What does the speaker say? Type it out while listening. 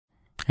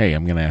Hey,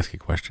 I'm going to ask you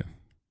a question.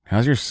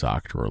 How's your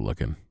sock drawer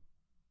looking?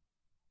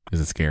 Is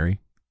it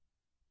scary?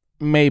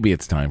 Maybe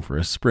it's time for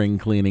a spring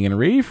cleaning and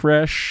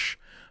refresh.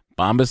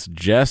 Bombas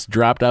just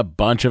dropped a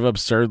bunch of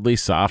absurdly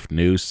soft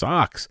new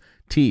socks,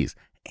 tees,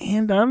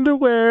 and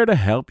underwear to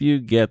help you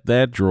get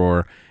that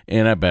drawer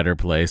in a better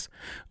place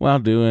while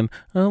doing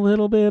a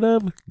little bit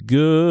of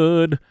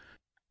good.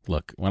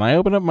 Look, when I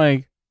open up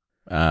my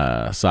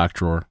sock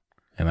drawer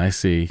and I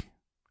see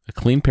a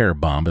clean pair of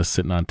Bombas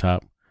sitting on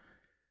top,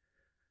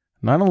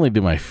 not only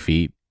do my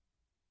feet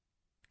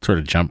sort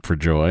of jump for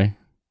joy,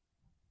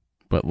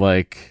 but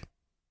like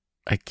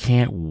I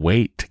can't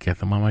wait to get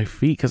them on my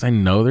feet because I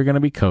know they're going to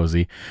be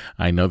cozy.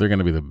 I know they're going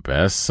to be the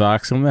best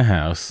socks in the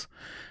house,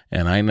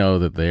 and I know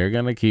that they're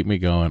going to keep me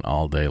going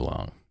all day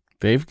long.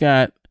 They've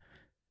got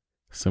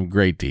some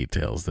great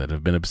details that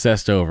have been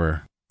obsessed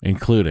over,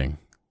 including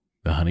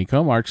the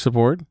honeycomb arch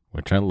support,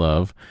 which I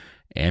love,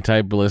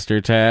 anti-blister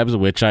tabs,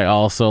 which I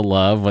also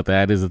love. What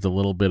that is, it's a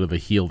little bit of the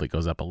heel that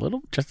goes up a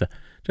little, just a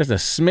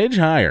smidge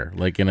higher,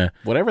 like in a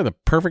whatever the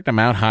perfect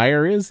amount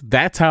higher is.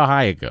 That's how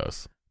high it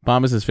goes.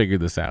 Bombas has figured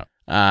this out.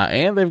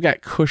 And they've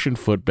got cushioned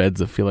footbeds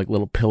that feel like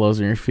little pillows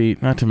on your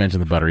feet, not to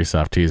mention the buttery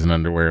soft tees and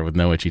underwear with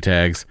no itchy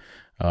tags.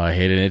 Oh, I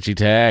hate an itchy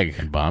tag.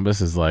 And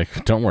Bombas is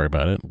like, don't worry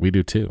about it. We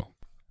do too.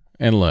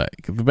 And look,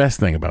 the best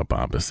thing about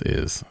Bombas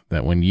is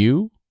that when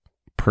you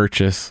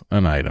purchase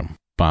an item,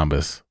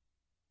 Bombas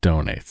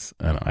donates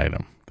an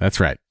item. That's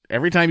right.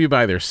 Every time you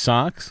buy their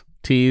socks,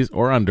 tees,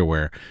 or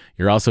underwear,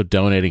 you're also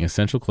donating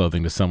essential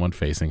clothing to someone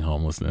facing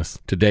homelessness.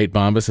 To date,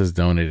 Bombas has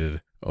donated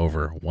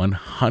over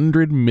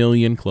 100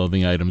 million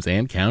clothing items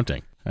and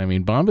counting. I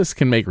mean, Bombas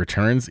can make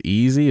returns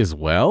easy as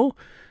well.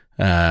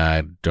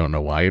 I don't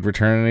know why you'd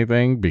return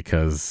anything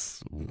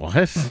because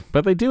what?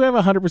 But they do have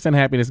a 100%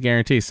 happiness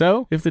guarantee.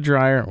 So if the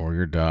dryer or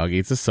your dog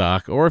eats a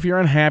sock, or if you're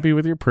unhappy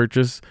with your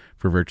purchase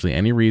for virtually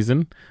any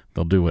reason,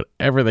 they'll do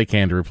whatever they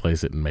can to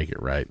replace it and make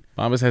it right.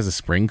 Bombas has a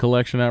spring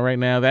collection out right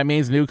now. That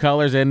means new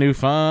colors and new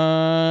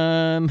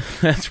fun.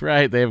 That's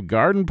right. They have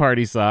garden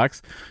party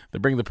socks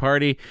that bring the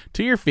party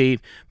to your feet.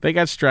 They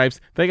got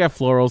stripes. They got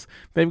florals.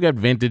 They've got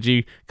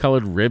vintagey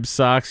colored rib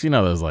socks. You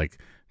know, those like,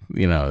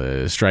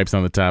 stripes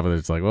on the top of it.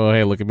 It's like, oh,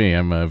 hey, look at me.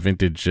 I'm a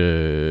vintage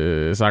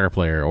soccer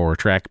player or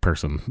track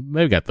person.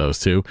 They've got those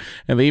too.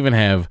 And they even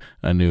have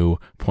a new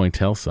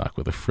pointelle sock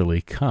with a frilly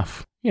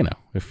cuff. You know,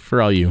 if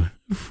for all you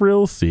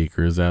frill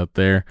seekers out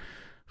there,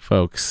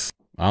 folks,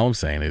 all I'm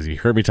saying is you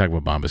heard me talk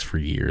about Bombas for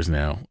years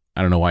now.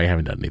 I don't know why you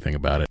haven't done anything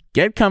about it.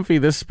 Get comfy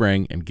this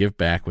spring and give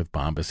back with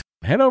Bombas.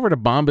 Head over to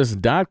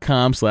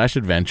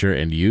bombas.com/adventure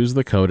and use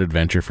the code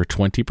adventure for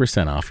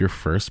 20% off your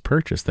first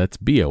purchase. That's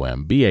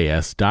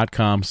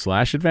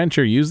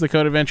bombas.com/adventure. Use the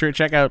code adventure at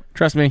checkout.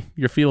 Trust me,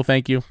 your feet will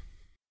thank you.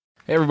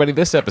 Hey everybody,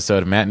 this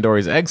episode of Matt and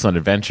Dory's Excellent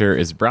Adventure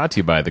is brought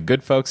to you by the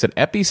good folks at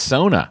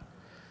Episona.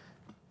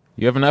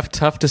 You have enough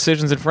tough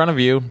decisions in front of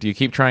you. Do you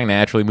keep trying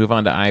naturally? Move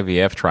on to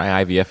IVF.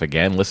 Try IVF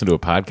again. Listen to a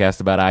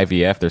podcast about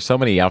IVF. There's so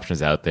many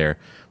options out there.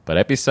 But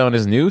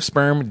Episona's new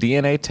sperm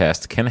DNA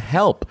test can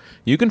help.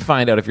 You can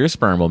find out if your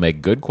sperm will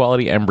make good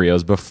quality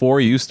embryos before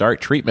you start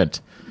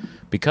treatment.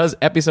 Because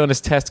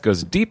Episona's test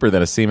goes deeper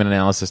than a semen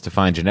analysis to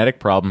find genetic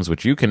problems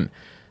which you can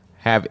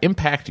have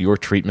impact your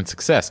treatment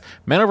success.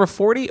 Men over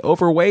 40,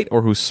 overweight,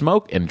 or who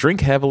smoke and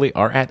drink heavily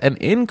are at an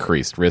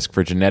increased risk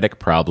for genetic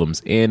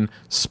problems in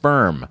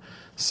sperm.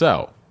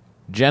 So,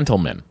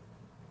 gentlemen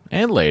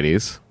and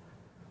ladies,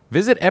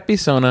 visit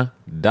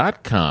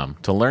Episona.com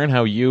to learn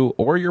how you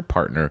or your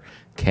partner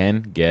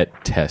can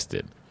get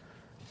tested.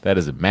 That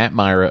is a Matt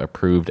Myra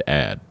approved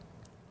ad.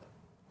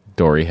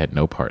 Dory had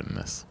no part in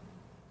this.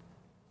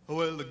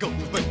 Well, go,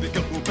 baby,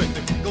 go, baby,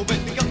 go, baby, go,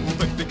 baby, go,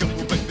 baby, go,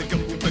 baby, go, baby, go,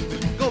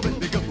 baby, go,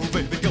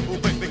 baby, go,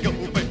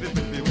 baby,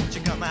 baby, won't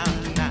you come out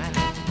tonight?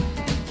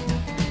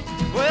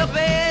 Well,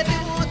 baby,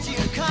 won't you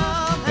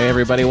come? Hey,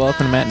 everybody,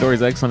 welcome to Matt and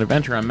Dory's Excellent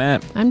Adventure. I'm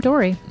Matt. I'm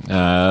Dory.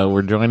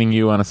 We're joining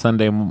you on a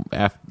Sunday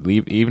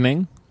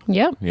evening.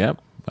 Yep.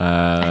 Yep.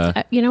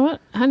 You know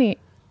what, honey?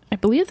 I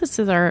believe this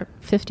is our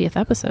 50th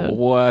episode.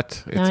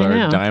 What? It's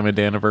our diamond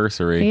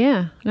anniversary.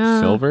 Yeah.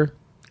 Silver?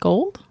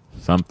 Gold?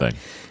 Something.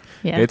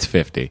 Yeah. It's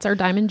 50. It's our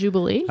diamond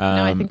jubilee.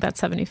 No, I think that's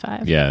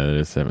 75. Yeah, it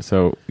is 7.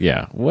 So,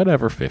 yeah,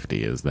 whatever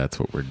 50 is, that's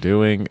what we're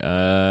doing.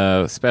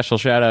 Special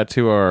shout out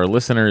to our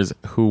listeners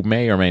who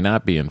may or may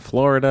not be in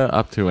Florida,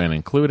 up to and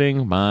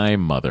including my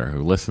mother,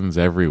 who listens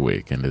every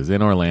week and is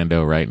in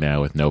Orlando right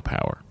now with no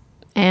power.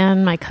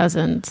 And my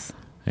cousins.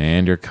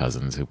 And your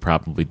cousins who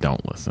probably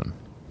don't listen.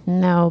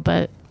 No,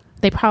 but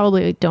they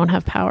probably don't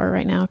have power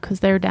right now because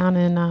they're down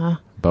in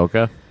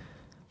Boca?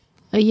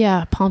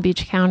 Palm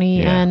Beach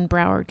County and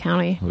Broward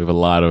County. We have a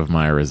lot of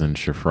Myras and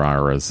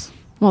Shafraras.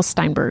 Well,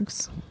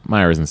 Steinbergs.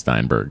 Myras and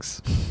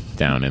Steinbergs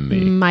down in the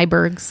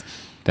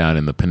down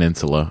in the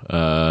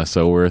peninsula.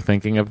 So we're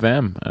thinking of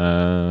them.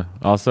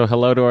 Also,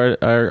 hello to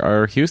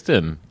our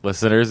Houston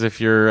listeners. If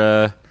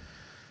you're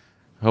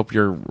hope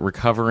you're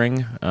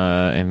recovering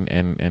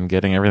and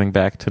getting everything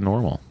back to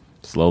normal.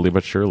 Slowly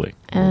but surely.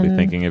 We'll be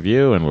thinking of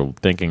you, and we're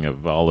thinking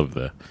of all of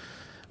the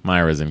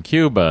Myras in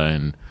Cuba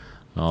and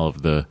all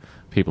of the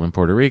people in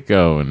Puerto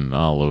Rico and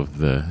all of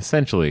the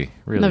essentially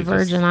really The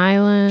Virgin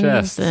Islands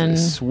just and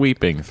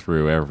sweeping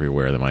through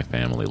everywhere that my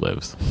family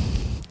lives.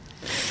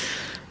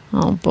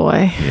 oh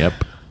boy,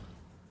 Yep.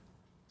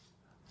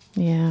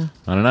 yeah,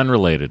 On an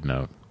unrelated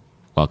note,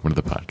 welcome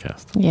to the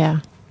podcast. yeah.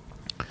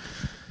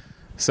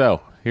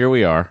 So here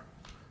we are,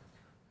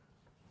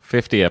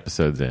 50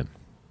 episodes in,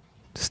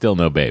 still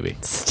no baby,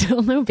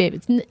 Still no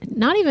baby. It's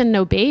not even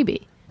no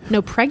baby,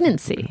 no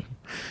pregnancy.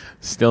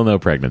 still no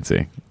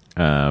pregnancy.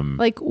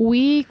 Like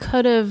we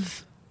could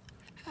have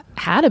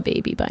had a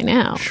baby by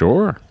now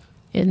Sure,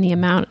 in the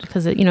amount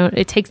because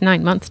it takes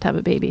 9 months to have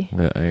a baby.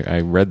 I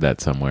read that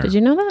somewhere. Did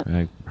you know that?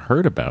 I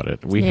heard about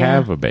it. We Yeah.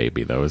 have a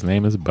baby though. His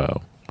name is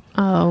Bo.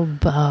 Oh,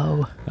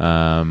 Bo.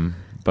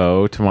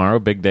 Bo, tomorrow,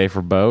 big day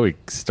for Bo. He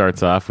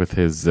starts off with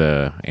his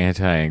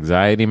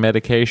anti-anxiety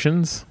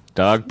medications,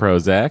 dog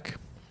Prozac.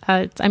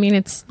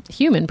 It's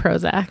human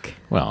Prozac.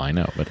 Well, I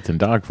know, but it's in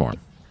dog form.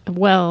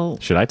 Well,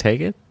 Should I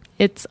take it?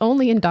 it's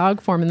only in dog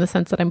form in the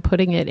sense that I'm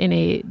putting it in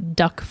a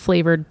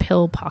duck-flavored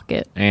pill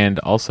pocket. And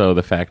also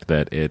the fact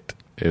that it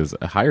is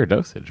a higher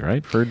dosage,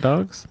 right, for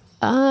dogs?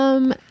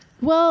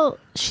 Well,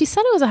 she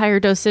said it was a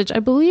higher dosage. I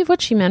believe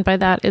what she meant by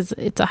that is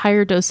it's a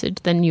higher dosage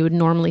than you would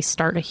normally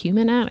start a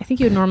human at. I think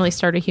you would normally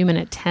start a human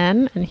at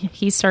 10, and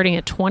he's starting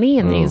at 20,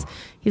 and he's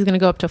going to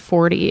go up to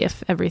 40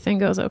 if everything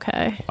goes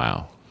okay.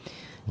 Wow.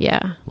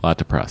 Yeah, A lot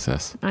to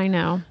process. I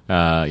know.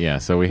 Yeah,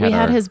 so we We had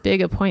had our his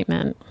big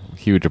appointment.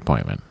 huge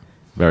appointment.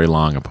 Very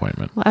long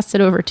appointment.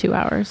 Lasted over 2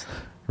 hours.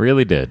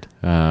 Really did.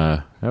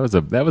 That was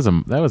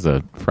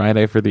a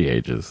Friday for the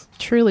ages.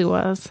 Truly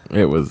was.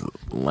 It was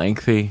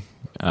lengthy.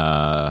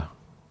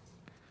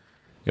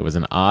 It was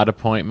an odd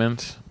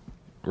appointment.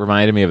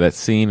 Reminded me of that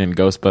scene in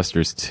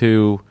Ghostbusters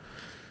 2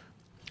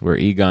 where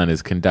Egon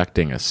is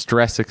conducting a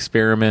stress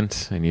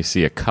experiment and you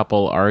see a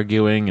couple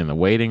arguing in the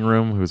waiting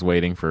room who's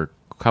waiting for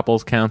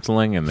couples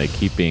counseling and they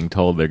keep being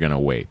told they're going to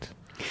wait.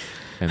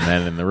 And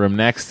then in the room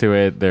next to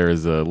it,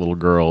 there's a little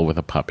girl with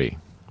a puppy.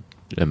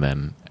 And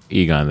then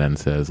Egon then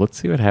says, let's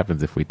see what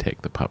happens if we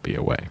take the puppy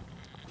away.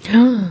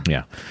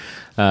 Yeah.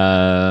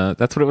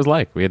 That's what it was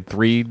like. We had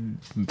three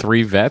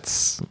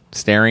vets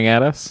staring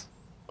at us.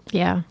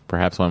 Yeah.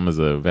 Perhaps one was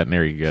a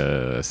veterinary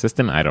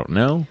assistant. I don't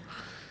know.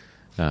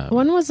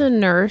 One was a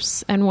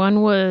nurse and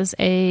one was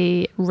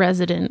a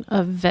resident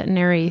of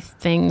veterinary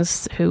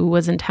things who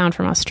was in town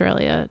from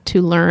Australia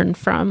to learn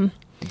from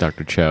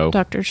Dr. Cho.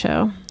 Dr.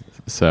 Cho.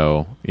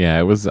 So, yeah,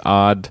 it was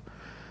odd.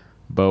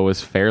 Bo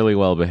was fairly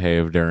well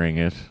behaved during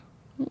it.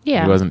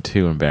 Yeah. He wasn't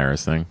too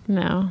embarrassing.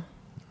 No.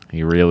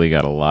 He really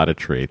got a lot of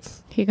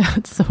treats. He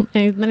got so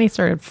many. Then he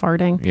started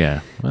farting Yeah.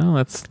 Well,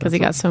 that's because he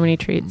got so many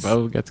treats.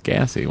 Bo gets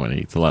gassy when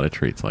he eats a lot of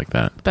treats like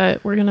that.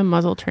 But we're going to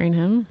muzzle train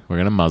him. We're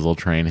going to muzzle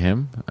train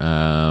him.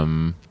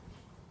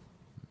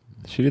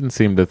 She didn't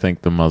seem to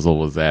think the muzzle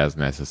was as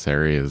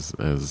necessary as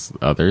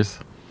others.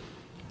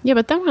 Yeah,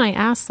 but then when I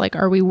asked, like,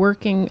 are we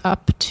working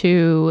up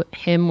to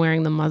him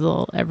wearing the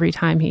muzzle every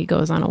time he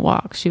goes on a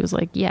walk? She was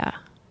like, yeah.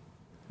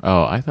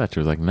 Oh, I thought she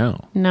was like, no.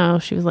 No,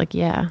 she was like,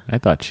 yeah. I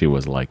thought she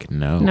was like,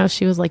 no. No,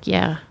 she was like,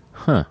 yeah.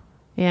 Huh.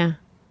 Yeah.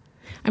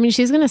 I mean,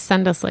 she's going to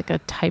send us like a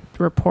typed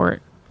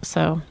report.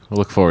 So We'll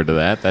look forward to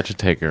that. That should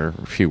take her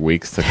a few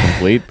weeks to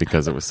complete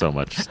because it was so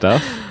much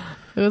stuff.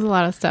 it was a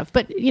lot of stuff.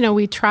 But,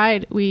 we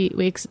tried,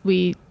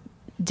 we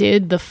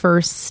did the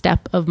first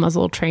step of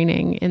muzzle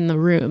training in the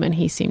room and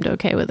he seemed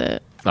okay with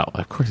it. Oh,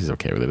 of course he's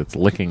okay with it. It's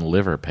licking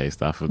liver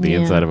paste off of the Yeah.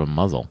 inside of a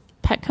muzzle.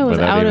 Petco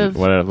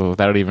was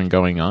without even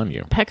going on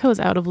you. Petco was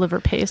out of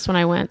liver paste when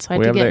I went, so I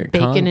We had to have get the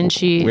bacon Kong- and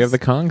cheese. We have the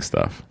Kong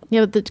stuff.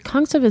 Yeah, but the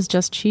Kong stuff is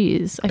just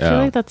cheese. I feel Oh.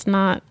 like that's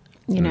not,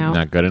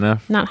 Not good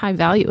enough? not high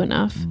value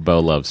enough. Bo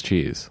loves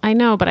cheese. I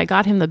know, but I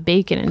got him the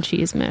bacon and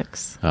cheese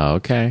mix. Oh,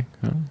 okay.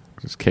 Well,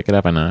 just kick it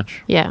up a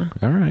notch. Yeah.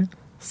 All right.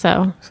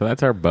 So, So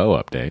that's our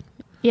Bo update.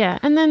 yeah.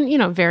 And then,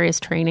 various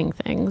training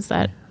things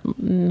that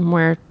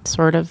we're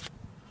sort of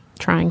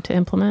trying to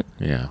implement.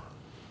 Yeah.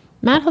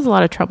 Matt has a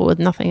lot of trouble with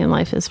nothing in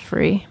life is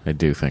free, I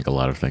do think a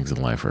lot of things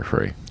in life are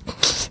free.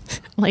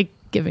 like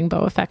giving Bo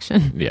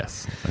affection.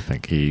 Yes. I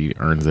think he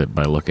earns it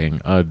by looking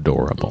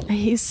adorable.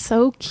 He's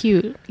so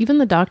cute. Even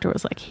the doctor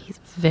was like, he's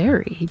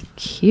very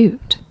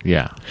cute.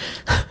 Yeah.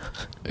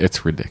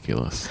 It's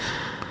ridiculous.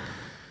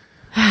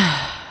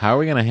 How are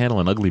we going to handle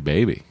an ugly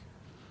baby?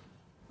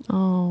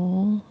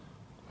 Oh.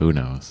 Who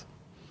knows?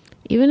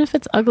 Even if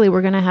it's ugly,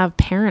 we're going to have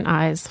parent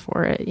eyes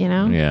for it,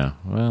 Yeah.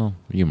 Well,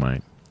 you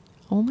might.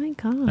 Oh my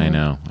God. I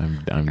know.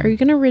 I'm Are you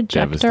going to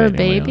reject our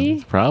devastatingly baby?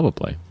 honest.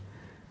 Probably.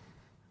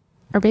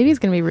 Our baby's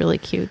going to be really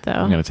cute, though.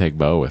 I'm going to take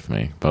Bo with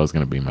me. Bo's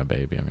going to be my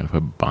baby. I'm going to put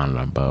a bonnet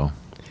on Bo.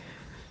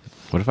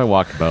 What if I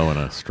walked Bo in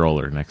a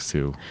stroller next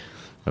to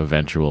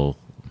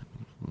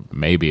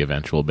maybe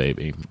eventual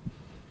baby?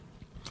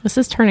 This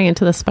is turning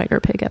into the Spider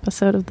Pig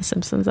episode of The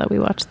Simpsons that we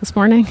watched this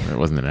morning. It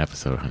wasn't an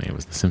episode, honey. It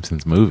was the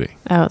Simpsons movie.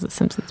 Oh, it was a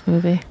Simpsons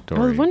movie. I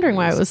Dory. was wondering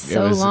why it was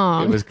so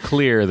long. It was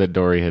clear that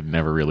Dory had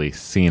never really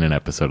seen an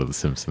episode of The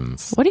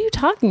Simpsons. What are you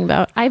talking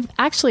about?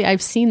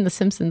 I've seen the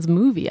Simpsons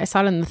movie. I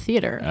saw it in the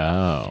theater,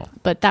 Oh.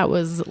 but that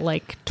was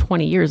like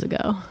 20 years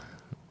ago.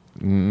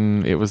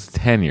 It was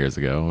 10 years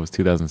ago. It was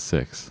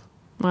 2006.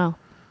 Well,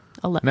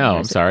 11 No, I'm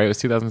years sorry. It was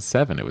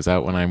 2007. It was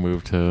out when I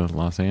moved to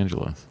Los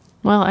Angeles.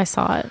 Well, I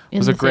saw it. It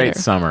was a great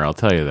summer, I'll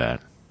tell you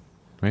that.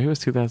 Maybe it was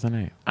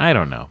 2008. I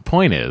don't know.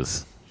 Point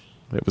is,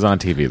 it was on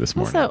TV this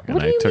morning. So,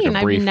 what do you mean?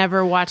 I've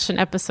never watched an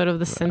episode of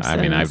The Simpsons.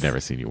 I mean, I've never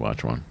seen you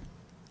watch one.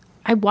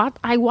 I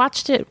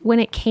watched it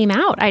when it came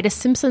out. I had a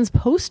Simpsons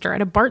poster. I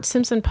had a Bart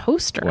Simpson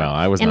poster. Well,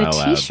 I was and not a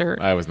allowed.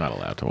 T-shirt. I was not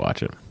allowed to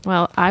watch it.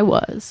 Well, I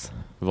was.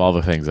 Of all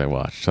the things I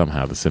watched,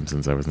 somehow The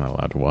Simpsons I was not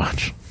allowed to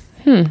watch.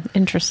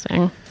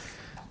 Interesting.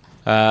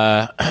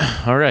 All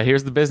right,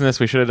 here's the business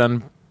we should have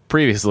done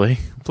previously.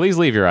 Please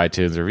leave your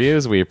iTunes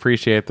reviews. We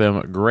appreciate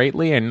them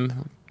greatly.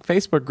 And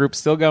Facebook group's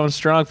still going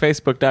strong.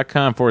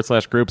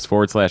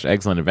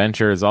 Facebook.com/groups/Excellent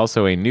Adventure is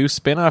also a new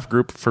spin-off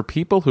group for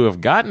people who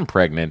have gotten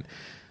pregnant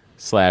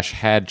 /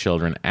 had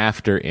children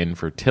after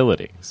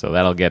infertility. So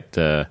that'll get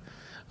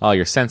all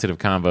your sensitive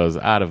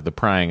combos out of the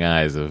prying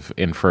eyes of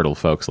infertile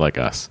folks like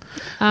us.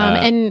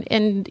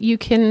 And you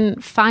can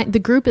find the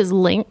group is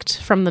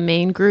linked from the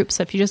main group.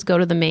 So if you just go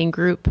to the main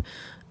group,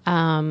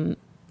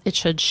 it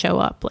should show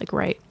up like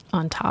right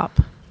on top.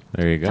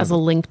 There you go. As a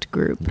linked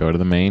group. Go to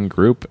the main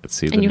group.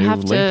 See the new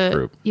linked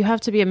group. You have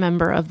to be a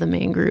member of the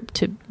main group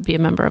to be a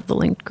member of the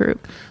linked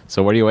group.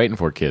 So what are you waiting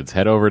for, kids?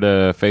 Head over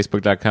to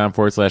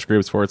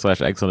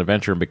Facebook.com/groups/Excellent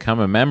Adventure and become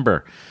a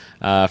member.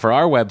 For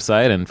our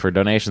website and for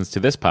donations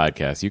to this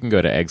podcast, you can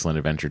go to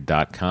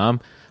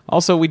ExcellentAdventure.com.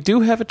 Also, we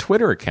do have a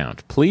Twitter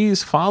account.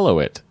 Please follow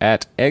it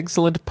at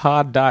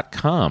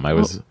excellentpod.com.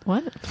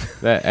 What?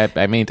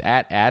 I mean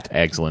at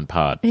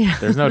excellentpod. Yeah.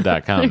 There's no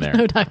 .com there.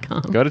 No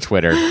 .com. Go to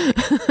Twitter.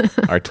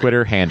 Our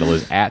Twitter handle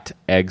is at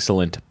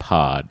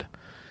excellentpod.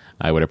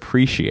 I would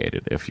appreciate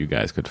it if you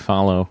guys could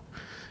follow.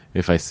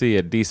 If I see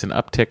a decent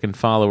uptick in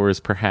followers,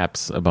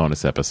 perhaps a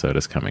bonus episode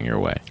is coming your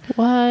way.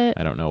 What?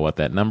 I don't know what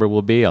that number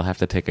will be. I'll have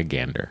to take a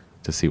gander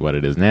to see what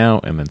it is now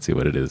and then see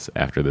what it is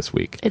after this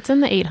week. It's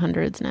in the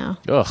 800s now.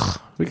 Ugh,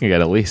 we can get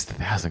at least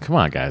 1,000. Come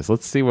on, guys.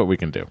 Let's see what we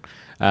can do.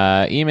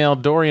 Email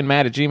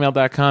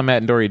DorianMatt@gmail.com,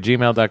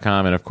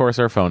 MattandDory@gmail.com, and of course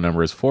our phone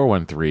number is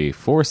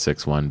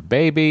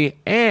 413-461-BABY.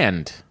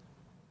 And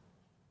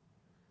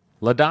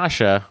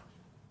LaDasha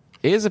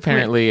is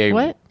apparently a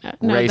what?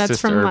 No, that's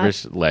racist from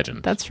Irish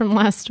legend. That's from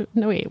last...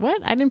 No, wait,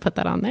 what? I didn't put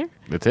that on there.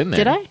 It's in there.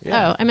 Did I?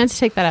 Yeah. Oh, I meant to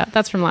take that out.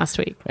 That's from last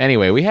week.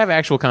 Anyway, we have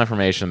actual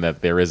confirmation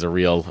that there is a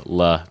real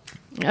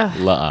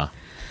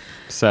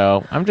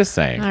So I'm just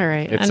saying. All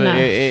right,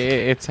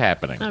 it's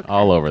happening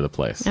all over the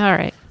place. All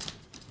right.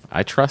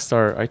 I trust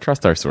our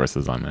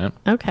sources on that.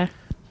 Okay.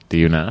 Do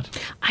you not?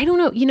 I don't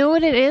know. You know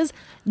what it is?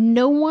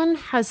 No one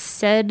has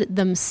said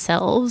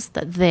themselves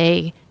that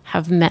they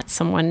have met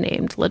someone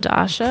named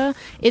LaDasha.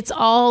 It's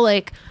all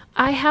like,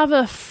 I have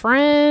a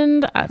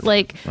friend.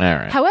 Like, all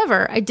right.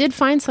 However, I did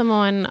find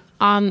someone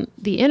on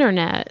the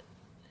internet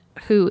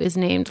who is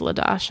named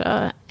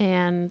LaDasha,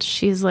 and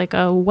she's like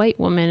a white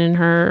woman in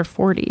her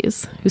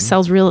 40s who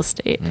sells real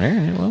estate. All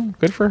right. Well,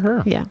 good for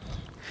her. Yeah.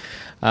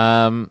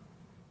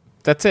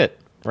 That's it,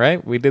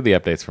 right? We did the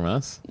updates from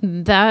us.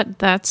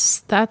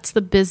 That's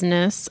the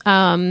business.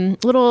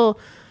 Little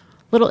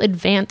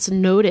advance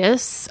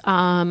notice.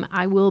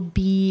 I will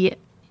be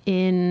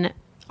in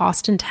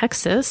Austin,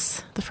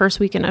 Texas, the first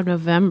weekend of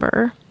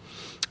November,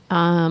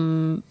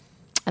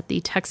 at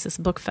the Texas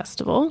Book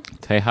Festival.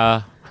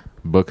 Teja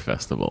Book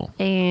Festival.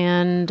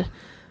 And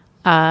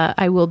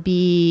I will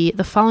be,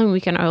 the following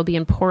weekend, I will be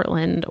in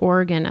Portland,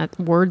 Oregon at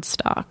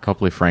Wordstock.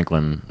 Hopefully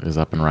Franklin is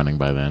up and running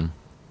by then.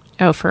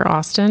 Oh, for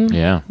Austin?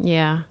 Yeah.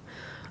 Yeah.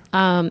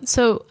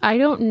 So I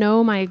don't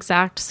know my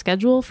exact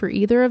schedule for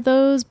either of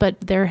those, but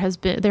there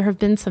have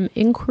been some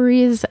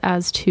inquiries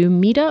as to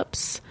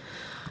meetups.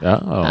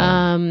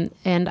 Oh.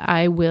 And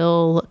I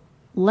will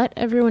let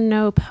everyone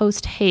know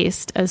post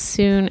haste as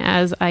soon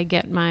as I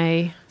get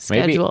my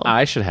schedule. Maybe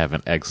I should have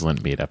an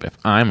excellent meetup if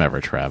I'm ever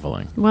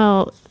traveling.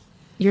 Well,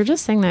 you're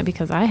just saying that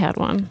because I had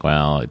one.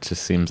 Well, it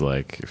just seems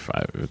like if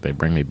they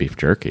bring me beef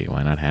jerky,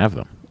 why not have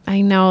them?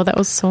 I know, that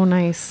was so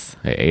nice.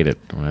 I ate it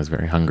when I was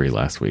very hungry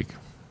last week.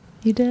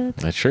 You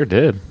did? I sure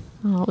did.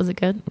 Oh, was it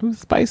good? It was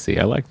spicy.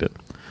 I liked it.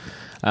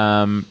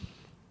 Do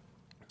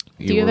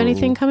you have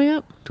anything coming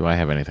up? Do I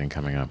have anything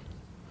coming up?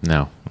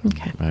 No.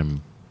 Okay.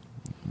 I'm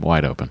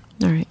wide open.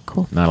 All right,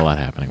 cool. Not a lot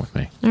happening with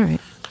me. All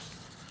right.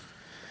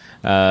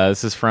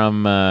 This is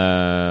from,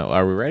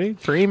 are we ready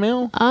for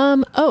email?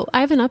 Oh,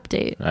 I have an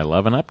update. I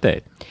love an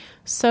update.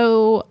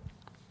 So,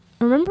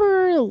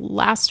 remember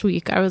last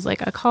week I was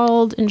like, I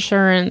called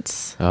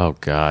insurance. Oh,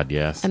 God,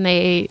 yes. And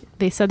they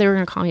said they were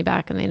going to call me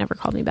back, and they never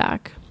called me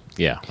back.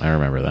 Yeah, I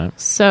remember that.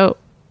 So,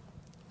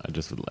 I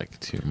just would like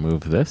to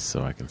move this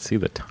so I can see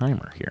the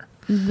timer here.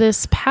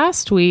 This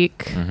past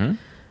week,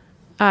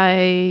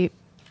 I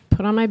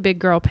put on my big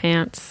girl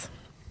pants,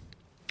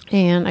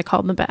 and I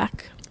called them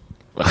back.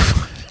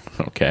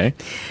 Okay.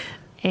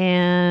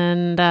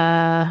 And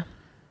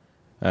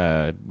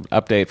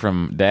update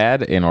from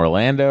Dad in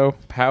Orlando.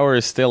 Power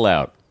is still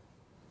out,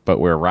 but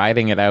we're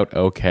riding it out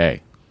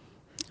okay.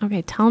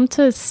 Okay, tell him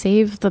to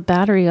save the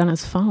battery on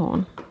his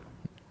phone.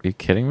 Are you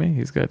kidding me?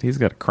 He's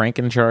got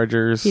cranking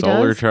chargers, He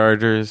solar does?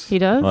 chargers. He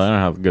does? Well, I don't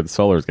know how good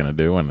solar's going to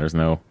do when there's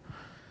no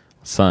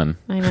sun.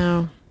 I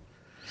know.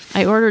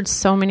 I ordered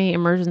so many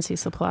emergency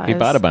supplies. He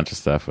bought a bunch of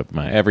stuff with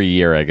every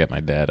year I get my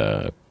dad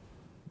a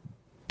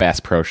Bass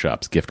Pro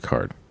Shops gift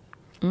card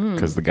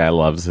because the guy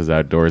loves his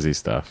outdoorsy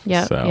stuff.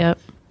 Yep, so yep.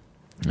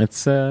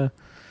 it's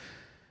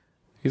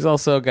he's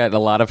also got a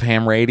lot of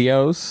ham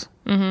radios.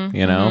 Mm-hmm,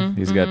 you know,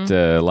 he's got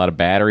a lot of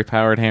battery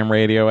powered ham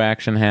radio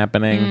action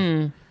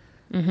happening.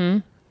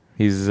 He's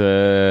he's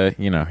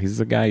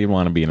the guy you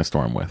want to be in a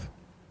storm with.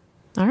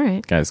 All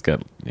right. Guy's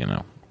got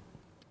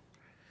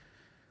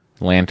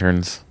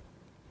lanterns,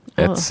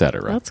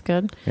 etc. That's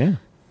good. Yeah.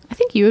 I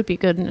think you would be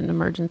good in an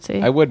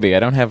emergency. I would be. I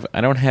don't have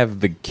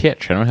the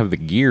kitsch. I don't have the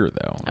gear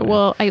though.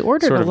 Well, I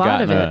ordered a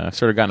lot of it. I've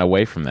sort of gotten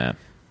away from that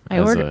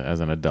as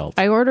an adult.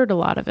 I ordered a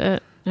lot of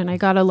it, and I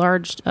got a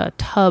large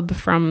tub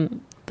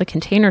from the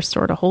Container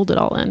Store to hold it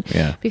all in.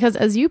 Yeah. Because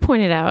as you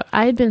pointed out,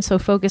 I had been so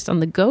focused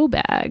on the go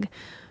bag,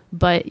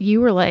 but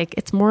you were like,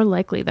 it's more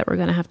likely that we're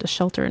going to have to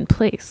shelter in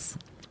place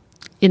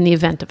in the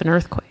event of an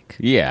earthquake.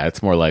 Yeah,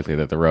 it's more likely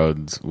that the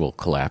roads will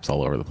collapse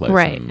all over the place.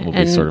 Right. And we'll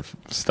be sort of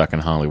stuck in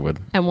Hollywood.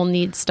 And we'll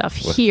need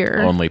stuff With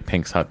here. only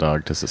Pink's hot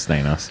dog to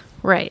sustain us.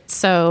 Right.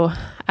 So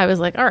I was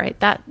like, all right,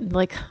 let me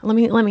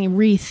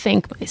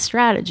rethink my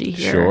strategy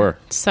here. Sure.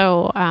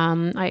 So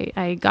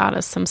I got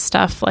us some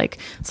stuff like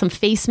some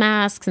face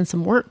masks and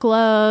some work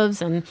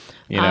gloves and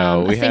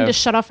a thing to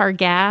shut off our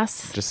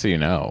gas. Just so you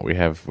know, we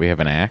have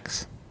an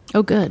axe.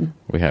 Oh, good.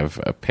 We have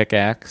a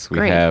pickaxe. We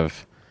Great.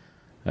 have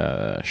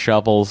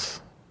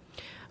shovels.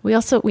 We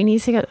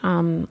need to get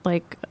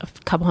like a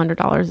couple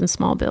 $100 in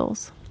small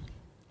bills.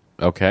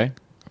 Okay,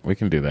 we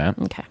can do that.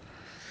 Okay.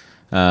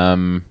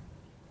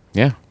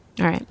 Yeah.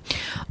 All right.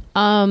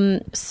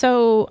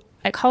 So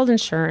I called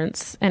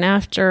insurance, and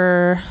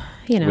after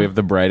We have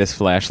the brightest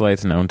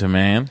flashlights known to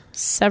man.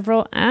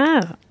 several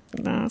no,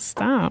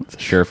 stop. It's a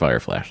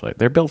Surefire flashlight.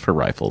 They're built for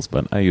rifles,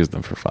 but I use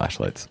them for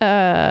flashlights.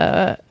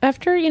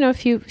 After a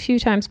few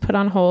times put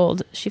on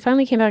hold, she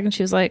finally came back and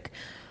she was like,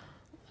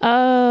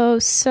 "Oh,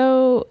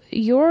 so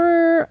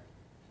your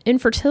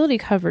infertility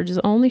coverage is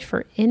only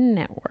for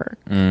in-network."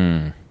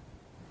 And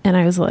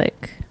I was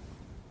like,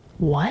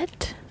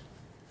 "What?"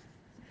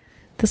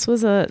 This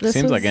Seems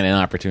like an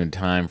inopportune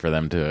time for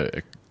them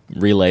to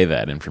relay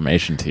that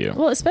information to you.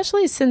 Well,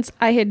 especially since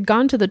I had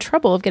gone to the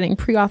trouble of getting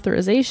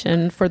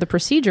pre-authorization for the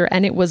procedure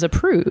and it was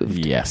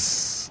approved.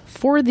 Yes.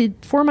 For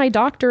my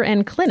doctor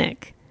and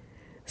clinic.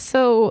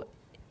 So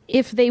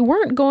if they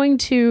weren't going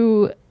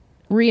to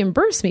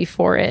reimburse me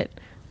for it,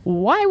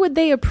 why would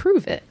they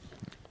approve it?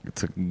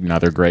 It's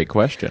another great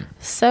question.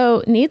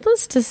 So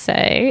needless to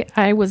say,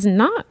 I was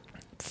not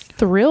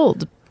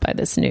thrilled by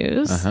this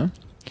news. Uh-huh.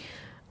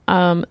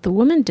 The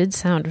woman did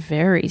sound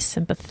very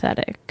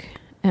sympathetic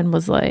and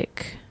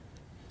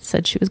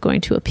said she was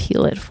going to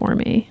appeal it for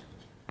me,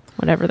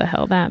 whatever the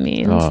hell that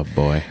means. Oh,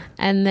 boy.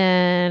 And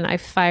then I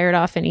fired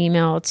off an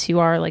email to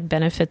our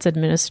benefits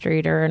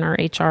administrator and our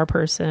HR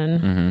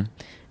person.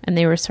 And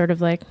they were sort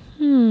of like,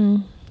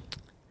 the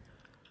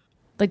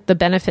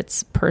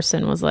benefits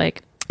person was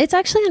like, it's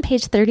actually on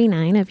page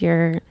 39 of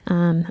your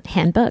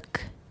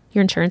handbook,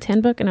 your insurance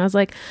handbook. And I was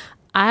like,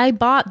 I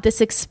bought this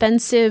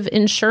expensive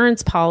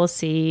insurance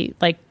policy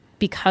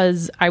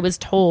because I was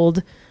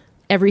told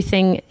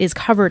everything is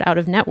covered out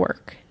of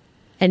network,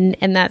 and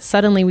that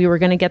suddenly we were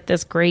going to get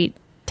this great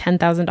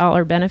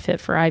 $10,000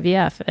 benefit for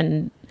IVF,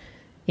 and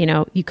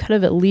you could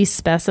have at least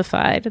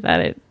specified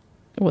that it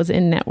was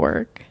in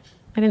network.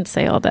 I didn't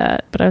say all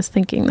that, but I was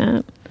thinking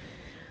that,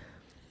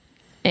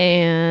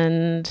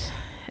 and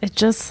it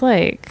just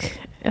it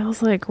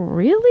was like,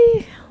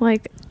 really,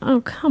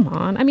 oh, come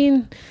on. I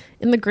mean,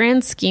 in the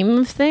grand scheme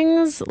of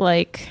things,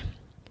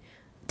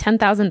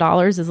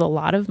 $10,000 is a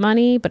lot of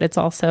money, but it's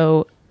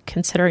also,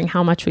 considering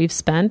how much we've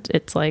spent,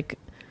 it's like,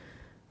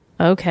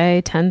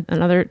 okay,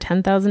 another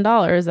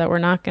 $10,000 that we're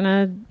not going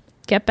to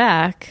get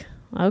back.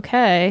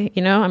 Okay.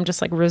 I'm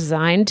just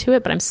resigned to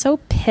it, but I'm so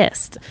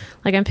pissed.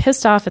 I'm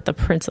pissed off at the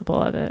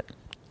principle of it.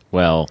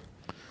 Well,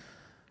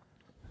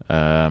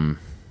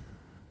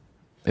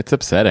 it's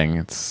upsetting.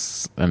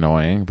 It's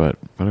annoying, but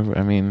whatever.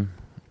 I mean,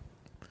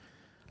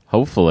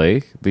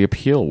 hopefully the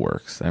appeal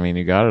works. I mean,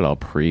 you got it all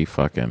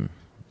pre-fucking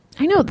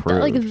I know,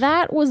 approved.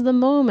 that was the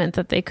moment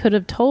that they could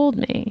have told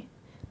me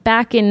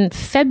back in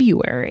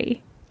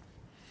February.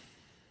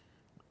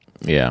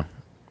 Yeah.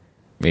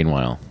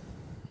 Meanwhile,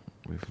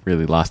 we've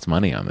really lost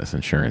money on this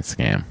insurance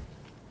scam.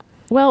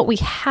 Well, we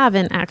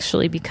haven't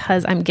actually,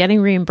 because I'm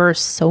getting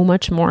reimbursed so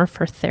much more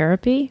for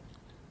therapy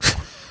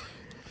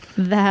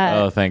that...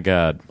 Oh, thank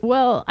God.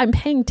 Well, I'm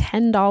paying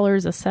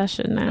 $10 a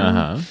session now.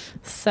 Uh-huh.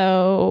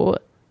 So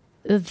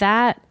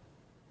that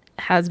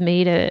has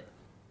made it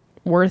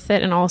worth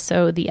it. And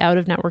also the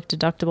out-of-network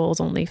deductible is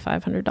only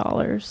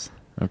 $500.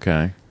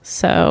 Okay.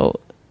 So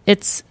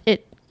it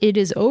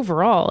is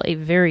overall a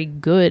very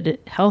good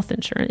health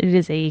insurance. It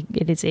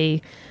is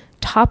a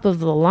top of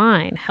the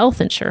line health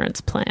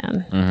insurance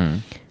plan. Mm-hmm.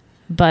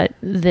 But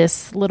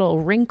this little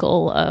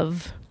wrinkle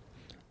of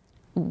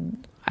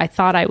I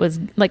thought I was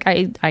like,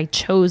 I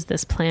chose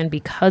this plan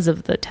because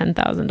of the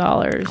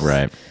 $10,000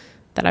 Right.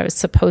 that I was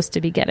supposed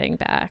to be getting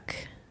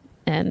back.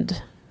 And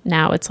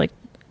now it's like,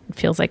 it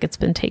feels like it's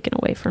been taken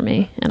away from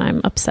me, and I'm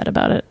upset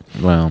about it.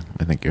 Well,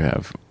 I think you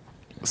have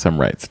some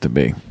rights to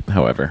be.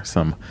 However,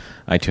 some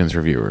iTunes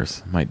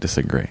reviewers might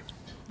disagree.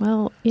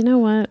 Well, you know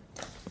what?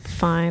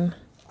 Fine.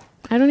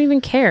 I don't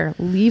even care.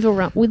 Leave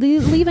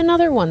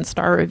another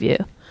 1-star review.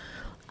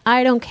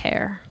 I don't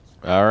care.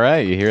 All right,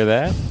 you hear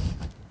that?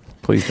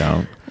 Please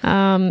don't.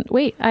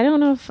 Wait, I don't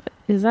know if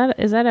is that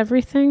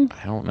everything?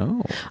 I don't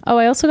know. Oh,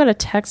 I also got a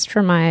text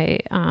from my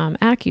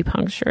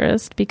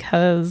acupuncturist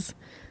because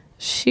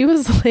she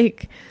was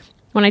like,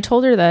 when I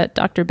told her that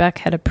Dr. Beck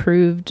had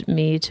approved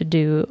me to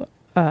do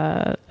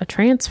a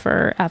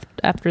transfer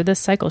after this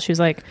cycle, she was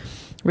like,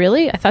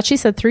 really? I thought she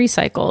said 3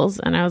 cycles.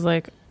 And I was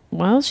like,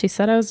 well, she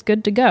said I was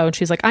good to go. And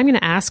she's like, I'm going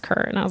to ask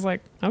her. And I was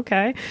like,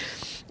 okay.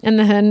 And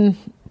then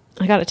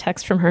I got a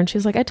text from her, and she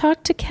was like, I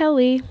talked to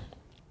Kelly,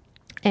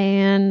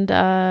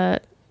 and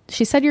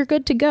she said you're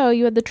good to go.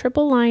 You had the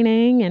triple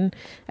lining and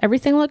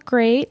everything looked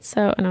great.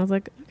 So, and I was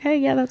like, okay,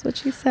 yeah, that's what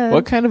she said.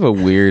 What kind of a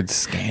weird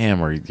scam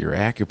are your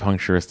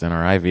acupuncturist and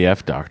our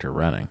IVF doctor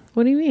running?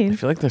 What do you I mean?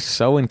 feel like they're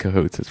so in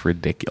cahoots. It's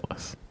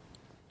ridiculous.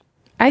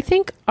 I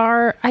think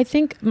our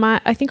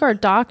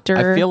doctor.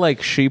 I feel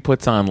like she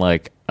puts on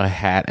like a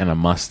hat and a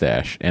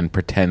mustache and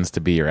pretends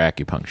to be your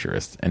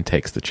acupuncturist and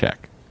takes the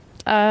check.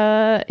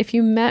 If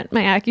you met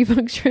my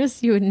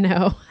acupuncturist, you would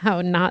know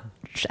how not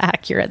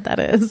accurate that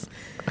is.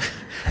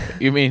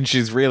 You mean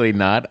she's really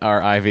not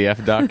our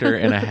IVF doctor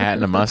in a hat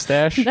and a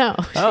mustache? No.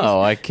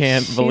 Oh, I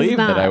can't believe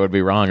that not. I would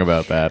be wrong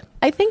about that.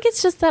 I think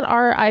it's just that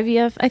our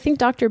IVF, I think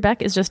Dr.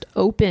 Beck is just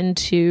open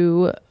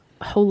to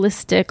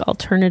holistic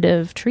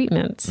alternative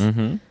treatments.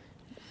 Mm-hmm.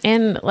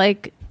 And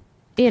like,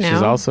 you know.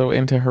 She's also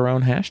into her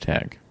own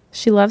hashtag.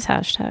 She loves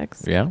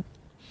hashtags. Yeah.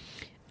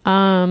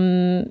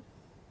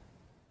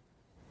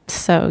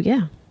 So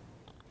yeah.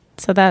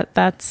 So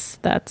that's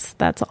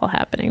all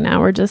happening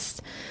now. We're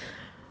just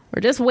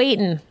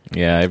waiting.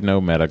 Yeah, I have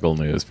no medical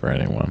news for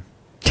anyone.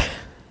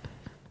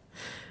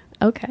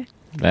 Okay.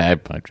 I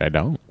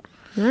don't.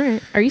 All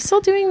right. Are you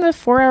still doing the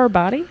 4-hour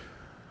body?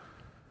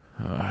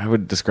 I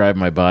would describe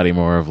my body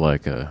more of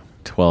like a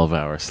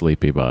 12-hour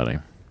sleepy body.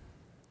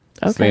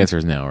 So the Okay. answer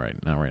is no,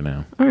 not right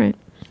now. All right.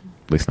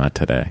 At least not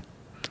today.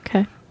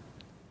 Okay.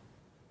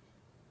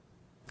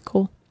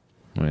 Cool.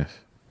 It's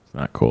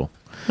not cool.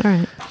 All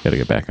right. Got to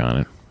get back on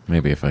it.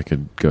 Maybe if I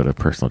could go to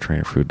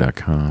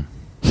personaltrainerfood.com.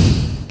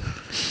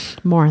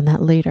 More on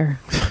that later.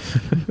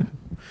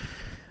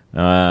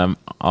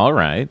 All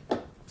right.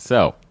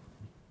 So,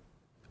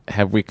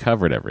 have we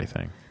covered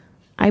everything?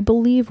 I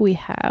believe we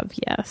have,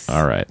 yes.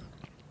 All right.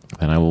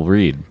 Then I will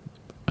read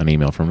an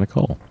email from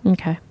Nicole.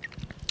 Okay.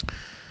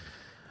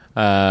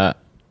 I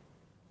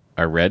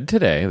read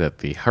today that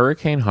the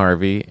Hurricane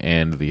Harvey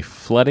and the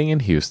flooding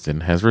in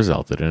Houston has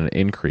resulted in an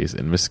increase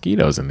in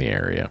mosquitoes in the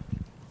area.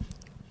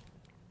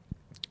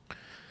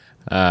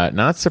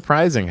 Not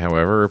surprising,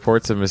 however,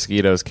 reports of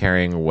mosquitoes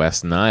carrying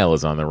West Nile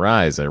is on the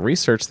rise. I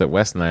researched that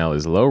West Nile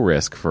is low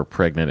risk for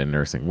pregnant and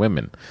nursing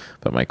women.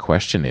 But my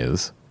question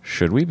is,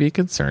 should we be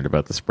concerned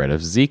about the spread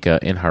of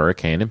Zika in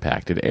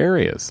hurricane-impacted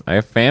areas? I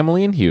have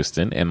family in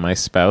Houston, and my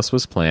spouse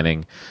was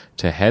planning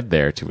to head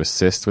there to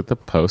assist with the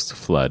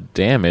post-flood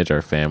damage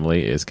our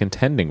family is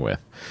contending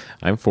with.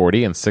 I'm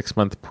 40 and 6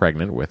 months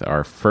pregnant with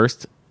our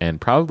first and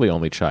probably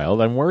only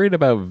child. I'm worried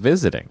about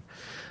visiting.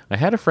 I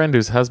had a friend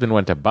whose husband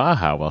went to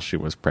Baja while she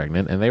was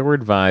pregnant, and they were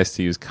advised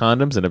to use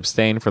condoms and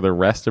abstain for the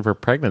rest of her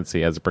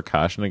pregnancy as a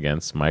precaution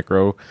against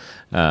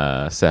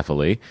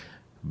microcephaly.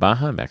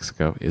 Baja,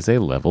 Mexico, is a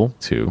level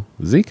 2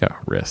 Zika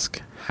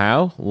risk.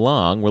 How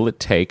long will it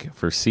take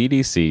for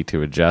CDC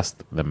to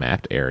adjust the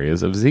mapped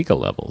areas of Zika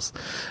levels?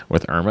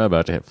 With Irma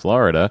about to hit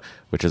Florida,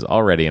 which is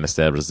already an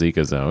established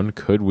Zika zone,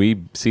 could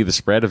we see the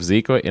spread of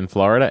Zika in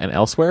Florida and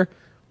elsewhere?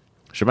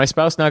 Should my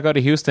spouse not go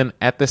to Houston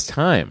at this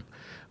time?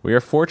 We are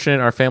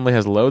fortunate our family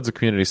has loads of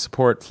community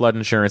support, flood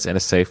insurance, and a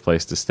safe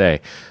place to stay.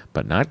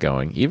 But not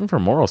going, even for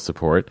moral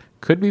support,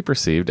 could be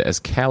perceived as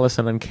callous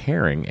and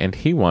uncaring, and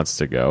he wants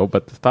to go,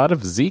 but the thought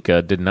of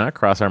Zika did not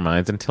cross our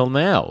minds until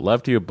now.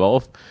 Love to you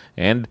both,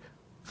 and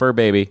fur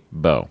baby,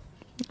 Bo.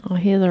 Oh,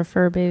 he is our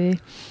fur baby.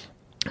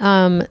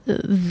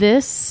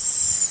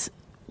 This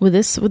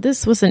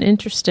was an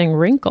interesting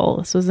wrinkle.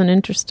 This was an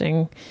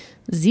interesting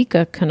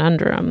Zika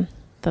conundrum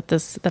that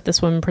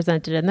this woman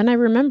presented. And then I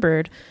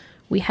remembered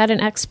we had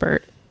an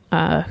expert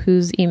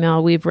whose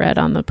email we've read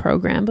on the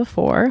program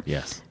before.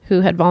 Yes. Who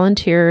had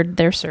volunteered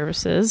their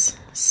services.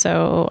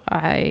 So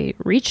I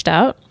reached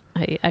out.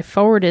 I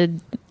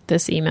forwarded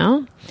this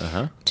email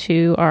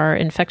to our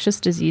infectious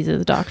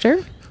diseases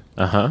doctor,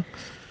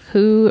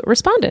 who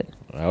responded.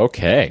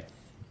 Okay.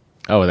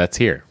 Oh, that's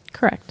here.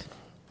 Correct.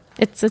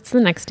 It's the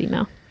next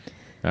email.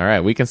 All right.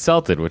 We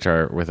consulted with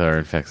our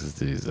infectious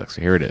diseases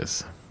expert. Here it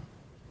is.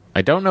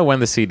 I don't know when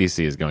the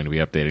CDC is going to be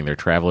updating their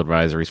travel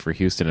advisories for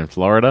Houston and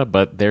Florida,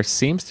 but there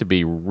seems to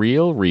be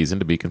real reason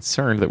to be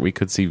concerned that we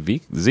could see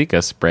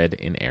Zika spread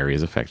in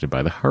areas affected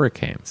by the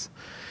hurricanes.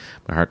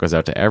 My heart goes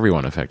out to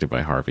everyone affected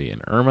by Harvey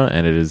and Irma,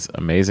 and it is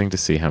amazing to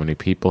see how many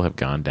people have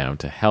gone down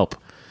to help.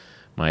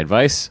 My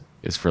advice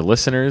is for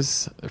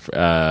listeners,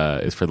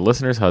 the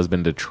listener's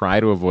husband to try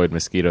to avoid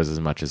mosquitoes as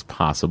much as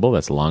possible.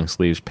 That's long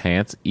sleeves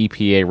pants,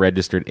 EPA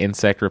registered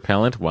insect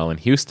repellent while in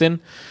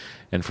Houston,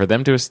 and for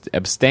them to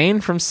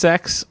abstain from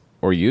sex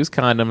or use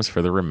condoms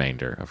for the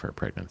remainder of her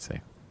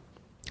pregnancy.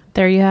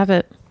 There you have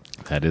it.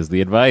 That is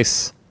the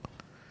advice.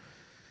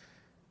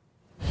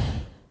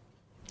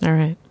 All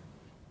right.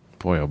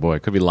 Boy, oh boy,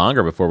 it could be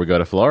longer before we go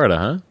to Florida,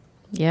 huh?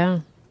 Yeah.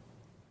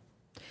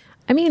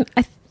 I mean,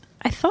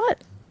 I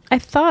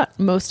thought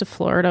most of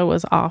Florida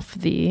was off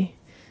the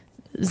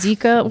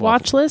Zika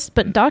watch list,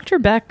 but Dr.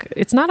 Beck,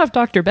 it's not off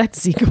Dr. Beck's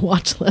Zika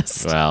watch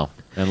list. Well,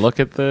 and look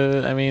at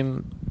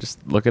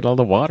just look at all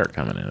the water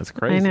coming in. It's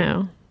crazy. I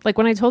know. Like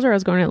when I told her I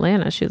was going to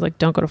Atlanta, she was like,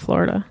 "Don't go to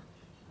Florida."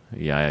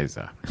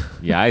 Yiza.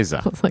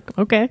 I was like,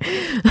 okay.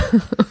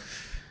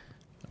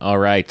 All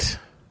right.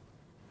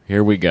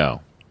 Here we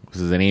go.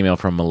 This is an email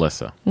from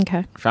Melissa.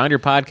 Okay. Found your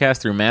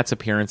podcast through Matt's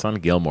appearance on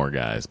Gilmore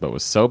Guys, but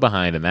was so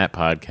behind in that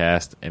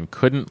podcast and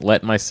couldn't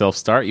let myself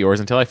start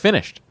yours until I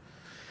finished.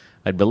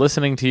 I'd been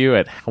listening to you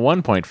at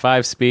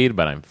 1.5 speed,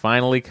 but I'm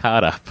finally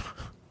caught up.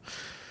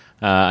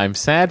 I'm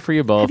sad for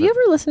you both. Have you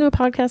ever listened to a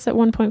podcast at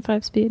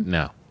 1.5 speed?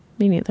 No.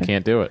 Me neither.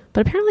 Can't do it.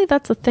 But apparently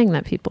that's a thing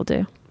that people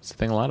do. It's a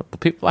thing a lot of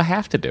people, I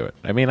have to do it.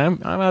 I mean,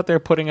 I'm out there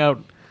putting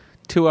out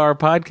 2-hour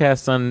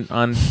podcasts on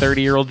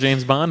 30-year-old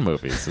James Bond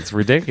movies. It's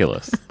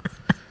ridiculous.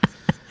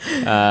 We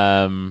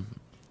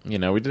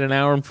did an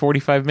hour and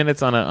 45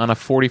 minutes on a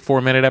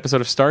 44-minute episode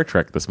of Star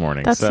Trek this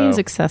morning. That seems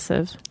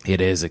excessive. It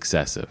is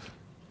excessive.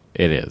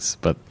 It is,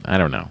 but I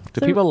don't know.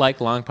 Do people like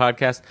long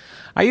podcasts?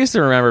 I used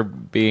to remember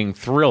being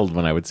thrilled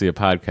when I would see a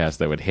podcast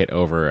that would hit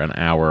over an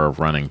hour of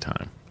running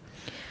time.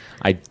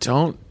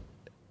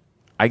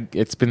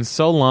 It's been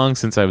so long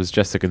since I was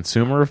just a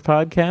consumer of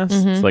podcasts.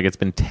 Mm-hmm. It's like it's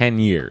been 10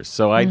 years.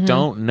 So I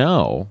don't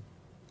know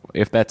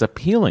if that's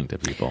appealing to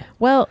people.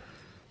 Well,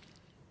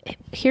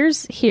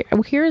 here's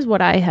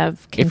what I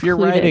have concluded. If you're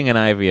writing an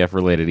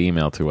IVF-related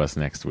email to us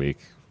next week,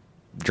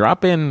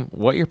 drop in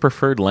what your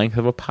preferred length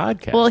of a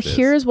podcast is.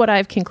 Here's what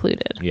I've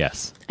concluded.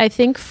 Yes. I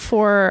think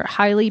for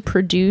highly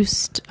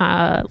produced,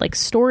 like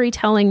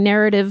storytelling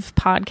narrative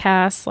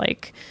podcasts,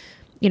 like,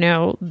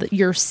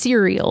 your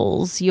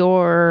serials,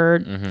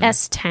 your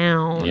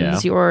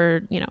S-Towns,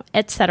 your,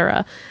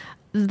 etc.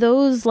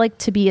 Those like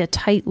to be a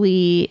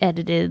tightly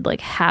edited, like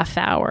half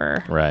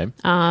hour. Right.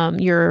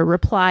 Your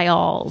reply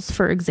alls,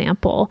 for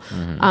example.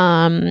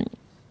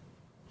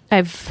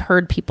 I've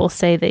heard people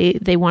say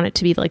they want it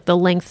to be like the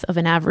length of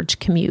an average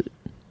commute.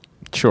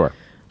 Sure.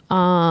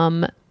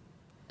 But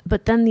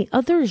then the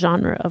other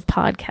genre of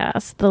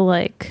podcasts, the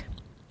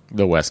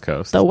West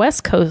Coast.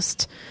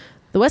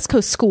 The West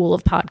Coast school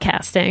of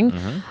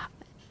podcasting.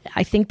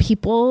 I think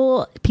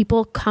people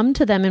come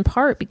to them in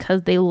part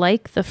because they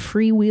like the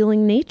freewheeling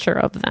nature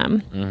of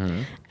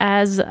them.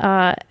 As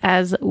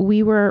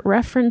we were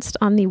referenced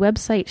on the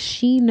website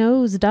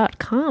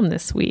sheknows.com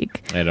this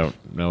week. I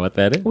don't know what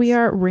that is. We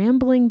are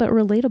rambling but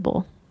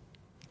relatable.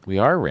 We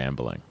are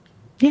rambling.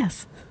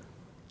 Yes.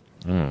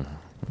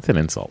 That's an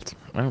insult.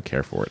 I don't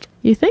care for it.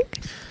 You think?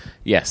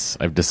 Yes,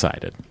 I've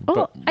decided. Oh,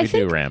 but we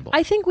do ramble.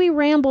 I think we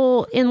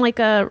ramble in like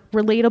a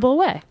relatable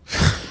way.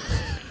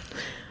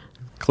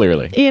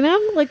 Clearly.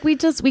 Like we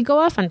go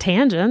off on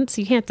tangents.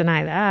 You can't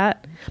deny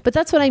that. But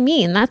that's what I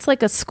mean. That's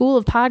like a school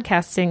of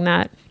podcasting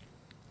that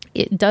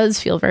it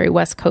does feel very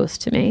West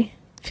Coast to me.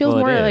 Feels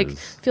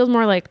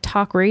more like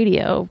talk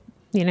radio,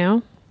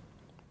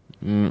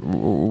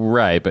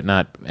 Right, but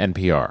not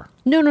NPR.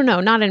 No,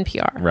 not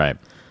NPR. Right.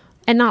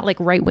 And not like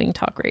right-wing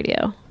talk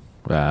radio.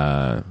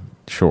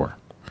 Sure.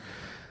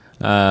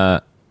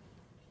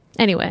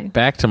 Anyway.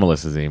 Back to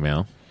Melissa's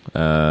email.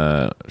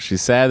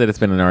 She's sad that it's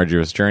been an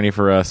arduous journey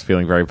for us,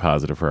 feeling very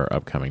positive for our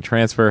upcoming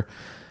transfer,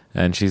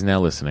 and she's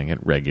now listening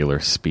at regular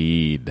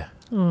speed.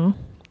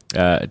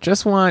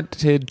 Just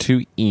wanted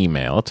to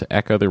email to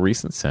echo the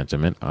recent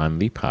sentiment on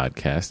the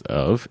podcast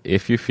of,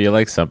 if you feel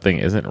like something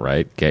isn't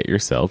right, get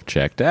yourself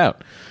checked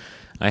out.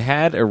 I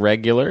had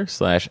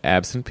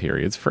irregular/absent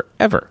periods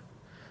forever,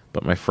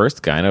 but my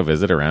first gyno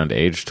visit around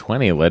age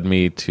 20 led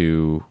me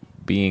to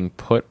being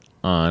put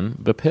on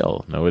the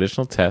pill. No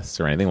additional tests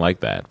or anything like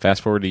that.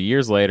 Fast forward to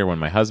years later when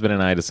my husband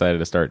and I decided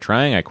to start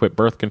trying, I quit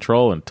birth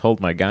control and told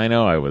my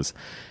gyno I was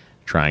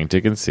trying to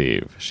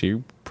conceive.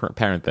 She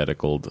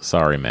parentheticaled,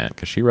 sorry, Matt,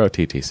 because she wrote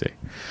TTC.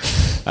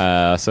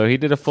 So he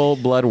did a full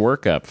blood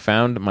workup,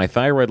 found my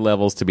thyroid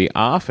levels to be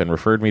off, and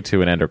referred me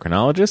to an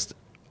endocrinologist.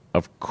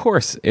 Of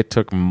course, it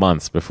took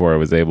months before I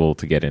was able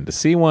to get in to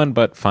see one,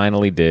 but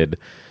finally did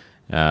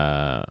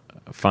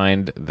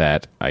find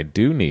that I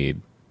do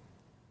indeed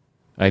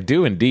have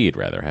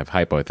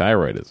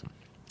hypothyroidism.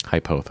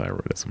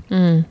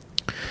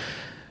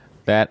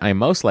 That I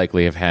most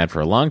likely have had for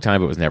a long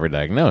time but was never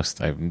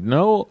diagnosed. I had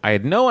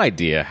no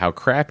idea how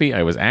crappy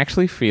I was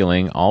actually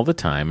feeling all the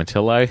time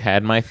until I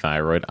had my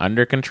thyroid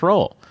under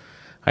control.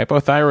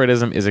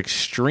 Hypothyroidism is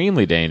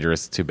extremely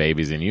dangerous to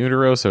babies in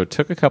utero, so it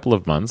took a couple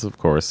of months, of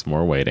course,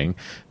 more waiting,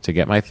 to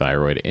get my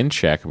thyroid in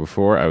check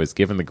before I was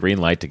given the green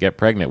light to get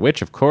pregnant,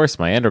 which, of course,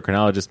 my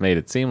endocrinologist made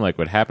it seem like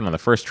would happen on the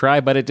first try,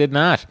 but it did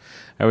not.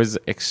 I was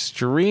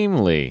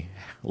extremely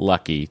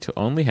lucky to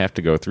only have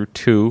to go through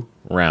 2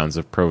 rounds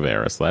of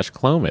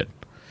Provera/Clomid.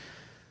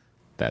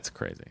 That's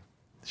crazy.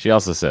 She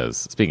also says,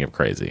 speaking of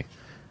crazy,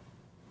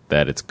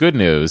 that it's good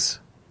news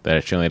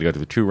that she only had to go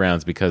through 2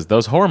 rounds because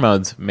those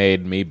hormones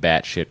made me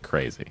batshit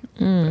crazy.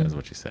 That is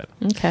what she said.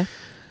 Okay.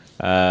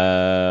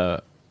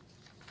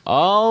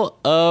 All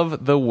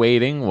of the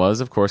waiting was,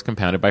 of course,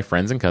 compounded by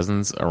friends and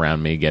cousins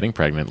around me getting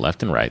pregnant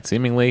left and right,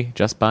 seemingly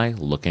just by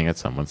looking at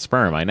someone's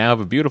sperm. I now have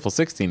a beautiful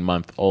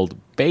 16-month-old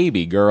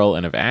baby girl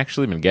and have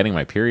actually been getting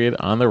my period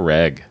on the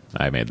reg.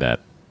 I made that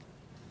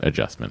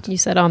adjustment. You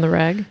said on the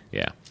reg?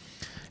 Yeah.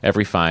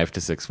 Every 5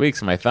 to 6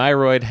 weeks. My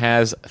thyroid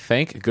has,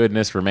 thank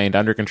goodness, remained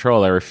under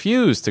control. I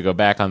refuse to go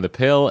back on the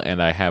pill,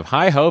 and I have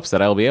high hopes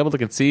that I will be able to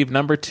conceive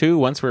number 2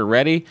 once we're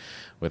ready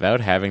without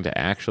having to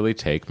actually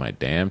take my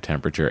damn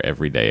temperature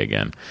every day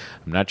again.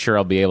 I'm not sure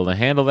I'll be able to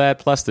handle that,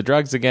 plus the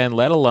drugs again,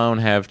 let alone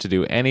have to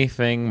do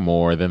anything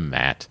more than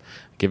that.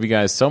 I give you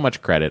guys so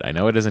much credit. I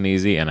know it isn't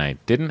easy, and I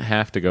didn't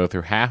have to go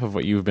through half of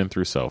what you've been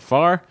through so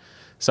far.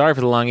 Sorry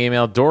for the long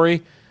email.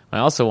 Dory, I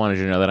also wanted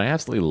you to know that I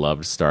absolutely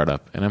loved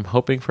Startup, and I'm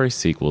hoping for a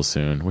sequel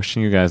soon.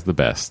 Wishing you guys the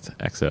best.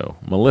 XO.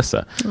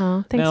 Melissa.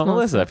 Oh, thanks, now,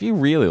 Melissa, if you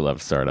really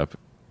loved Startup,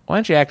 why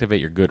don't you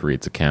activate your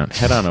Goodreads account,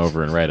 head on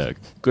over and write a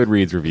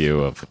Goodreads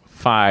review of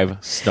 5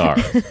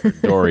 stars for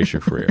Dory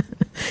Shafrir.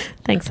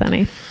 Thanks,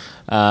 honey.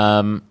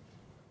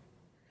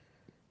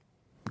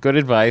 Good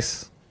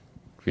advice.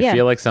 If you Yeah.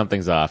 feel like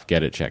something's off,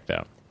 get it checked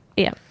out.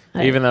 Yeah.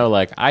 Even though,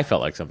 like, I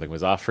felt like something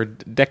was off for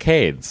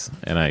decades,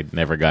 and I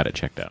never got it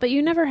checked out. But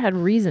you never had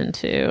reason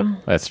to.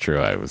 That's true.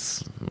 I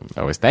was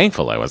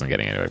thankful I wasn't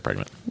getting anybody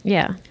pregnant.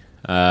 Yeah.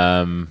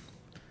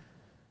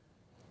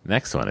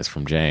 Next one is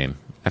from Jane.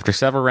 After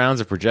several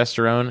rounds of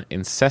progesterone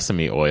in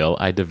sesame oil,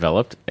 I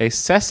developed a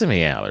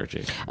sesame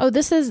allergy. Oh,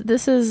 this is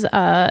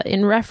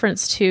in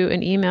reference to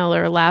an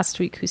emailer last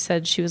week who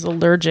said she was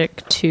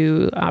allergic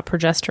to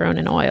progesterone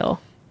in oil.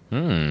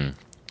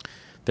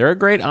 There are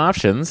great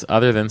options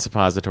other than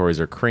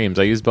suppositories or creams.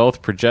 I use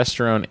both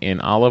progesterone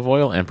in olive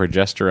oil and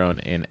progesterone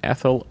in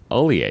ethyl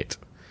oleate.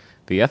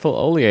 The ethyl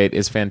oleate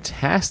is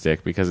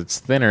fantastic because it's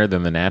thinner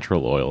than the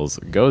natural oils,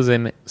 goes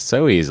in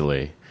so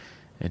easily,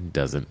 and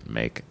doesn't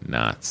make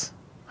knots.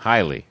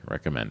 Highly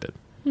recommended.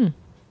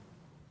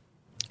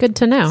 Good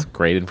to know.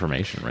 Great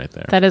information right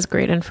there. That is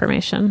great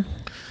information.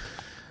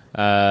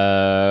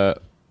 What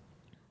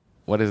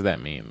does that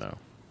mean, though?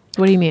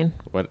 What do you mean?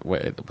 What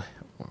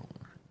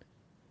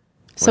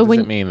So does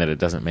it mean that it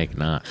doesn't make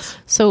knots?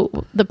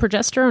 So the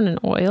progesterone in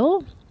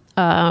oil,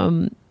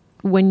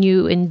 when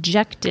you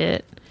inject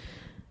it,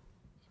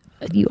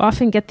 you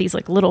often get these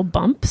like little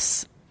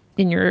bumps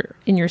in your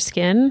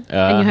skin,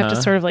 and you have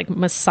to sort of like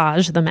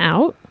massage them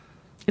out.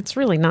 It's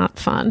really not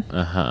fun.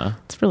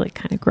 It's really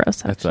kind of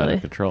gross, That's out actually.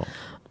 of control.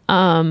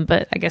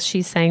 But I guess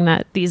she's saying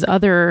that these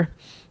other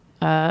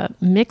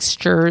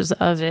mixtures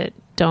of it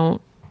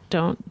don't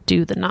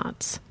do the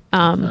knots.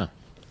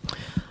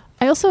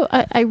 I also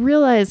I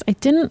realized I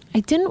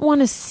didn't want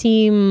to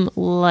seem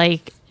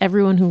like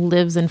everyone who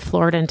lives in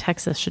Florida and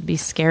Texas should be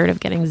scared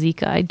of getting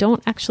Zika. I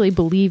don't actually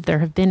believe there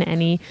have been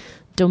any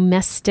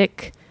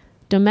domestically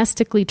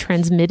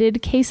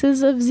transmitted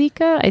cases of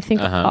Zika. I think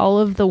all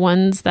of the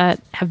ones that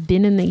have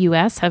been in the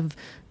U.S. have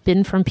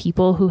been from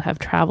people who have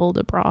traveled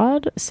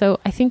abroad. So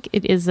I think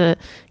it is a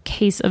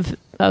case of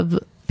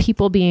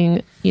people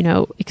being,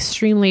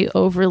 extremely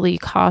overly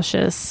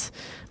cautious.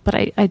 But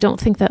I don't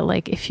think that,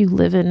 like, if you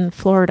live in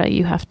Florida,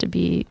 you have to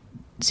be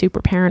super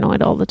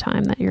paranoid all the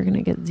time that you're going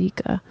to get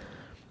Zika.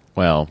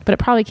 Well, but it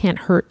probably can't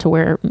hurt to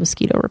wear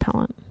mosquito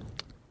repellent.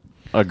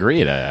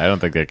 Agreed. I don't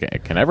think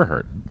it can ever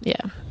hurt.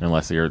 Yeah.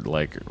 Unless you're,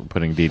 like,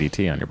 putting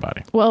DDT on your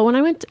body. Well, when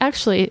I went,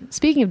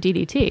 speaking of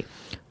DDT,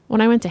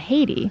 when I went to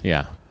Haiti,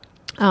 Yeah.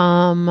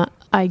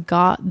 I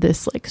got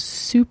this, like,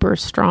 super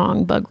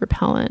strong bug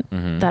repellent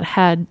that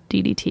had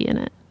DDT in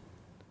it.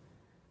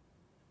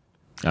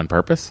 On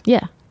purpose?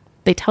 Yeah.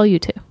 They tell you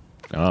to.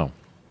 Oh.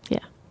 Yeah.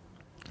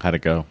 How'd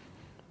it go?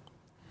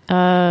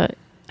 I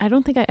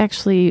don't think I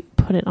actually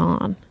put it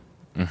on.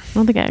 I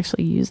don't think I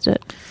actually used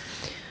it.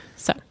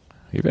 So.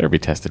 You better be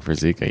tested for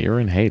Zika. You were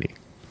in Haiti.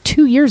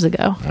 2 years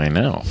ago. I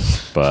know.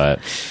 But,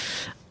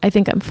 I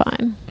think I'm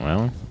fine.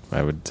 well,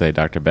 I would say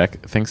Dr.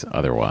 Beck thinks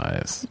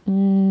otherwise.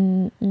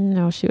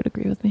 No, she would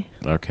agree with me.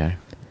 Okay.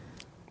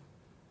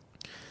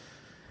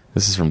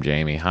 This is from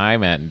Jamie. Hi,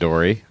 Matt and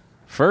Dory.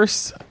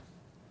 First,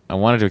 I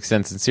wanted to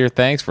extend sincere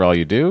thanks for all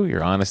you do.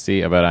 Your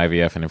honesty about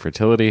IVF and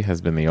infertility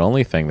has been the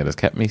only thing that has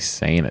kept me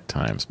sane at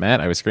times. Matt,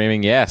 I was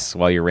screaming yes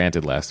while you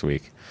ranted last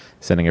week,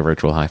 sending a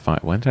virtual high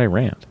five. When did I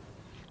rant?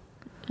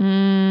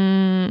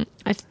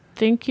 I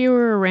think you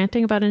were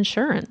ranting about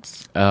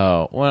insurance.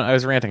 Oh, well, I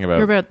was ranting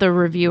about Or about the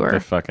reviewer. the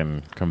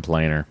fucking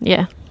complainer.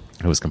 Yeah.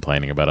 who was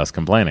complaining about us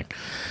complaining.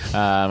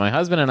 My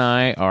husband and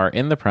I are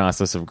in the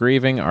process of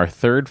grieving our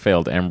third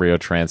failed embryo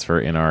transfer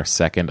in our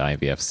second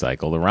IVF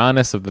cycle. The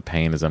rawness of the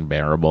pain is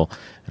unbearable,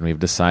 and we've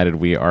decided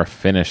we are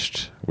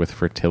finished with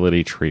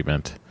fertility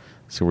treatment.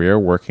 So we are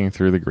working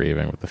through the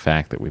grieving with the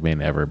fact that we may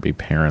never be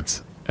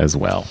parents as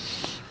well.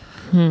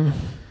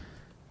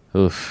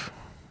 Oof.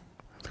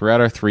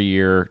 Throughout our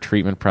 3-year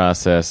treatment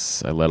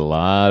process, I let a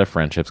lot of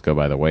friendships go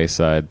by the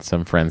wayside.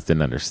 Some friends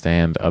didn't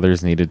understand.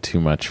 Others needed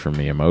too much from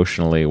me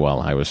emotionally while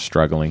I was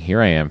struggling.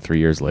 Here I am 3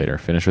 years later,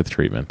 finished with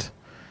treatment.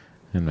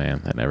 And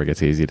man, that never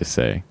gets easy to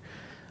say.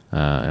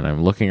 And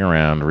I'm looking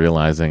around,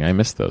 realizing I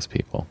miss those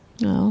people.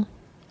 Oh.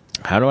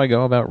 How do I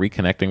go about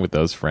reconnecting with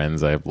those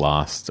friends I have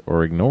lost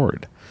or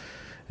ignored?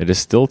 It is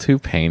still too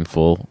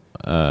painful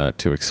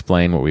to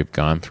explain what we've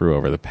gone through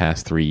over the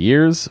past 3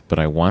 years, but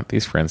I want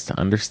these friends to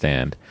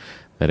understand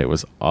that it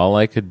was all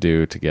I could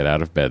do to get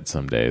out of bed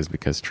some days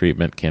because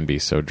treatment can be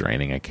so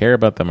draining. I care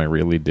about them, I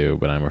really do,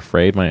 but I'm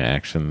afraid my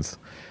actions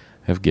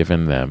have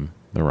given them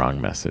the wrong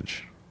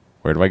message.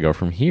 Where do I go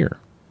from here?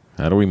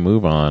 How do we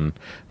move on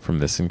from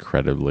this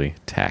incredibly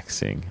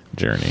taxing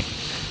journey?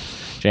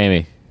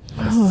 Jamie,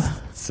 that's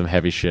some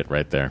heavy shit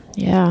right there.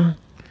 Yeah.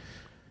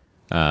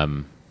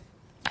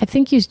 I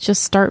think you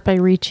just start by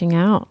reaching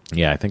out.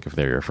 Yeah, I think if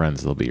they're your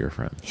friends, they'll be your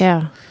friends.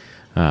 Yeah.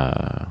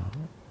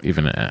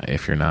 Even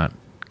if you're not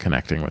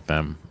connecting with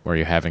them or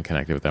you haven't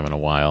connected with them in a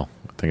while,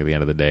 I think at the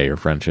end of the day, your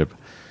friendship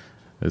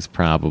is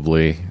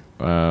probably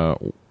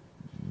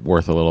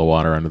worth a little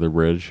water under the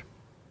bridge.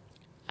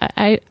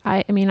 I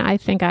mean, I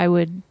think I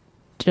would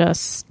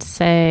just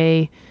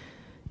send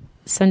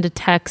a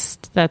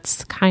text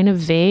that's kind of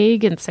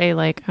vague and say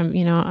like,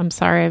 I'm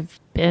sorry, I've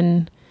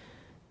been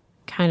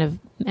kind of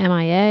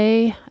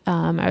MIA.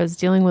 I was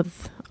dealing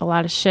with a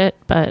lot of shit,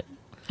 but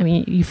I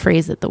mean, you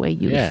phrase it the way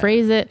you would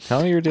phrase it.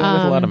 Tell me you're dealing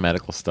with a lot of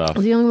medical stuff. I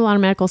was dealing with a lot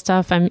of medical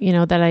stuff.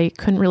 That I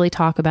couldn't really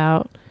talk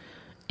about.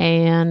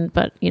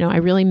 But I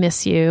really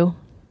miss you.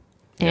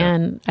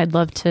 And I'd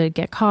love to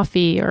get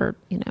coffee or,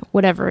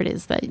 whatever it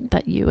is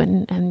that you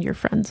and your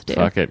friends do.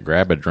 Fuck it.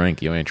 Grab a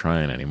drink. You ain't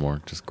trying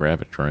anymore. Just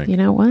grab a drink. You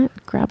know what?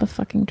 Grab a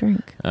fucking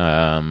drink.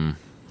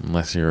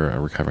 Unless you're a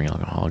recovering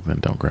alcoholic, then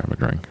don't grab a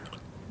drink.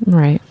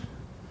 Right.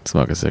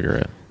 Smoke a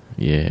cigarette.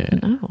 Yeah.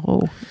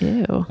 Oh,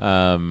 ew.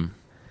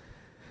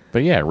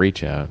 But yeah,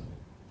 reach out.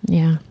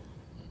 Yeah.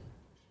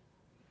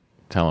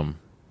 Tell them,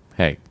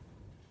 hey,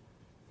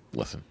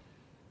 listen,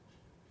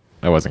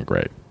 I wasn't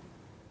great,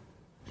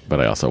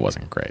 but I also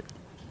wasn't great.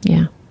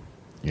 Yeah.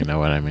 You know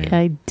what I mean?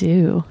 I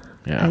do.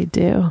 Yeah. I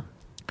do.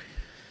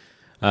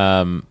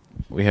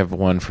 We have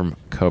one from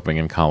Coping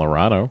in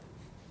Colorado.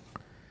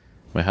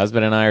 My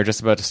husband and I are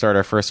just about to start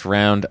our first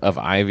round of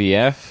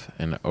IVF,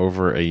 and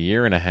over a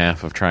year and a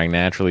half of trying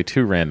naturally,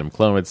 2 random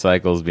Clomid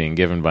cycles being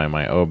given by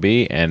my OB,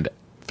 and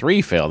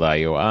 3 failed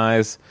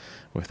IUIs.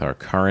 With our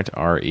current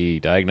RE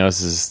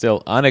diagnosis is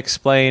still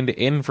unexplained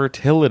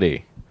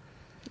infertility.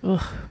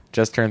 Ugh.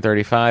 Just turned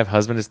 35.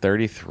 Husband is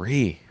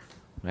 33.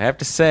 I have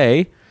to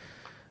say,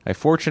 I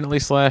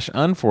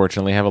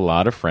fortunately/unfortunately have a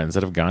lot of friends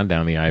that have gone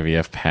down the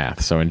IVF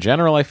path. So in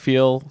general, I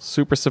feel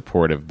super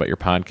supportive, but your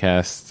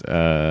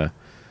podcast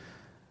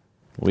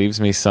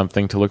leaves me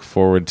something to look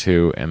forward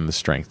to and the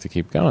strength to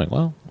keep going.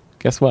 Well,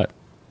 guess what?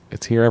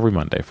 It's here every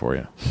Monday for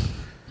you.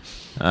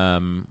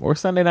 Or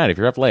Sunday night if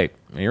you're up late.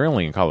 You're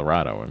only in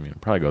Colorado. I mean,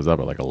 it probably goes up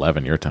at like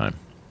 11 your time.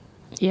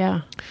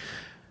 Yeah.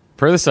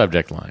 Per the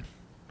subject line,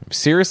 I'm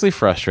seriously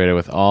frustrated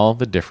with all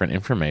the different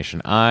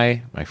information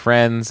I, my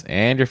friends,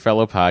 and your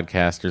fellow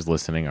podcasters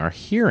listening are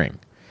hearing.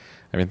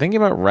 I've been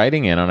thinking about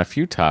writing in on a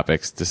few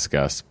topics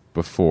discussed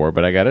before,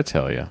 but I gotta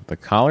tell you, the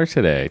caller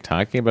today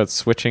talking about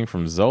switching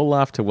from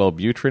Zoloft to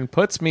Wellbutrin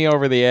puts me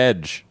over the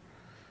edge.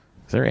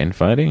 Is there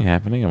infighting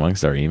happening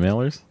amongst our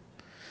emailers?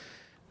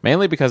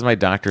 Mainly because my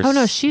doctor... Oh,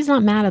 no, she's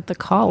not mad at the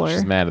caller.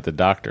 She's mad at the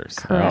doctors.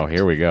 Correct. Oh,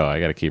 here we go.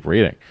 I got to keep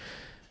reading.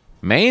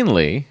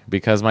 Mainly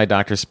because my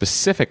doctor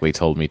specifically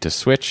told me to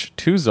switch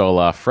to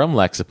Zoloft from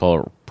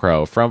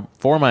Lexapro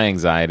for my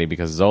anxiety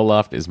because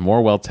Zoloft is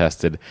more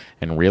well-tested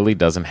and really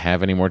doesn't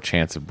have any more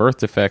chance of birth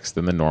defects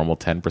than the normal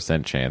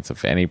 10% chance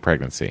of any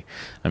pregnancy.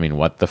 I mean,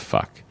 what the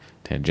fuck?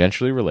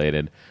 Tangentially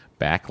related...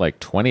 Back like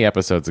 20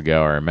 episodes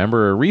ago, I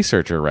remember a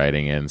researcher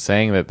writing in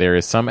saying that there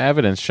is some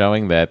evidence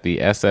showing that the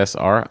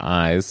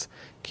SSRIs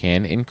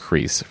can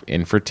increase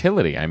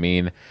infertility. I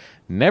mean,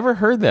 never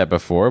heard that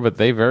before, but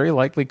they very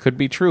likely could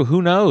be true.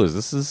 Who knows?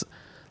 This is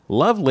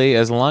lovely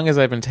as long as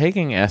I've been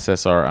taking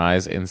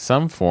SSRIs in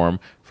some form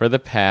for the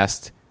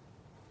past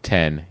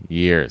 10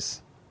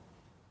 years.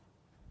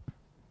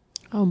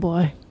 Oh,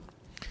 boy.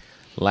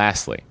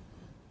 Lastly,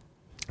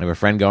 I have a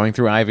friend going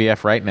through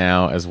IVF right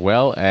now as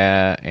well,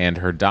 and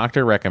her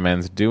doctor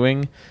recommends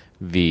doing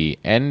the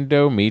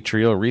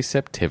endometrial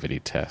receptivity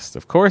test.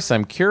 Of course,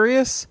 I'm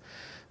curious,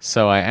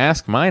 so I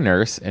ask my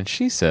nurse, and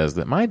she says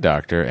that my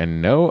doctor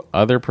and no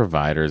other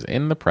providers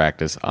in the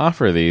practice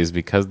offer these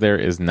because there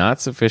is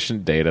not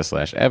sufficient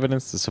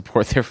data/evidence to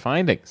support their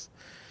findings.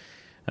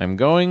 I'm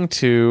going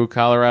to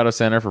Colorado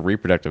Center for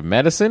Reproductive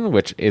Medicine,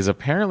 which is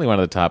apparently one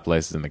of the top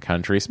places in the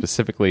country,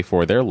 specifically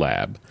for their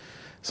lab.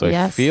 So I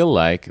Yes. feel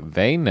like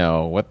they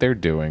know what they're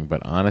doing,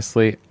 but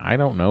honestly, I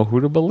don't know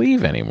who to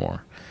believe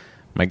anymore.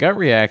 My gut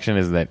reaction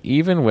is that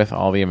even with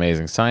all the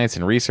amazing science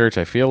and research,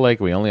 I feel like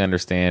we only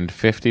understand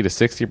 50 to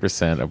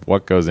 60% of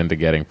what goes into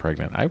getting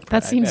pregnant.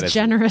 That seems bet it's-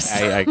 generous.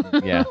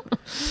 yeah,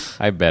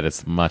 I bet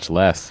it's much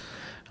less.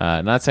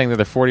 Not saying that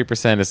the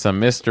 40% is some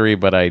mystery,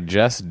 but I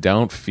just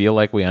don't feel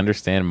like we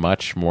understand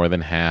much more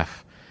than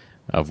half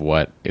of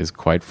what is,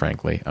 quite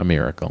frankly, a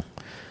miracle.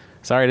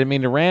 Sorry, I didn't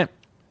mean to rant.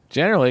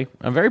 Generally,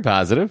 I'm very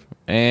positive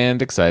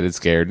and excited,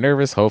 scared,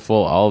 nervous, hopeful,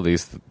 all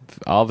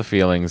the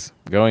feelings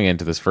going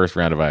into this first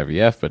round of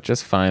IVF, but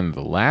just find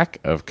the lack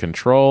of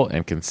control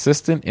and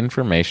consistent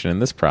information in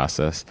this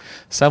process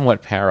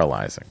somewhat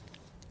paralyzing.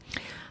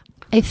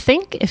 I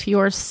think if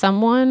you're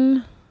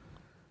someone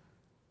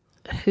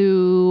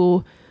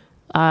who,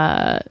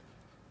 like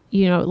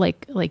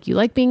you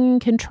like being in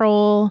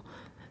control,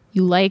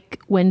 you like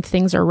when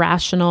things are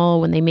rational,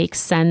 when they make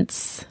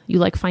sense, you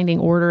like finding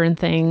order in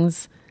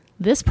things,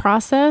 this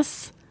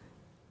process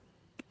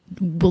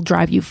will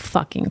drive you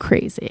fucking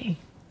crazy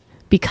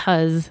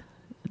because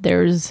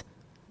there's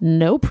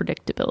no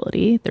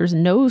predictability, there's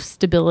no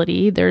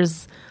stability,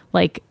 there's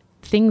like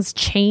things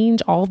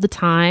change all the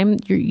time.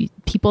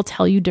 People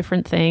tell you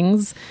different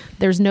things.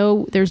 There's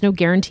no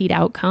guaranteed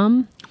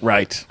outcome.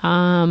 Right.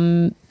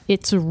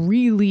 It's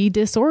really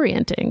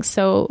disorienting.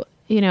 So,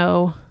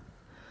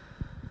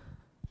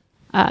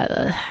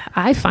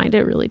 I find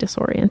it really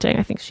disorienting.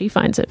 I think she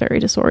finds it very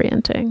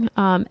disorienting.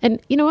 And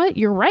you know what?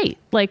 You're right.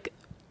 Like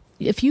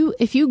if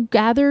you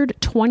gathered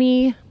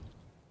 20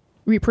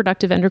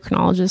 reproductive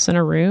endocrinologists in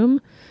a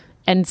room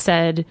and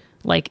said,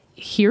 like,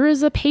 here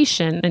is a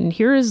patient and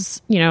here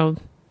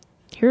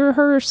are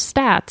her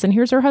stats and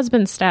here's her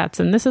husband's stats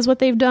and this is what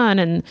they've done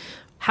and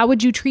how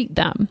would you treat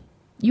them?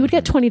 You would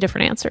get 20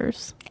 different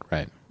answers.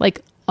 Right.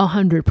 Like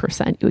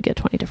 100%, you would get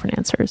 20 different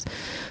answers.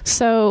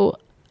 So,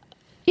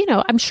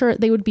 I'm sure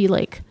they would be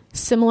like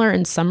similar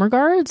in some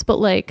regards, but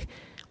like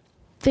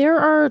there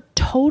are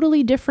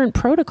totally different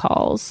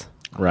protocols.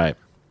 Right.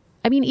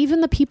 I mean,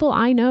 even the people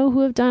I know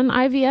who have done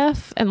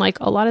IVF, and like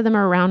a lot of them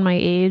are around my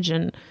age,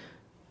 and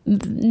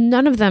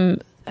none of them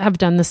have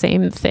done the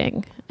same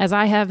thing as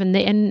I have,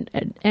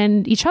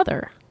 and each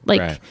other.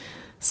 Like, right.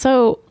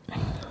 So,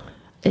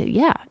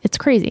 yeah, it's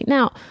crazy.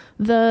 Now,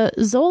 the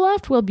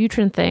Zoloft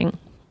Wellbutrin thing,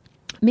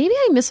 maybe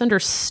I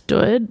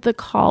misunderstood the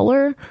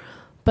caller,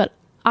 but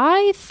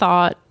I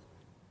thought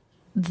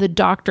the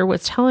doctor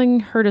was telling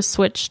her to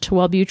switch to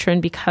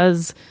Wellbutrin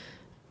because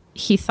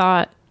he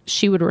thought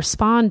she would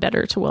respond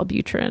better to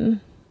Wellbutrin,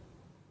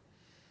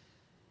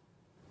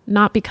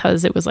 not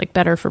because it was like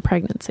better for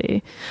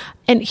pregnancy.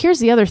 And here's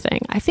the other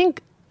thing. I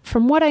think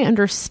from what I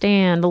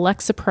understand,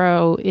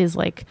 Lexapro is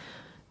like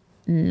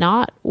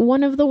not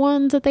one of the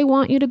ones that they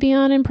want you to be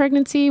on in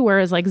pregnancy,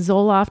 whereas like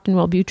Zoloft and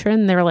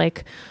Wellbutrin, they're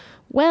like,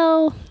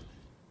 well,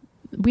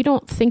 we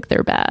don't think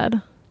they're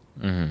bad.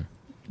 Mm-hmm.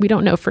 We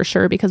don't know for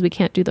sure because we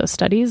can't do those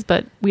studies,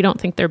 but we don't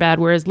think they're bad.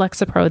 Whereas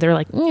Lexapro, they're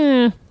like,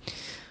 eh.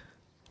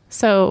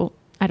 So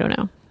I don't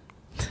know.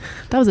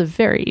 That was a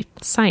very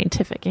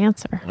scientific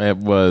answer. It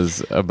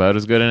was about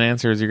as good an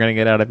answer as you're going to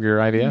get out of your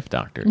IVF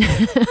doctor.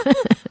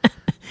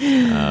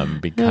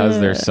 Because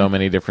there's so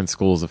many different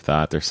schools of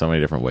thought. There's so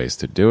many different ways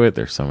to do it.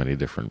 There's so many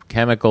different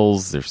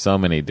chemicals. There's so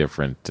many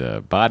different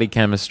body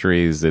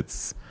chemistries.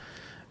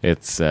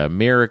 It's a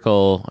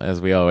miracle,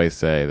 as we always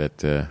say,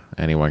 that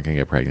anyone can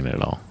get pregnant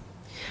at all.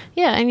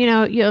 Yeah, and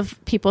you have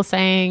people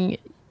saying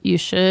you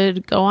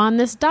should go on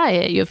this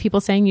diet. You have people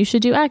saying you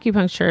should do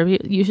acupuncture.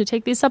 You should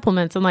take these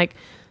supplements. And like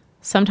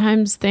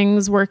sometimes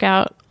things work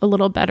out a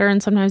little better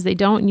and sometimes they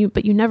don't.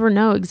 But you never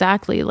know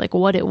exactly like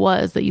what it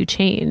was that you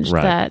changed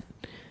that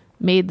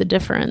made the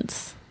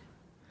difference.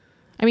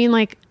 I mean,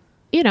 like,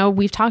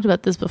 we've talked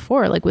about this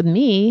before. Like with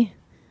me,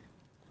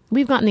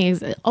 we've gotten the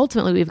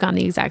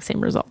exact same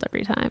result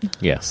every time.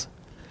 Yes.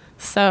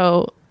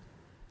 So,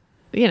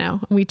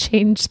 we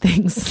change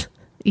things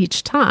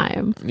each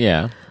time.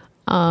 Yeah.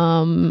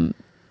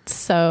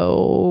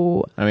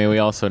 So I mean, we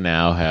also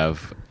now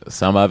have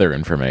some other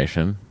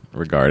information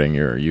regarding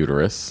your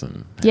uterus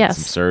and Yes.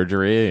 some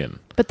surgery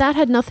but that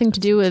had nothing to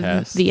do with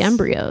tests. the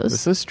embryos.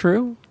 This is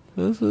true.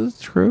 This is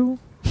true.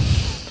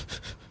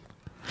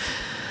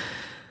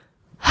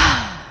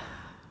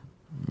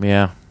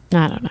 Yeah.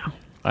 I don't know.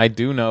 I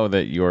do know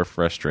that your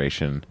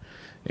frustration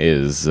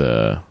is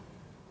Not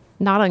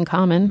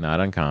uncommon. not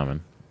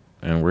uncommon.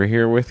 And we're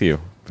here with you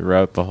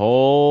throughout the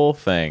whole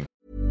thing.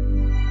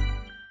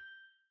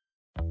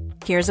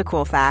 Here's a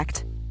cool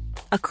fact.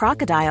 A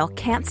crocodile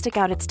can't stick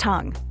out its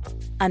tongue.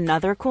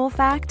 Another cool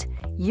fact,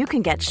 you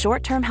can get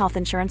short-term health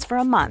insurance for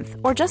a month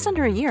or just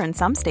under a year in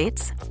some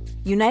states.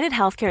 United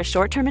Healthcare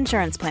short-term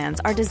insurance plans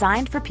are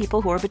designed for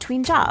people who are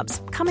between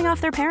jobs, coming off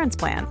their parents'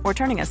 plan, or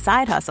turning a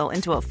side hustle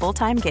into a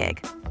full-time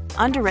gig.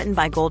 Underwritten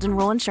by Golden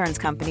Rule Insurance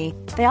Company,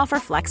 they offer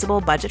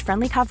flexible,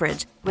 budget-friendly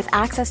coverage with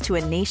access to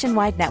a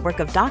nationwide network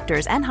of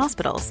doctors and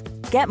hospitals.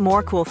 Get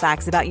more cool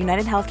facts about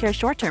United Healthcare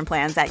short-term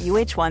plans at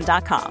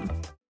uh1.com.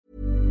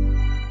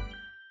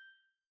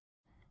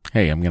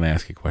 Hey, I'm going to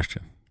ask you a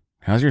question.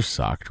 How's your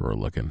sock drawer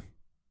looking?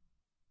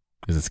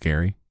 Is it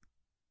scary?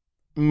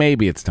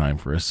 Maybe it's time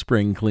for a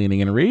spring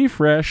cleaning and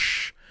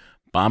refresh.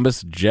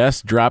 Bombas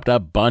just dropped a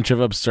bunch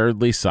of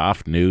absurdly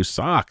soft new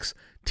socks,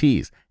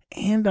 tees,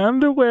 and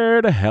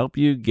underwear to help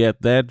you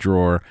get that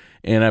drawer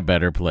in a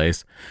better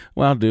place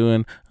while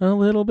doing a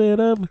little bit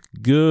of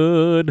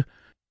good.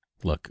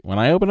 Look, when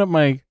I open up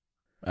my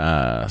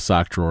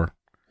sock drawer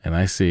and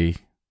I see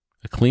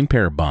a clean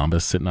pair of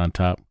Bombas sitting on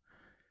top,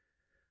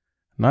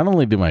 not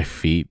only do my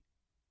feet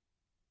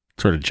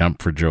sort of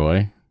jump for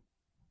joy,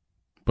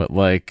 but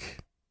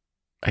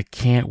I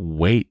can't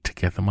wait to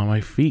get them on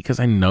my feet because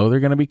I know they're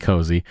going to be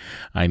cozy.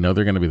 I know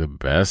they're going to be the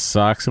best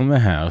socks in the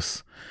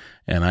house,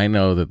 and I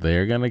know that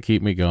they're going to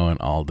keep me going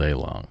all day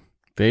long.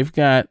 They've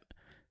got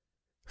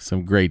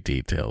some great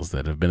details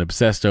that have been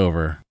obsessed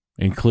over,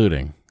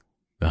 including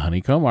the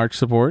honeycomb arch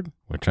support,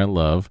 which I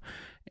love,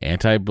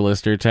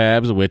 anti-blister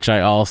tabs, which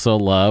I also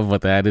love.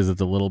 What that is, it's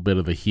a little bit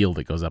of the heel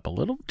that goes up a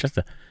little, just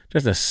a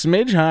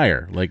smidge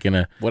higher, like in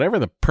a whatever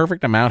the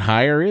perfect amount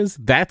higher is.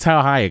 That's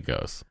how high it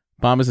goes.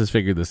 Bombas has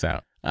figured this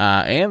out.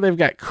 And they've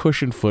got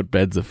cushioned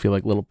footbeds that feel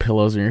like little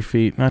pillows on your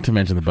feet, not to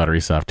mention the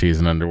buttery soft tees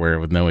and underwear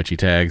with no itchy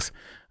tags.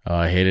 Oh,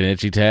 I hate an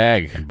itchy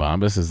tag. And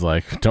Bombas is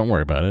like, don't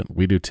worry about it.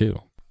 We do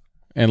too.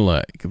 And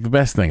look, the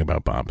best thing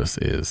about Bombas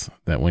is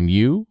that when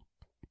you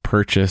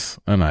purchase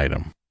an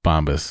item,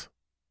 Bombas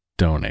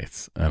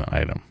donates an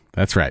item.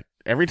 That's right.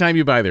 Every time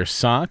you buy their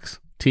socks,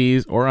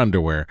 tees, or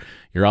underwear,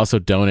 you're also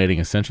donating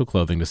essential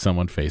clothing to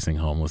someone facing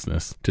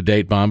homelessness. To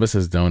date, Bombas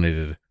has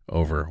donated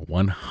over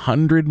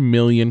 100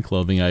 million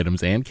clothing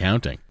items and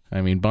counting.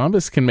 I mean,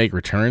 Bombas can make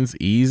returns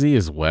easy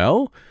as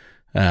well.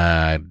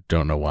 I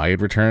don't know why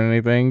you'd return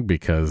anything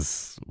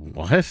because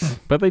what?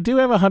 But they do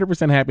have a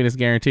 100% happiness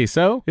guarantee.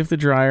 So if the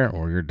dryer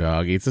or your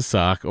dog eats a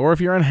sock, or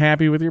if you're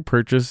unhappy with your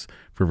purchase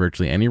for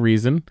virtually any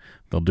reason,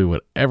 they'll do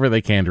whatever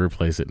they can to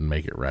replace it and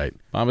make it right.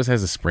 Bombas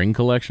has a spring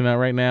collection out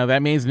right now.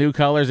 That means new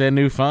colors and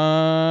new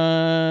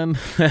fun.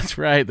 That's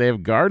right. They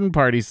have garden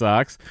party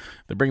socks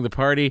that bring the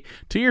party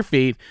to your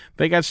feet.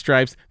 They got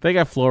stripes. They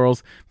got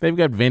florals. They've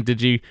got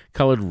vintagey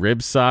colored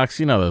rib socks.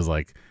 You know, those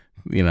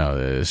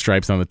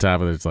stripes on the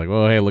top of it. It's like,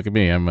 oh, hey, look at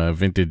me. I'm a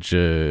vintage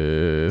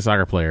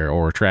soccer player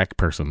or track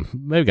person.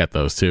 They've got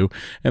those too.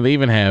 And they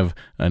even have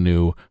a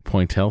new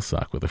pointelle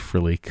sock with a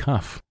frilly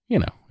cuff. You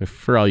know, if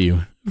for all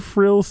you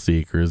frill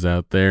seekers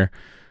out there,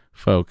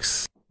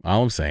 folks,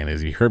 all I'm saying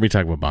is you heard me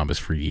talk about Bombas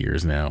for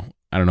years now.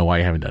 I don't know why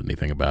you haven't done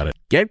anything about it.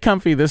 Get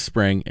comfy this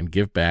spring and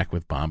give back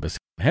with Bombas.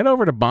 Head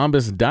over to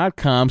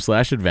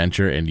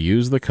bombas.com/adventure and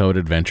use the code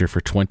adventure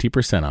for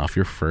 20% off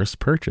your first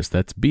purchase.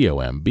 That's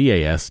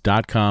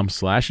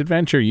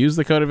bombas.com/adventure. Use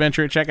the code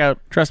adventure at checkout.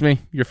 Trust me,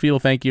 your feel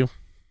thank you.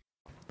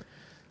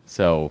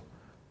 So,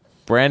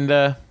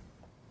 Brenda?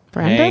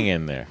 Hang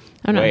in there.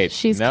 Oh, no,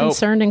 she's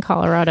concerned in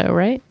Colorado,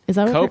 right? Is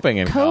that what Coping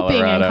in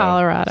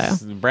Colorado.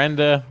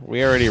 Brenda,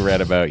 we already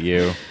read about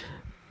you.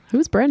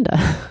 Who's Brenda?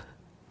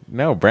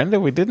 No, Brenda,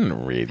 we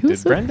didn't read.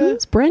 Did Brenda?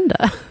 Who's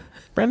Brenda?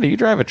 Brenda, you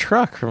drive a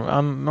truck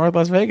on North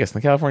Las Vegas in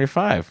the California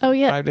 5. Oh,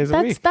 yeah. 5 days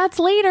a week. That's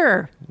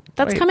later.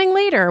 That's coming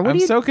later. I'm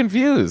so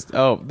confused.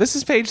 Oh, this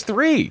is page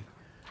 3.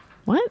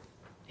 What?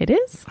 It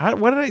is?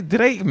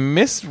 Did I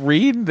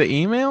misread the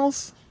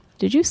emails?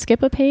 Did you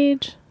skip a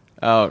page?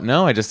 Oh,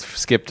 no, I just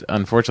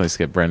unfortunately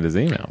skipped Brenda's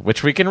email,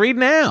 which we can read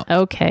now.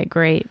 Okay,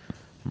 great.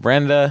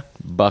 Brenda,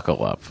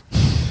 buckle up.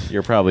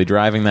 You're probably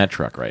driving that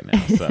truck right now,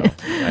 so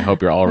I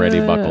hope you're already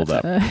buckled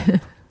up.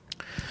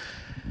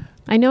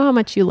 I know how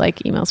much you like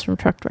emails from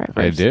truck drivers.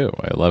 I do.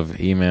 I love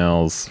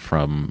emails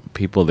from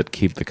people that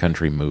keep the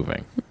country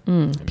moving.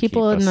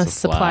 People in the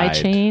supply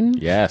chain.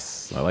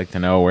 Yes. I like to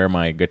know where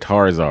my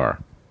guitars are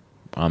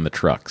on the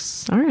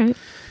trucks. All right.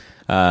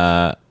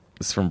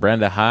 This is from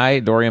Brenda. Hi,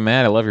 Dory and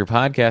Matt. I love your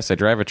podcast. I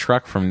drive a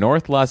truck from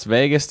North Las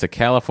Vegas to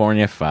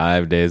California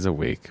 5 days a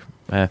week.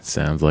 That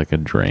sounds like a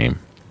dream.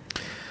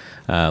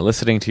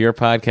 Listening to your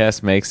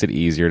podcast makes it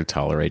easier to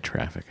tolerate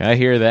traffic. I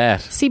hear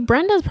that. See,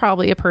 Brenda's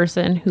probably a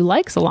person who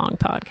likes a long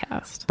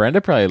podcast. Brenda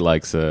probably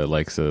likes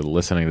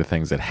listening to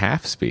things at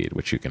half speed,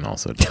 which you can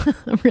also do.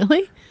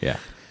 Really? Yeah.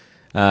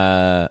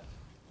 I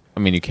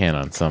mean, you can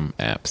on some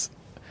apps.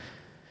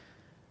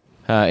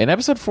 In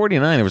episode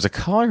 49, there was a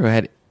caller who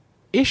had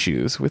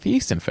issues with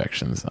yeast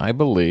infections, I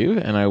believe,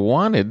 and I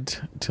wanted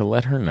to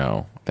let her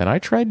know that I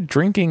tried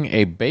drinking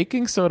a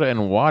baking soda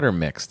and water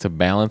mix to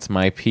balance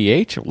my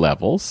pH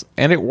levels,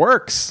 and it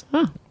works.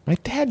 Huh. My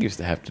dad used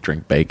to have to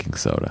drink baking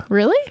soda.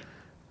 Really?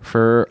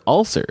 For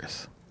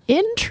ulcers.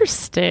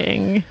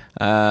 Interesting.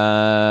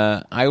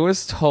 I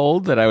was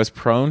told that I was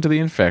prone to the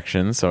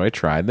infection, so I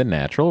tried the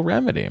natural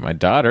remedy. My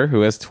daughter,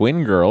 who has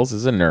twin girls,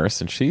 is a nurse,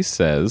 and she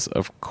says,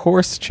 of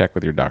course, check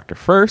with your doctor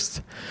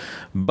first.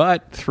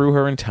 But through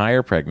her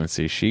entire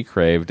pregnancy, she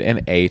craved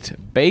and ate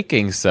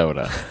baking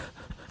soda.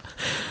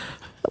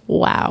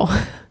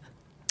 Wow.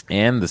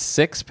 And the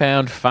 6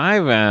 pound,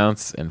 5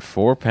 ounce, and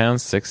 4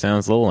 pound, 6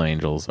 ounce little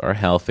angels are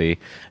healthy,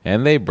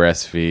 and they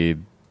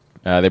breastfeed.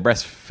 They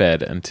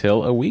breastfed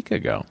until a week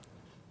ago,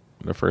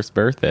 their first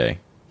birthday,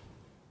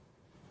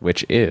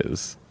 which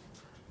is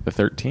the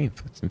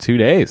 13th. It's in 2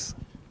 days.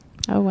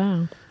 Oh,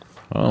 wow.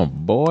 Oh,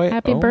 boy.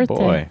 Happy oh, birthday.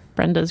 Boy.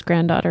 Brenda's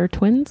granddaughter,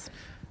 twins.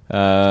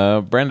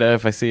 Brenda,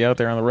 if I see you out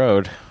there on the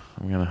road,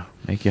 I'm going to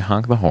make you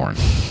honk the horn.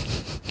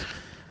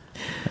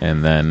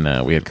 And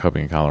then we had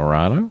Coping in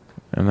Colorado,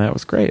 and that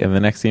was great. And the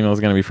next email is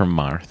going to be from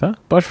Martha.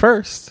 But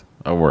first,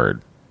 a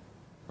word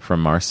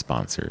from our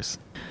sponsors.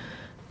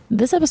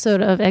 This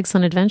episode of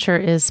Excellent Adventure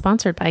is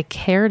sponsored by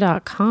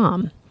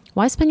Care.com.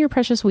 Why spend your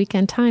precious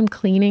weekend time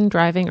cleaning,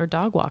 driving, or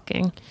dog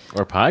walking?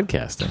 Or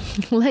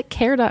podcasting. Let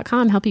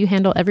Care.com help you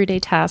handle everyday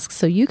tasks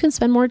so you can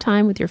spend more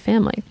time with your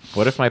family.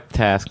 What if my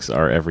tasks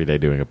are every day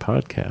doing a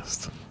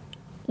podcast?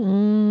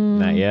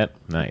 Not yet.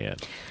 Not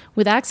yet.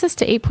 With access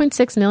to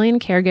 8.6 million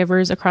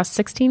caregivers across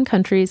 16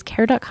 countries,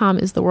 Care.com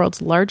is the world's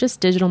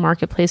largest digital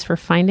marketplace for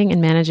finding and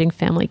managing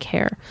family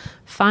care.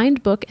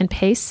 Find, book, and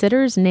pay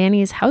sitters,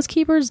 nannies,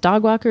 housekeepers,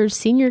 dog walkers,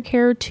 senior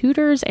care,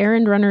 tutors,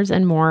 errand runners,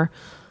 and more,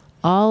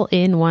 all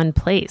in one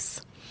place.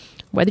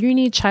 Whether you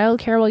need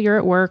childcare while you're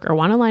at work or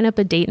want to line up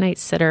a date night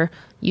sitter,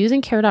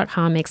 using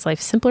Care.com makes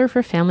life simpler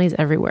for families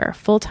everywhere,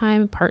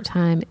 full-time,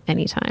 part-time,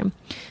 anytime.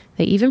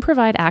 They even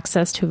provide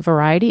access to a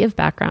variety of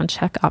background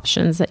check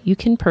options that you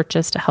can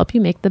purchase to help you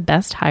make the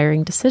best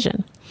hiring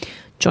decision.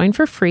 Join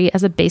for free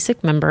as a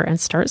basic member and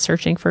start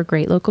searching for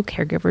great local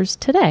caregivers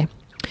today.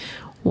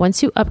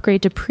 Once you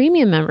upgrade to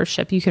premium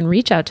membership, you can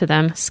reach out to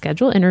them,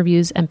 schedule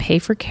interviews, and pay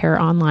for care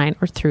online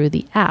or through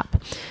the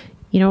app.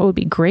 You know, it would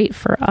be great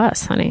for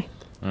us, honey.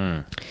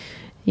 You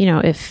know,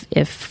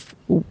 if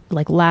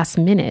like last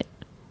minute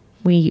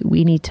we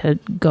need to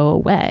go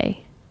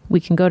away,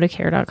 we can go to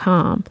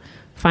Care.com,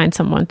 find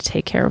someone to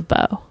take care of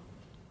Bo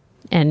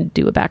and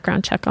do a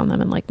background check on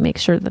them and like make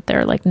sure that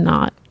they're like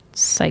not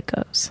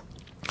psychos.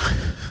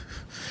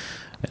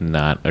 And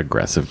not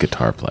aggressive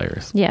guitar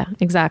players. Yeah,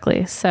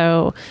 exactly.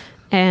 So,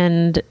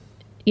 and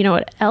you know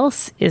what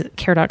else is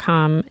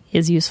Care.com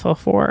is useful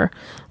for?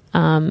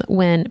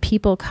 When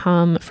people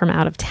come from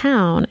out of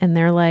town and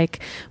they're like,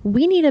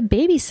 we need a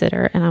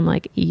babysitter. And I'm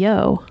like,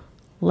 yo,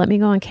 let me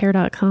go on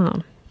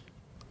Care.com.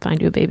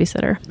 Find you a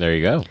babysitter. There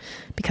you go.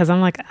 Because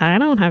I'm like, I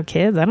don't have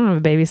kids. I don't have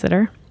a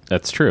babysitter.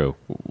 That's true.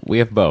 We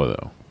have Bo,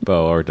 though.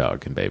 Bo, our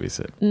dog, can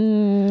babysit.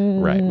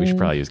 Right. We should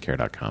probably use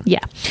Care.com.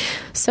 Yeah.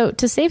 So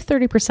to save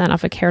 30%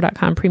 off a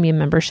Care.com premium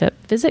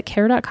membership, visit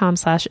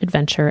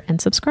care.com/adventure and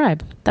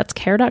subscribe. That's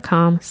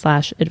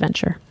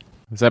care.com/adventure.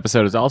 This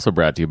episode is also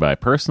brought to you by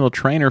Personal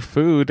Trainer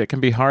Food. It can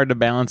be hard to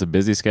balance a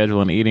busy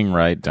schedule and eating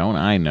right. Don't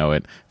I know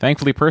it?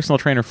 Thankfully, Personal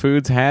Trainer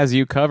Foods has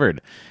you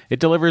covered. It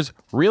delivers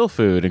real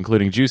food,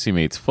 including juicy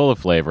meats, full of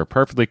flavor,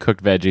 perfectly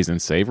cooked veggies,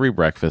 and savory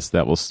breakfasts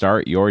that will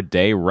start your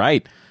day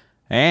right.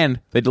 And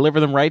they deliver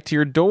them right to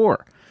your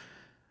door.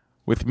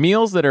 With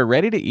meals that are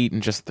ready to eat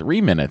in just 3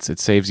 minutes, it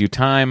saves you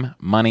time,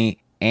 money,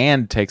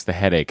 and takes the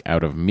headache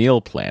out of meal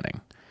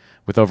planning.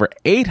 With over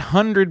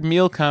 800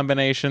 meal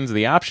combinations,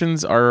 the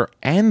options are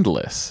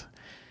endless.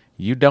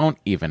 You don't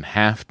even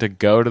have to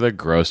go to the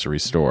grocery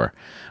store.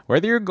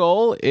 Whether your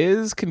goal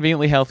is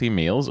conveniently healthy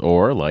meals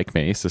or, like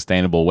me,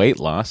 sustainable weight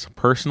loss,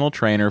 Personal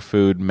Trainer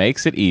Food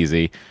makes it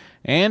easy.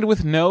 And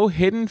with no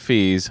hidden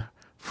fees,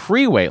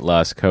 free weight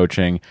loss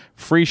coaching,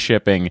 free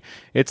shipping,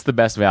 it's the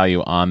best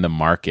value on the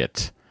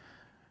market.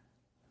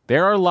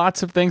 There are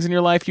lots of things in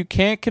your life you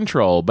can't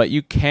control, but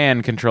you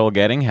can control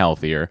getting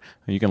healthier.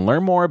 You can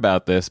learn more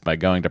about this by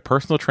going to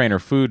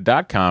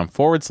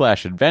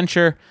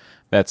personaltrainerfood.com/adventure.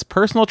 That's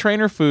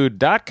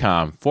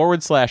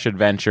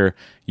personaltrainerfood.com/adventure.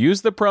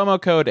 Use the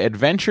promo code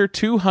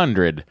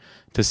ADVENTURE200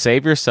 to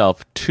save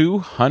yourself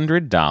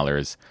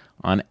 $200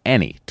 on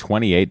any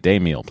 28-day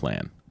meal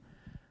plan.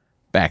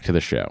 Back to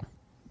the show.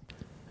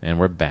 And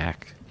we're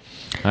back.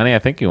 Honey, I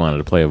think you wanted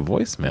to play a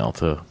voicemail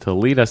to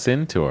lead us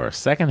into our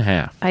second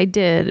half. I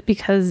did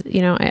because,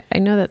 you know, I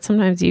know that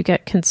sometimes you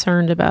get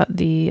concerned about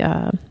the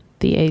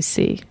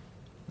AC.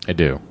 I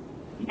do.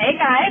 Hey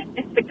guys,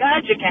 it's the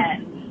Gudge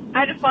again.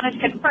 I just wanted to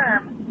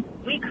confirm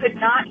we could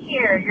not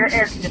hear your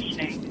air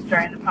conditioning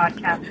during the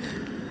podcast.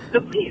 So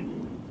please,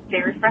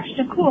 stay refreshed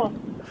and cool.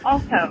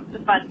 Also, the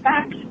fun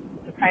fact,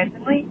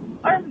 surprisingly,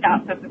 or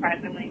not so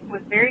surprisingly,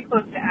 was very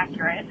close to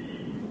accurate,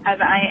 as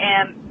I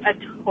am a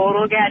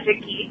total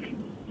gadget geek.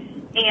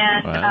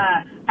 And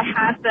Wow. I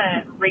had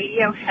the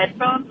radio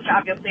headphones, which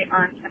obviously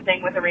aren't a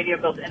thing with a radio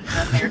built into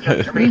them. They're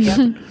just a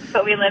radio.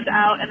 But we lived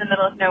out in the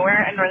middle of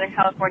nowhere in Northern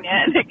California,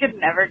 and they could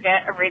never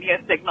get a radio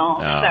signal.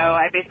 Oh. So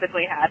I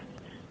basically had,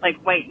 like,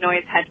 white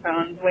noise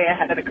headphones way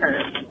ahead of the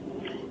curve.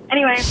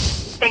 Anyway,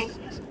 thanks,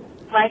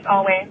 like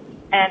always,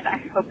 and I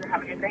hope you're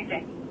having a great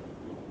day.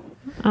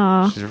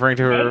 She's referring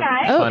to her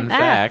Hey, guys. fun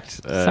fact.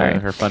 Sorry.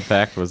 Her fun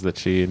fact was that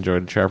she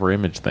enjoyed sharper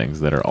image things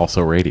that are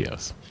also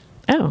radios.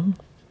 Oh,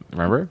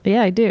 Remember?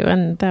 yeah, I do.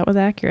 And that was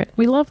accurate.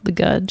 We love the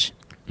Gudge.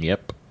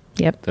 Yep.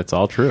 Yep. That's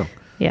all true.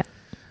 Yeah.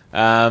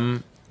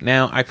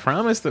 Now, I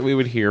promised that we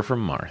would hear from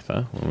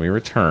Martha when we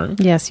return.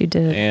 Yes, you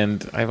did.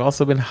 And I've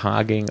also been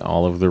hogging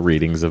all of the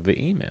readings of the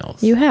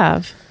emails. You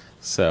have.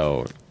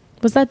 So,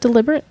 Was that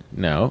deliberate?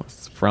 no,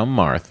 it's from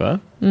Martha.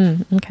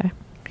 Okay.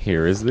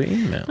 Here is the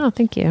email. Oh,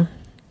 thank you.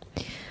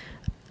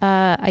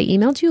 I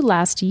emailed you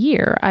last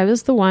year. I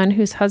was the one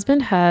whose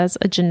husband has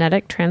a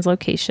genetic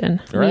translocation,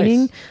 Right.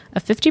 meaning a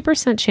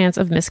 50% chance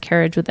of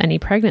miscarriage with any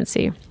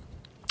pregnancy.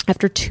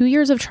 After 2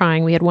 years of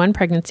trying, we had one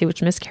pregnancy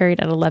which miscarried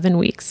at 11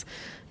 weeks.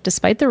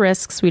 Despite the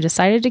risks, we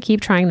decided to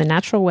keep trying the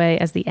natural way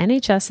as the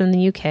NHS in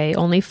the UK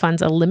only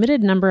funds a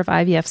limited number of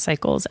IVF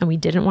cycles and we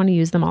didn't want to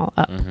use them all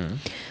up.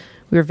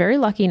 We were very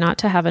lucky not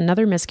to have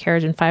another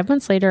miscarriage, and 5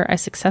 months later, I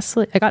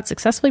got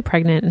successfully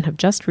pregnant and have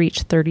just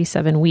reached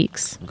 37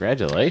 weeks.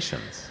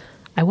 Congratulations.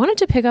 I wanted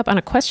to pick up on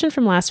a question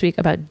from last week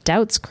about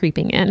doubts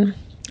creeping in.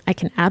 I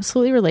can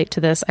absolutely relate to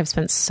this. I've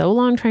spent so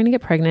long trying to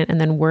get pregnant and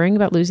then worrying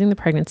about losing the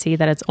pregnancy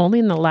that it's only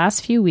in the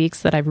last few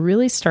weeks that I've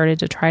really started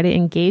to try to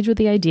engage with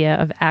the idea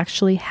of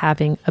actually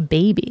having a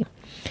baby.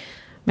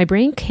 My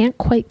brain can't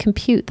quite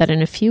compute that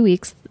in a few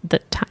weeks'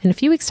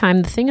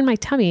 time, the thing in my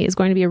tummy is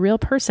going to be a real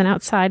person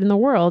outside in the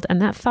world,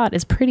 and that thought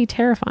is pretty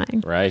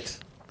terrifying. Right.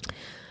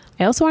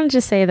 I also wanted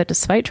to say that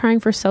despite trying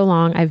for so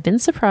long, I've been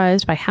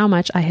surprised by how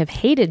much I have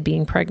hated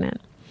being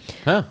pregnant.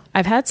 Huh.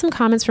 I've had some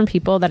comments from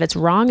people that it's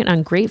wrong and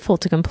ungrateful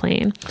to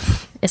complain,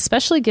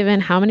 especially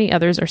given how many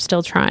others are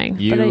still trying.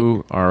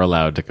 You are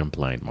allowed to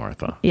complain,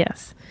 Martha.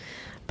 Yes.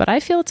 But I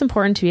feel it's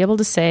important to be able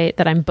to say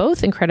that I'm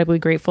both incredibly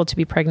grateful to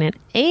be pregnant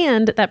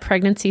and that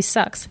pregnancy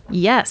sucks.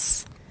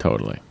 Yes.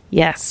 Totally.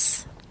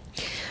 Yes.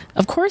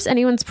 Of course,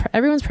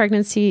 everyone's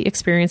pregnancy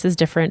experience is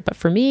different, but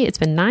for me, it's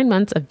been 9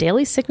 months of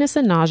daily sickness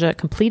and nausea,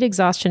 complete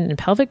exhaustion, and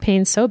pelvic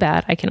pain so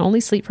bad I can only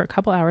sleep for a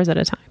couple hours at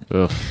a time.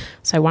 Ugh.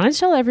 So I wanted to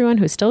tell everyone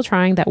who's still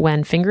trying that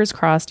when, fingers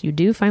crossed, you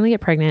do finally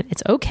get pregnant,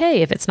 it's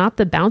okay if it's not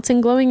the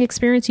bouncing, glowing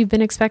experience you've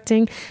been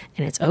expecting,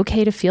 and it's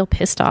okay to feel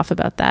pissed off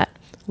about that.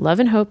 Love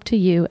and hope to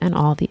you and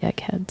all the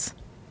eggheads.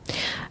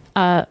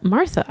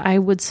 Martha, I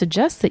would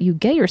suggest that you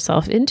get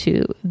yourself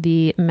into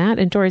the Matt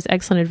and Dory's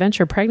Excellent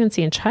Adventure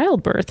Pregnancy and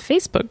Childbirth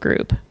Facebook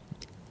group.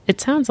 It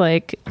sounds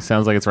like It's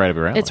right up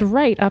your alley. it's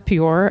right up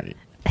your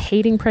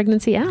hating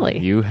pregnancy alley.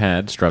 You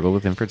had struggled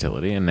with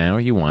infertility, and now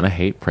you want to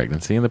hate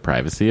pregnancy in the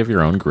privacy of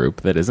your own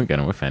group that isn't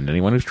going to offend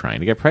anyone who's trying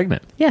to get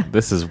pregnant. Yeah.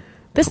 This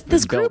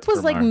This group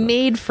was like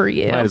made for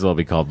you. Might as well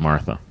be called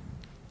Martha.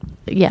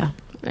 Yeah.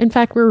 In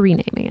fact, we're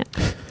renaming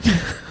it.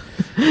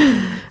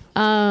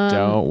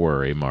 Don't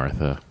worry,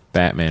 Martha.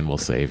 Batman will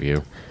save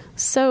you.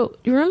 So,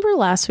 you remember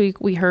last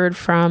week we heard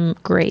from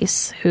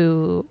Grace,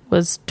 who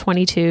was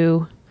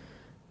 22.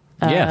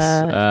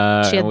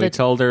 Yes. she had we the-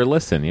 told her,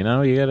 listen,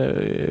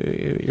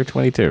 you're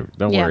 22.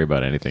 Don't Yeah. worry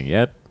about anything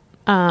yet.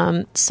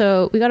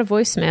 So, we got a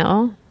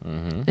voicemail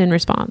in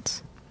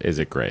response, Is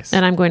it Grace?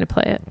 and I'm going to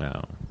play it.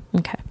 No.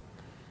 Okay.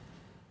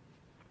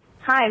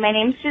 Hi, my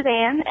name's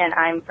Suzanne, and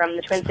I'm from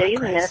the Twin Cities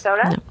in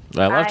Minnesota.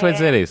 I love Twin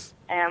Cities.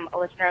 I am a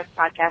listener of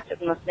the podcast. I've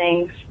been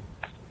listening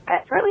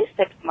for at least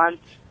 6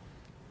 months.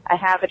 I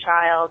have a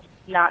child,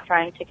 not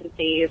trying to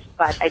conceive,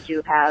 but I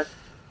do have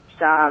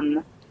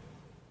some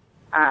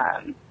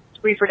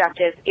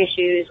reproductive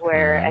issues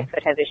where I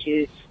could have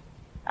issues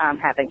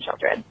having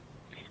children,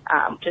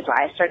 which is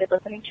why I started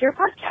listening to your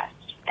podcast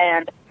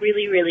and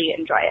really, really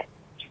enjoy it.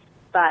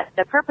 But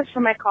the purpose for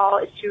my call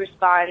is to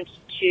respond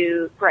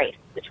to Grace,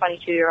 the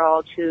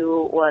 22-year-old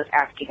who was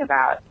asking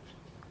about,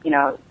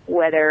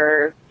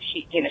 whether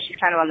she's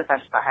kind of on the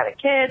fence about having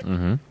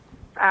kids.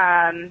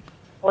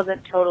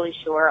 Wasn't totally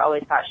sure,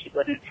 always thought she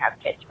wouldn't have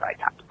kids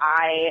growing up.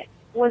 I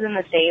was in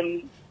the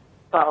same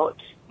boat,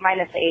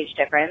 minus the age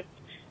difference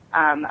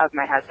of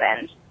my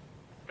husband.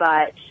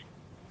 But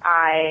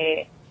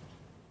I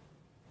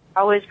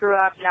always grew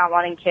up not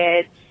wanting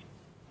kids.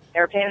 They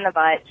were a pain in the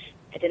butt.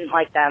 I didn't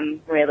like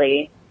them,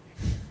 really.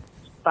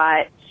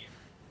 But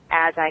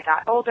as I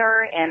got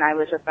older and I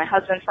was with my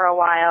husband for a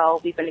while,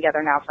 we've been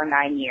together now for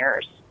 9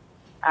 years,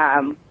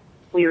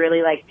 we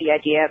really liked the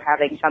idea of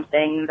having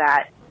something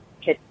that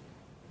could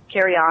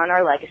carry on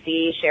our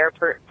legacy, share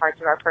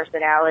parts of our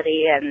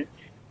personality, and,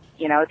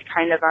 it's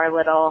kind of our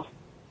little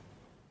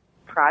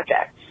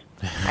project,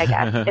 I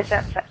guess, if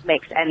that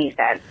makes any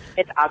sense.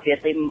 It's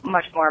obviously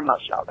much more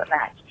emotional than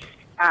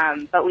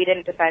that. But we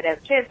didn't decide to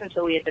have kids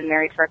until we had been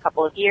married for a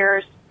couple of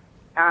years.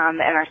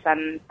 And our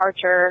son,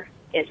 Archer,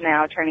 is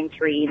now turning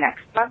 3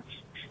 next month.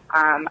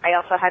 I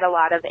also had a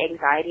lot of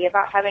anxiety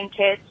about having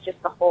kids.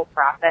 Just the whole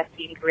process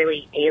seemed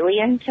really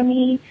alien to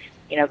me.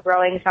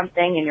 Growing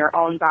something in your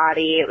own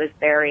body, it was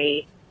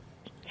very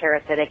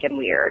parasitic and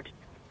weird.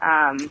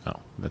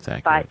 That's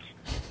accurate. But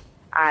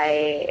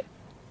I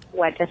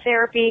went to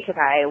therapy because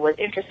I was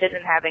interested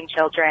in having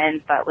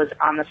children, but was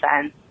on the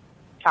fence,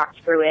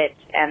 talked through it,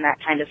 and that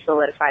kind of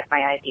solidified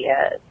my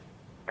idea,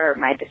 or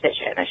my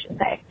decision, I should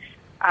say.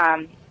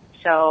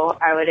 So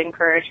I would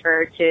encourage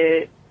her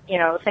to,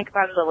 think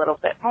about it a little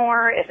bit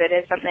more. If it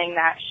is something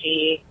that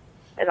she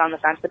is on the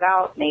fence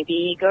about,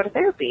 maybe go to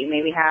therapy,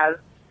 maybe have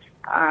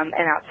an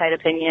outside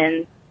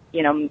opinion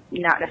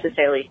not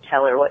necessarily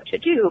tell her what to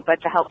do,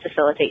 but to help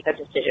facilitate the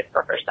decision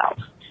for herself.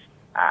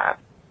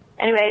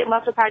 Anyway,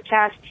 love the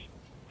podcast.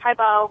 Hi,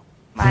 Bo.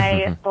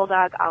 My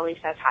bulldog always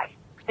says hi.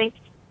 Thanks.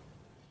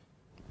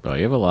 Bo,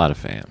 you have a lot of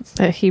fans.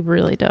 He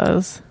really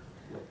does.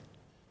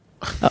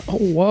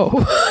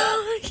 Whoa.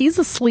 He's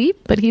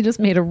asleep, but he just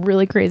made a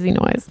really crazy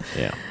noise.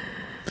 Yeah.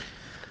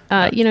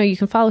 You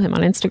can follow him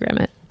on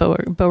Instagram at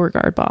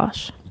Beauregard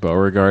Bosch.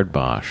 Beauregard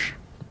Bosch.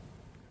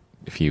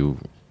 If you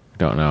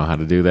don't know how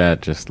to do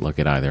that, just look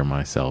at either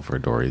myself or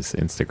Dory's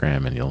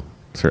Instagram, and you'll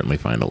certainly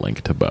find a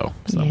link to Bo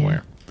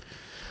somewhere.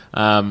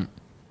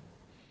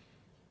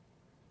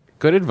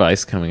 Good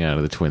advice coming out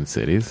of the Twin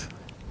Cities.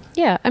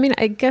 Yeah, I mean,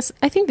 I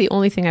think the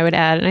only thing I would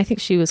add, and I think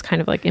she was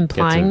kind of like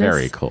implying It's this,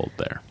 very cold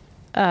there.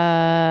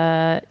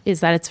 is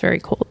that it's very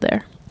cold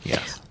there.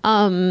 Yes.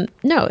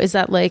 No, is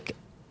that like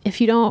if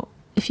you don't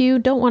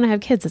want to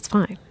have kids, it's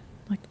fine.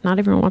 Like not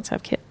everyone wants to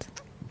have kids.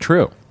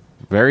 True.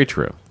 Very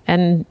true.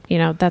 And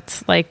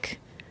that's like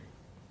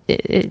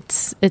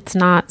it's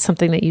not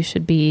something that you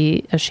should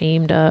be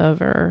ashamed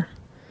of, or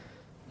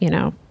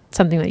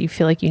something that you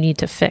feel like you need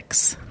to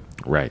fix.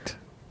 Right.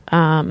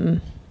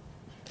 And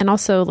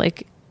also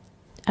like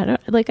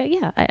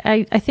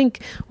I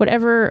think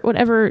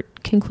whatever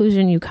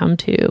conclusion you come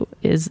to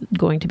is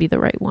going to be the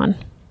right one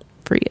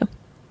for you.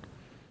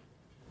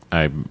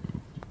 I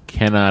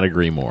cannot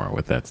agree more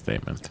with that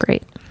statement.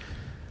 Great.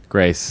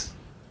 Grace,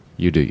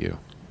 you do you.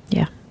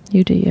 Yeah,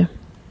 you do you.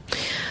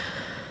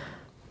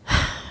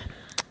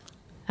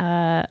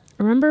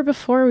 Remember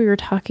before we were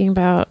talking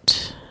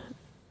about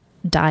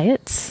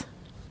diets?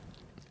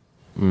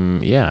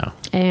 Yeah.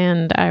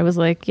 And I was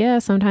like, yeah,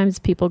 sometimes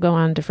people go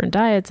on different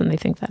diets and they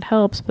think that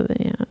helps, but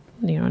you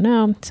don't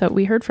know. So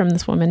we heard from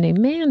this woman named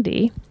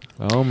Mandy.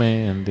 Oh,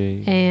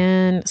 Mandy.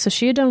 And so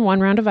she had done one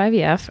round of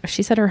IVF.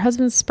 She said her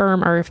husband's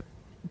sperm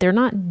they're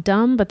not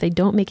dumb, but they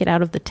don't make it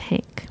out of the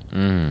tank.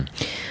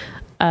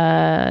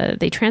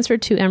 They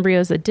transferred 2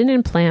 embryos that didn't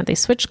implant. They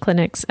switched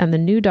clinics, and the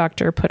new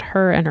doctor put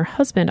her and her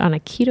husband on a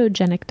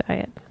ketogenic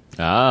diet.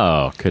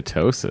 Oh,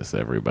 ketosis,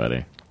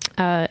 everybody.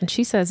 And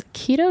she says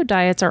keto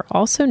diets are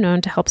also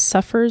known to help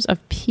sufferers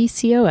of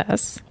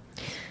PCOS,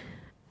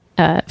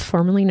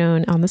 formerly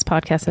known on this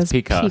podcast as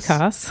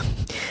PCOS,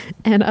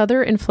 and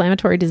other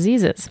inflammatory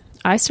diseases.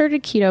 I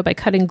started keto by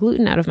cutting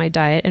gluten out of my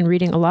diet and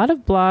reading a lot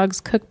of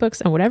blogs,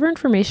 cookbooks, and whatever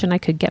information I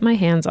could get my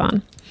hands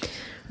on.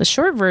 The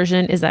short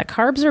version is that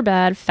carbs are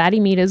bad, fatty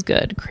meat is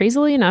good.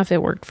 Crazily enough,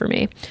 it worked for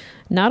me.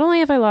 Not only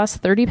have I lost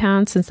 30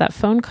 pounds since that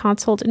phone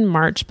consult in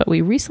March, but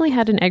we recently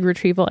had an egg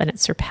retrieval and it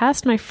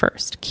surpassed my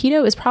first.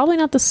 Keto is probably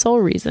not the sole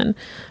reason,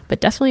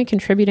 but definitely a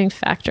contributing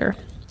factor.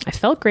 I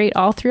felt great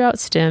all throughout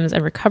stims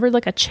and recovered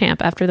like a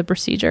champ after the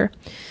procedure.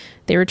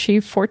 They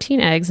retrieved 14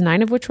 eggs,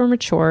 9 of which were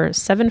mature,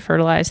 7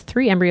 fertilized,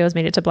 3 embryos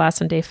made it to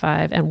blast on day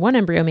 5, and 1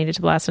 embryo made it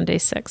to blast on day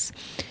 6.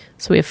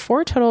 So we have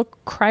 4 total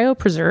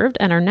cryopreserved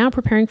and are now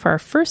preparing for our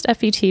first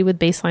FET with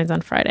baselines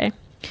on Friday.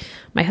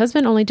 My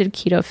husband only did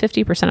keto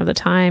 50% of the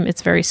time.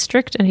 It's very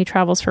strict and he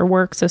travels for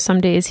work, so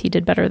some days he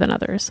did better than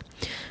others.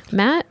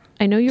 Matt,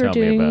 I know you're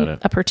doing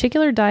a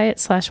particular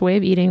diet / way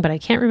of eating, but I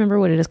can't remember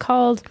what it is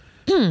called.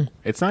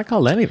 It's not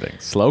called anything.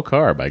 Slow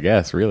carb, I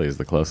guess, really is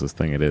the closest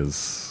thing it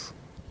is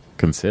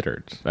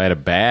considered. I had a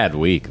bad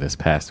week this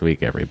past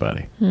week,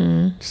 everybody.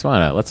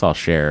 Let's all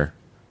share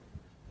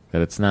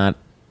that it's not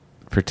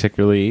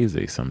particularly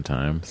easy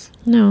sometimes.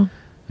 No.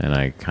 And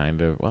I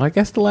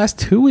guess the last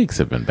 2 weeks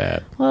have been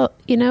bad. Well,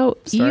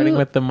 starting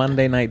with the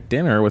Monday night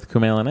dinner with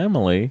Kumail and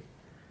Emily.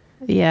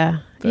 Yeah.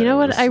 You know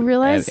what I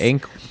realized? At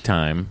ink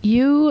time.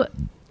 You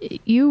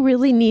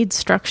really need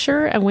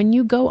structure, and when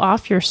you go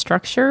off your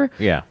structure,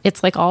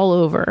 it's like all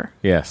over.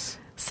 Yes.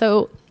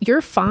 So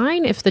you're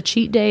fine if the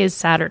cheat day is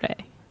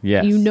Saturday.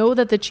 Yes. You know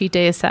that the cheat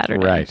day is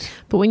Saturday. Right.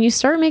 But when you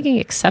start making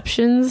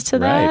exceptions to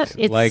that,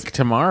 it's like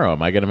tomorrow,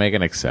 am I going to make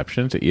an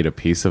exception to eat a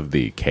piece of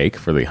the cake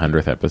for the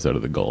 100th episode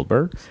of the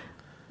Goldbergs?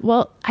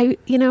 Well, I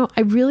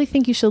really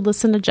think you should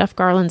listen to Jeff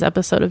Garland's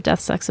episode of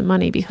Death, Sex, and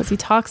Money, because he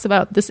talks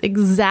about this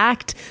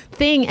exact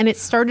thing, and it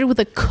started with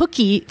a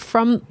cookie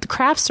from the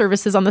craft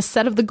services on the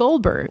set of the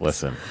Goldbergs.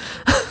 Listen,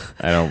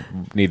 I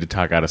don't need to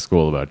talk out of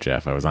school about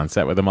Jeff. I was on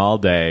set with him all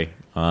day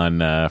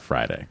on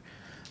Friday.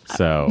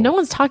 So no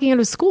one's talking out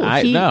of school.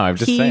 I'm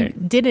just saying.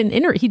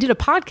 He did a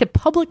public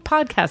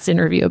podcast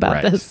interview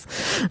about this.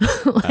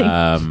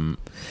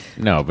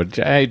 No, but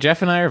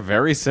Jeff and I are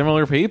very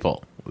similar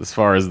people as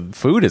far as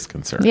food is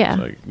concerned.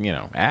 Yeah.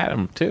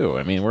 Adam too.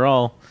 I mean, we're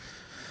all.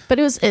 But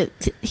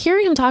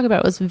hearing him talk about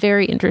it was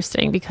very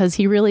interesting, because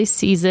he really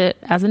sees it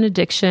as an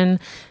addiction,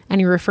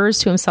 and he refers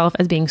to himself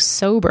as being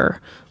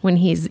sober when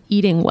he's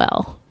eating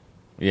well.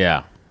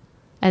 Yeah.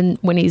 And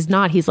when he's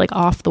not, he's like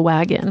off the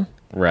wagon.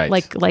 Right.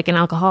 Like an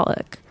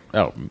alcoholic.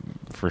 Oh,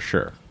 for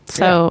sure.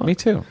 So yeah, me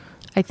too.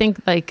 I think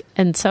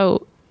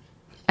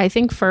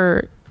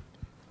for,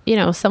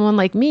 someone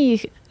like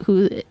me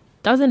who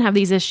doesn't have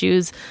these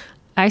issues,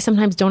 I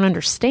sometimes don't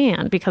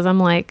understand, because I'm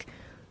like,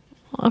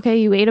 okay,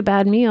 you ate a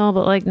bad meal,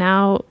 but like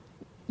now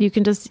you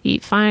can just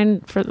eat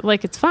fine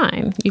it's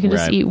fine. You can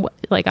just eat,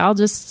 I'll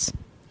just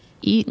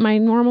eat my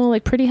normal,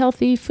 like pretty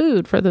healthy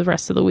food for the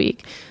rest of the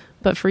week.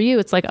 But for you,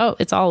 it's like, oh,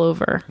 it's all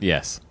over.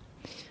 Yes.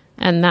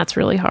 And that's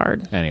really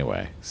hard.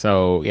 Anyway,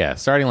 so yeah,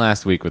 starting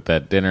last week with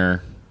that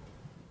dinner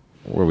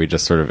where we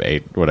just sort of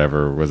ate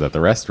whatever was at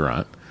the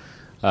restaurant.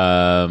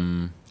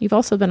 You've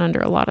also been under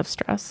a lot of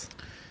stress.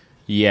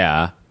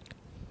 Yeah.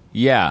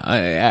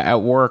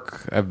 At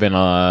work, I've been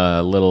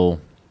a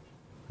little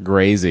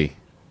grazy.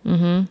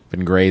 Mm-hmm.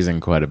 Been grazing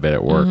quite a bit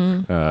at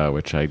work,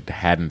 which I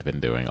hadn't been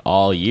doing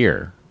all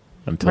year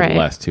until the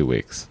last 2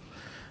 weeks.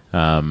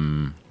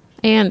 And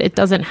it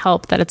doesn't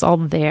help that it's all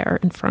there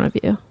in front of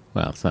you.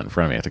 Well, it's not in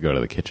front of me. I have to go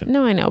to the kitchen.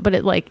 No, I know, but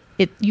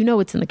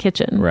it's in the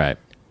kitchen. Right.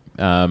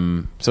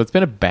 So it's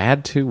been a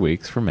bad 2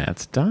 weeks for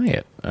Matt's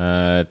diet.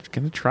 I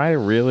gotta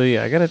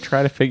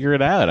try to figure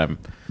it out.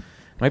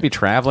 Might be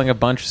traveling a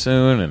bunch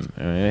soon, and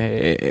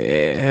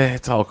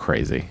it's all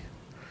crazy.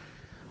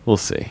 We'll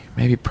see.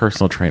 Maybe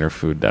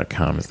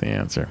personaltrainerfood.com is the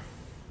answer.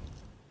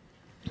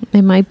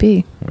 It might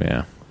be.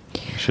 Yeah.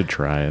 I should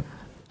try it.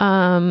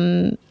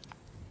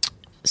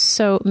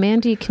 So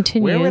Mandy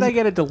continues. Where would I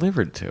get it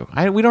delivered to?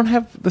 We don't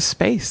have the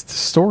space to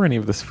store any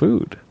of this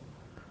food.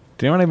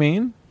 Do you know what I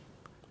mean?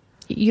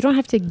 You don't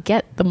have to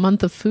get the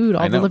month of food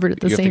all delivered at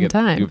the same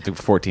time. You have to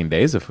 14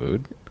 days of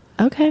food.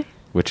 Okay.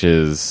 Which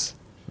is,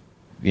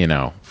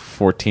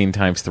 14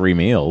 times 3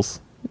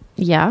 meals.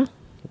 Yeah.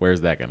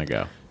 Where's that going to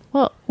go?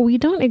 Well, we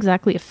don't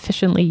exactly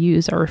efficiently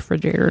use our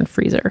refrigerator and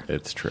freezer.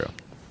 It's true.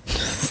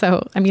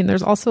 So,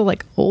 there's also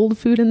like old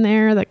food in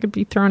there that could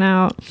be thrown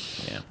out.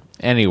 Yeah.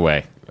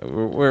 Anyway,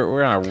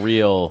 we're on a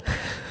real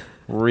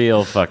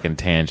fucking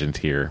tangent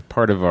here.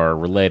 Part of our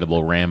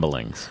relatable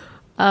ramblings.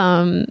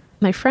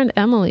 My friend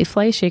Emily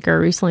Flyshaker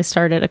recently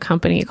started a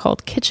company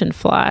called Kitchen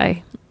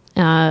Fly.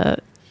 And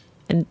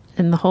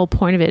the whole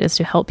point of it is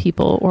to help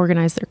people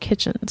organize their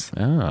kitchens.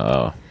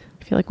 Oh.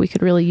 I feel like we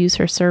could really use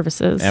her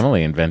services.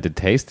 Emily invented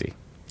Tasty.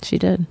 She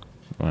did.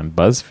 On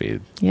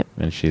BuzzFeed. Yep.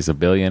 And she's a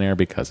billionaire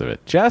because of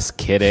it. Just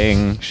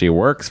kidding. She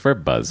works for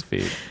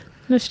BuzzFeed.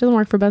 No, she doesn't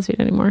work for BuzzFeed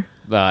anymore.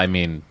 Well,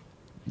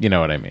 you know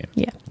what I mean.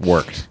 Yeah.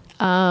 Worked.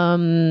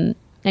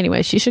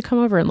 Anyway, she should come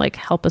over and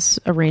help us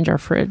arrange our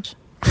fridge.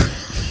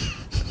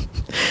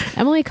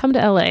 Emily, come to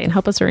LA and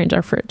help us arrange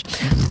our fridge.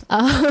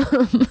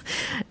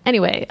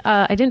 Anyway,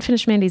 I didn't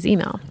finish Mandy's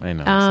email. I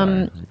know.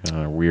 Sorry.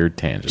 On a weird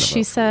tangent.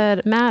 She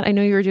said, Matt, I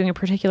know you were doing a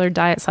particular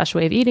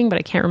diet/way of eating, but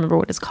I can't remember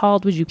what it's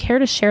called. Would you care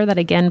to share that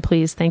again,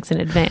 please? Thanks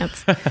in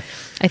advance.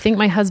 I think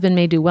my husband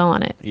may do well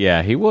on it.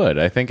 Yeah, he would.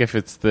 I think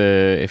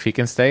if he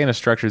can stay in a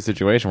structured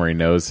situation where he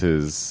knows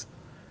his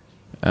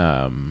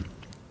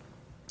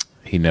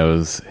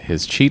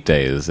cheat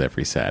day is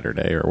every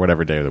Saturday or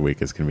whatever day of the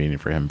week is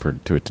convenient for him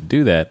to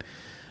do that.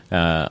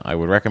 I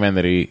would recommend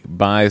that he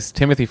buys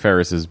Timothy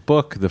Ferriss's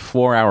book, The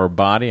 4-Hour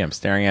Body. I'm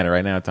staring at it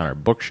right now. It's on our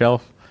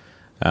bookshelf.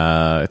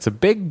 It's a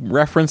big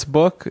reference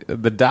book.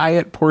 The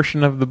diet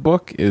portion of the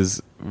book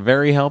is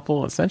very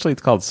helpful. Essentially,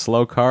 it's called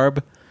Slow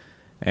Carb.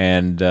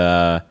 And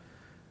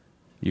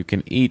you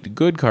can eat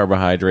good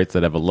carbohydrates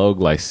that have a low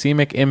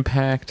glycemic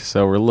impact.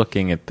 So we're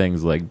looking at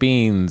things like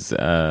beans.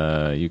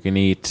 You can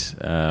eat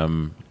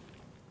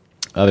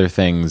other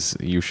things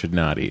you should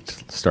not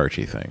eat,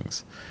 starchy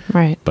things.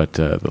 Right. But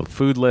the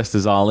food list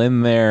is all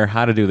in there.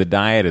 How to do the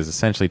diet is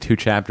essentially 2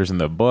 chapters in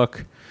the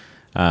book.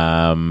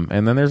 And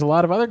then there's a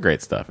lot of other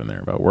great stuff in there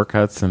about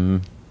workouts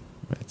and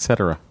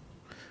etc.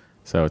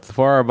 So it's The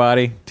 4-Hour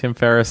Body, Tim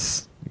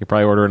Ferriss. You can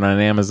probably order it on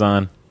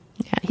Amazon.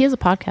 Yeah, he has a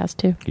podcast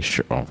too. He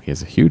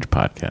has a huge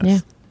podcast.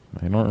 Yeah.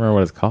 I don't remember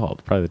what it's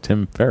called. Probably the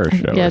Tim Ferriss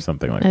Show or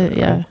something like that.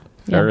 Yeah. Right?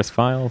 Ferriss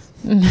Files?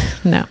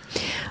 No.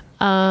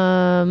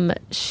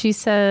 She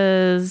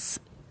says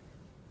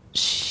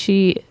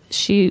she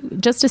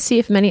just to see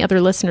if many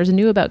other listeners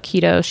knew about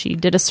keto, she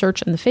did a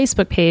search on the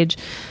Facebook page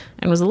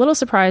and was a little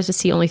surprised to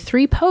see only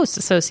 3 posts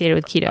associated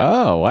with keto.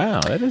 Oh,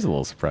 wow. That is a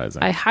little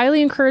surprising. I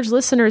highly encourage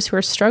listeners who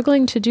are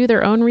struggling to do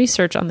their own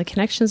research on the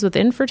connections with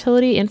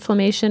infertility,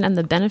 inflammation, and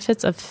the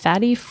benefits of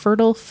fatty,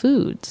 fertile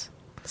foods.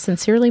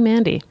 Sincerely,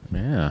 Mandy.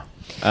 Yeah.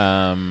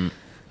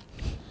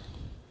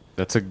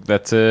 It's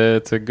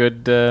a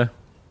good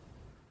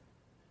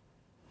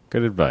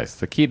good advice.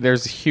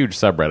 There's a huge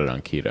subreddit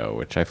on keto,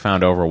 which I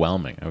found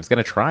overwhelming. I was going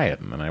to try it,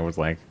 and then I was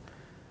like,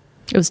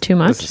 it was too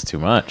much. This is too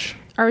much.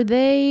 Are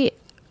they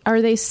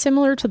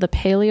similar to the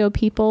paleo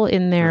people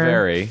in their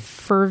Very.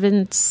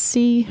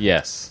 fervency?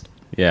 Yes.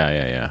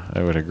 Yeah.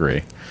 I would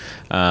agree.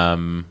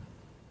 I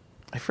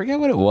forget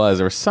what it was.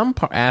 There was some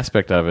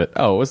aspect of it.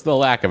 Oh, it was the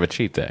lack of a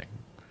cheat day.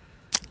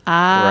 Where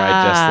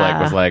I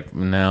just was like,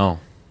 no,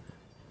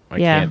 I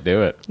can't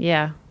do it.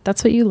 Yeah,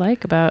 that's what you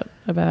like about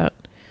 4-Hour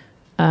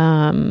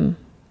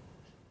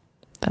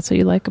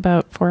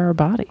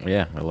Body.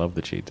 Yeah, I love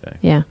the cheat day.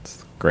 Yeah, it's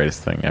the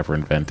greatest thing ever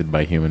invented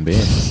by human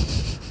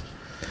beings.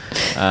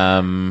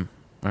 All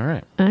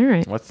right.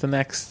 What's the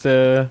next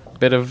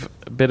bit of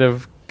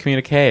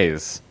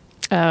communiques?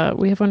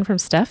 We have one from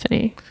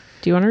Stephanie.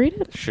 Do you want to read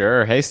it?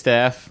 Sure. Hey,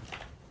 Steph.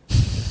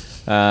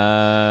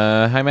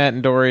 Hi, Matt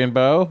and Dory and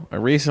Bo. I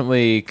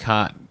recently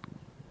caught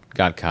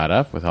got caught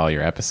up with all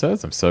your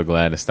episodes. I'm so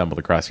glad I stumbled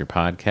across your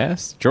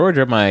podcast.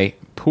 Georgia, my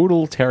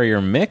poodle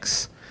terrier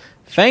mix,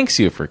 thanks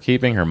you for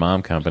keeping her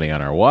mom company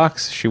on our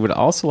walks. She would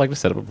also like to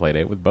set up a play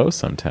date with Bo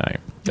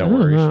sometime. Don't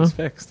worry, she's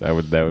fixed. That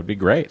would be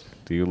great.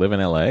 Do you live in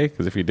LA?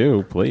 Because if you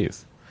do,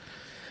 please.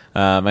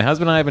 My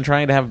husband and I have been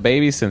trying to have a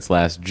baby since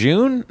last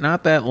June.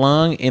 Not that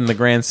long in the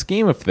grand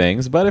scheme of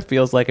things, but it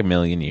feels like a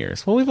million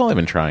years. Well, we've only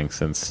been trying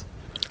since...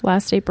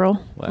 Last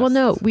April. Well,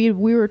 no, we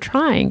were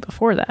trying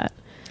before that.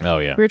 Oh,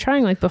 yeah. We were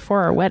trying like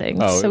before our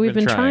wedding. Oh, so we've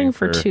been trying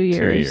for 2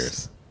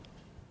 years.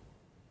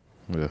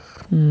 2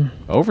 years.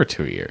 Over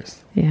 2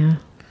 years. Yeah.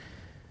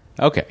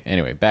 Okay,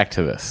 anyway, back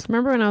to this.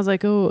 Remember when I was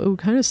like, oh, it would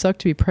kind of suck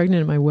to be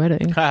pregnant at my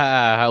wedding.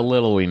 How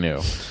little we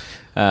knew.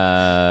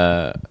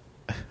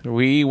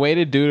 We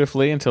waited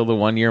dutifully until the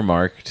 1 year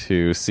mark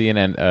to see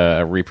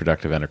a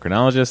reproductive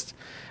endocrinologist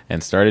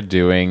and started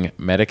doing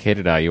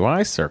medicated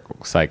IUI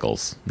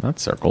cycles, not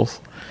circles.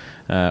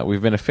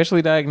 We've been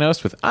officially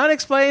diagnosed with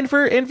unexplained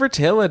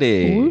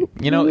infertility.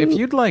 You know, if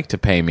you'd like to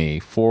pay me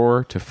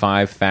 $4,000 to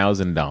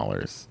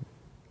 $5,000,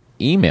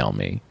 email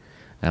me,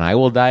 and I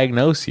will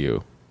diagnose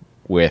you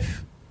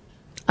with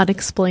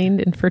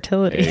unexplained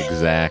infertility.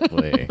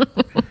 Exactly.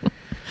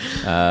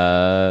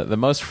 The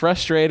most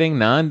frustrating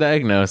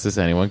non-diagnosis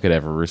anyone could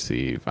ever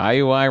receive.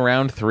 IUI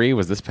round 3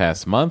 was this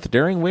past month,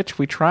 during which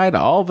we tried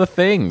all the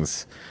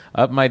things.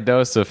 Up my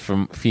dose of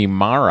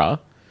Femara,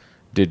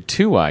 did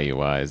 2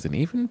 IUIs, and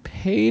even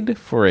paid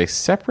for a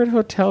separate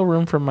hotel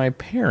room for my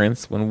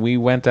parents when we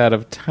went out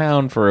of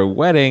town for a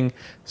wedding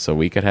so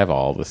we could have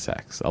all the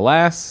sex.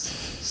 Alas,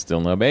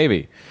 still no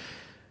baby.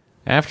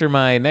 After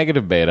my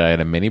negative beta, I had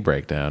a mini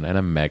breakdown and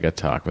a mega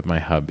talk with my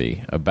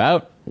hubby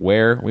about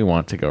where we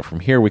want to go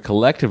from here. We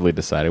collectively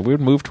decided we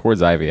would move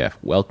towards IVF.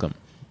 Welcome.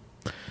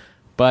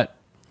 But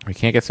we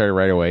can't get started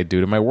right away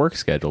due to my work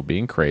schedule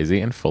being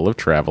crazy and full of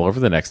travel over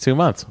the next 2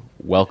 months.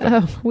 Welcome.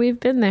 Oh, we've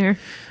been there.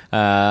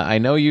 I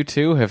know you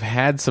two have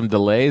had some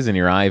delays in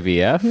your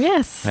IVF.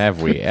 Yes.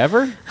 Have we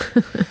ever?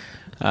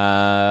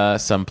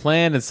 Some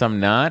planned and some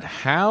not.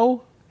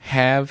 How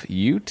have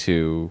the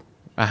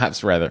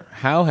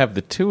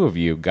two of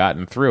you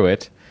gotten through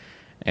it?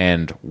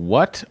 And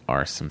what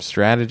are some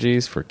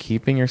strategies for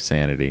keeping your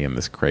sanity in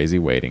this crazy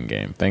waiting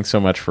game? Thanks so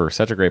much for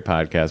such a great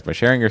podcast. By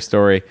sharing your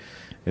story,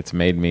 it's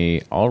made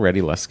me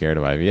already less scared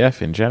of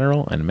IVF in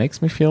general and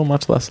makes me feel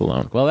much less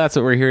alone. Well, that's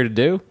what we're here to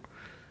do.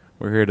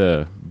 We're here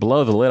to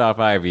blow the lid off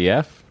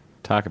IVF,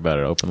 talk about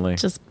it openly.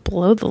 Just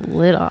blow the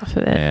lid off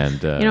of it.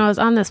 And I was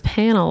on this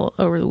panel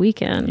over the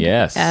weekend.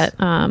 Yes. At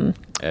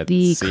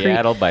the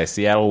Seattle by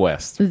Seattle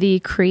West.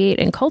 The Create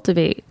and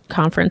Cultivate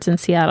conference in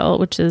Seattle,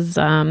 which is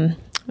it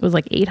was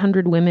like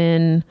 800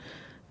 women,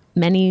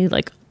 many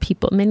like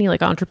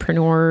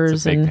entrepreneurs.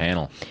 It's a big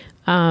panel.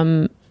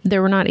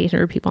 There were not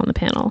 800 people on the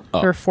panel. Oh.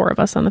 There were 4 of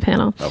us on the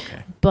panel.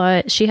 Okay.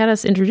 But she had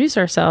us introduce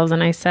ourselves,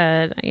 and I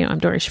said, I'm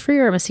Dory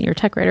Shafrir. I'm a senior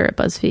tech writer at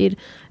BuzzFeed,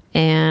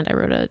 and I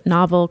wrote a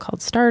novel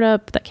called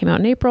Startup that came out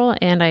in April,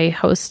 and I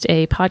host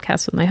a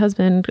podcast with my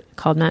husband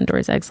called Matt and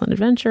Dory's Excellent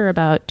Adventure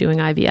about doing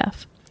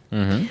IVF.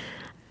 Mm-hmm.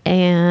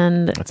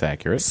 And that's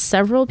accurate.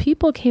 Several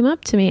people came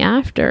up to me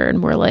after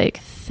and were like,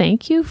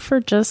 thank you for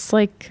just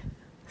like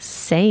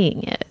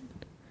saying it.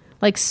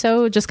 Like,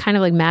 so just kind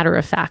of like matter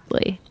of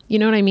factly. You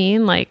know what I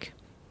mean? Like,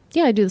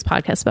 yeah, I do this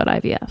podcast about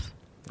IVF.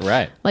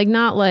 Right. Like,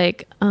 not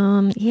like,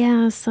 or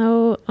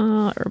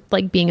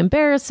like being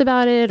embarrassed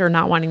about it or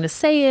not wanting to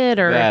say it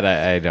or that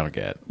I don't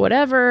get.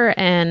 Whatever.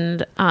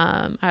 And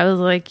I was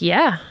like,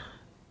 yeah,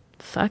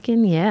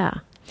 fucking yeah.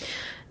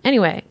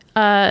 Anyway,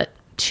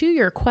 to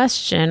your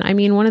question, I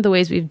mean, one of the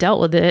ways we've dealt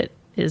with it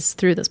is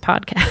through this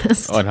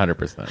podcast.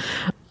 100%.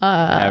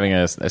 Having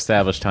an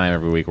established time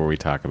every week where we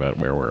talk about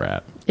where we're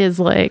at is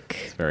like...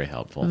 It's very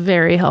helpful.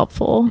 Very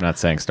helpful. I'm not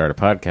saying start a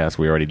podcast.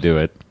 We already do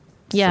it.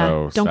 Yeah,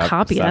 so don't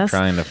copy stop us. Stop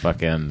trying to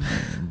fucking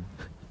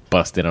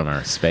bust in on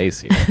our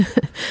space here.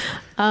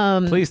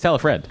 Please tell a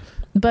friend.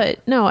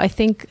 But no, I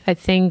think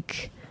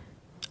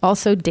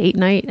also date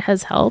night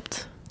has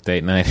helped.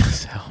 Date night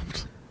has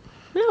helped.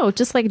 No,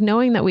 just like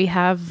knowing that we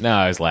have... No,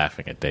 I was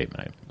laughing at date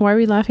night. Why are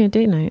we laughing at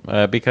date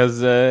night?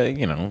 Because,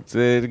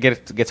 it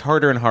gets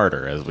harder and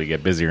harder as we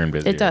get busier and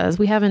busier. It does.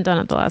 We haven't done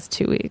it the last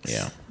 2 weeks.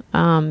 Yeah.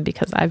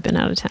 Because I've been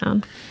out of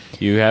town.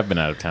 You have been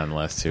out of town the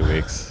last 2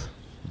 weeks.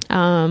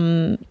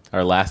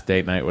 Our last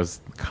date night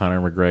was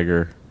Conor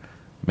McGregor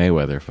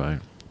Mayweather fight.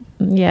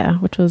 Yeah,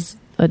 which was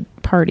a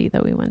party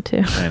that we went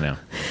to. I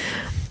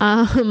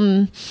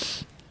know.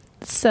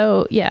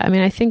 So, yeah, I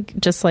mean, I think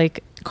just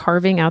like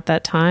carving out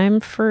that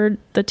time for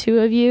the two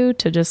of you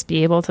to just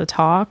be able to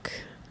talk,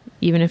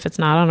 even if it's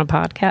not on a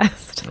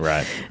podcast,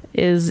 right,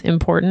 is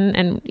important.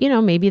 And,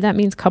 maybe that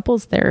means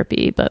couples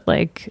therapy, but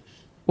like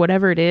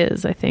whatever it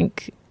is, I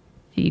think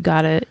you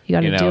gotta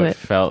do it.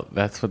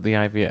 That's what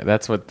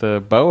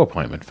the Bo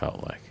appointment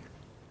felt like.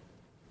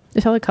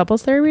 It felt like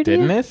couples therapy to you?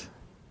 Didn't it?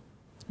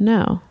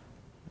 No.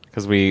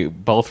 Because we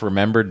both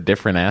remembered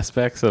different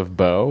aspects of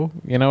Bo.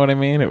 You know what I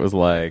mean? It was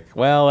like,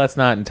 well, that's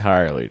not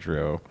entirely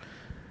true.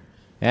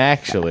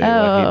 Actually,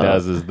 what he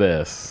does is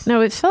this.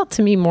 No, it felt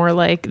to me more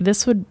like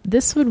this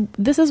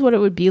is what it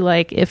would be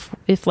like if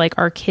like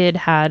our kid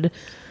had,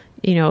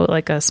 you know,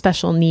 like a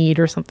special need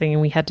or something,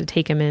 and we had to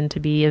take him in to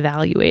be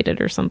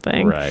evaluated or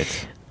something.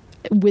 Right.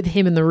 With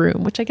him in the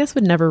room, which I guess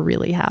would never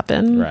really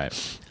happen.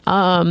 Right.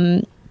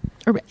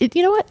 Or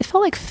you know what? It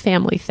felt like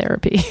family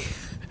therapy.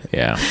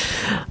 Yeah.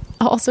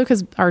 Also,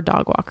 because our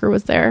dog walker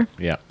was there.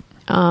 Yeah.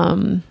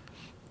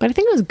 But I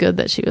think it was good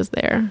that she was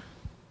there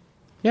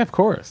Yeah, of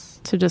course.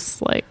 to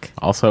just like.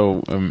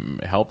 Also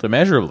helped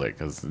immeasurably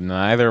because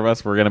neither of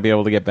us were going to be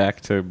able to get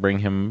back to bring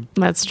him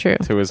That's true.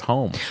 to his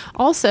home.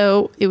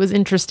 Also, it was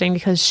interesting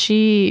because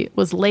she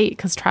was late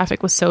because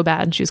traffic was so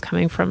bad and she was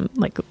coming from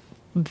like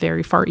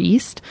very far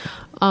east.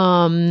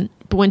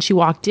 But when she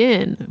walked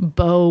in,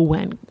 Bo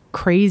went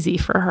crazy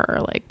for her,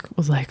 like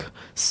was like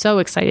so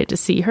excited to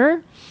see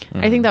her.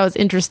 I think that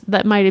was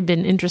that might have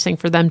been interesting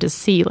for them to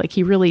see. Like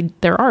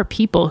there are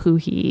people who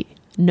he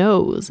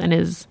knows and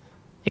is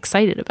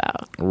excited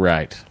about,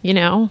 Right. you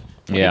know?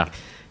 Yeah. Like,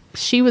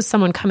 she was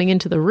someone coming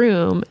into the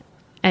room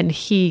and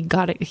he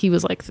got it. He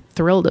was like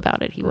thrilled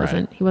about it. He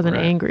wasn't Right.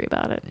 angry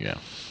about it. Yeah.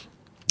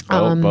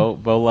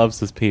 Bo loves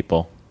his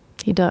people.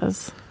 He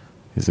does.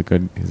 He's a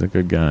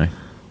good guy.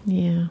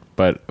 Yeah.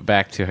 But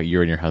back to you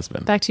and your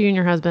husband. Back to you and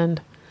your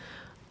husband.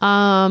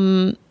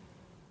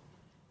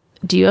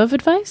 Do you have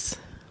advice?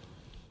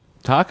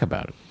 Talk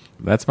about it.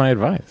 That's my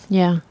advice.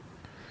 Yeah.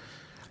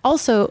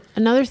 Also,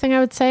 another thing I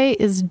would say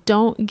is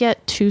don't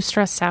get too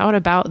stressed out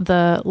about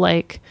the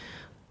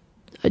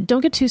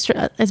don't get too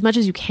as much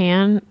as you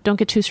can. Don't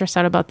get too stressed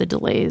out about the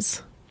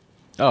delays.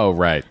 Oh,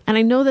 right. And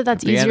I know that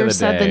that's At the end of easier the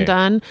said day- than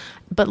done.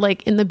 But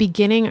like in the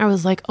beginning, I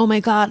was like, oh my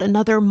God,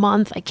 another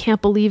month. I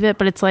can't believe it.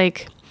 But it's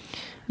like,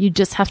 you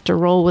just have to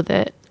roll with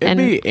it. It'd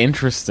be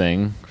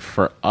interesting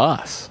for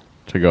us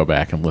to go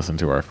back and listen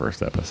to our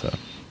first episode.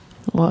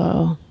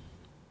 Whoa.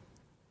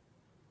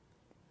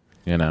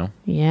 You know?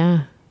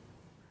 Yeah.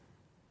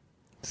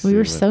 We See were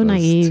what so those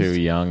naive. Two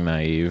young,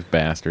 naive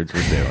bastards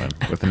were doing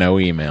with no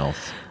emails.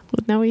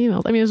 With no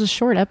emails. I mean, it was a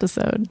short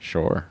episode.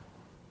 Sure.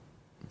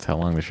 That's how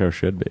long the show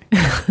should be.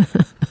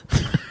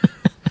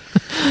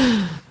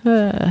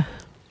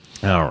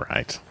 All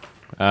right.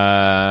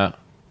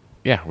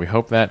 Yeah, we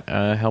hope that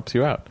helps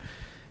you out.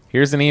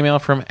 Here's an email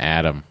from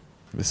Adam.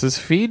 This is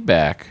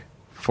feedback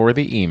for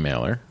the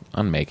emailer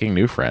on making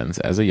new friends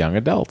as a young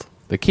adult.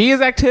 The key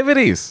is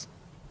activities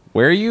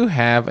where you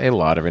have a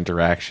lot of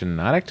interaction,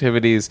 not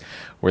activities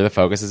where the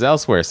focus is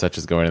elsewhere, such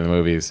as going to the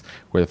movies,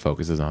 where the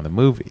focus is on the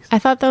movies. I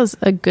thought that was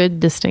a good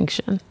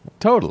distinction.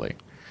 Totally.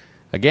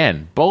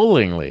 Again,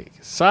 bowling league,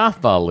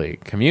 softball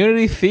league,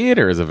 community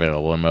theater is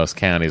available in most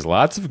counties.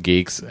 Lots of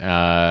geeks,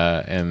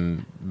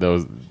 and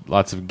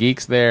lots of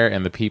geeks there,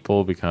 and the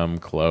people become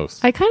close.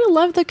 I kind of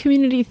love the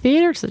community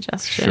theater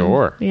suggestion.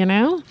 Sure. You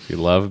know? If you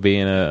love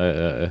being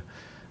a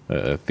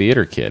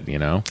theater kid, you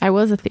know. I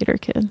was a theater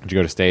kid. Did you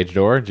go to Stage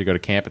Door? Did you go to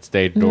camp at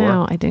Stage Door?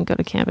 No, I didn't go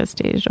to camp at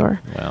Stage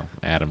Door. Well,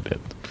 Adam did.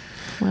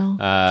 Well, good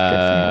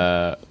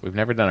for him. We've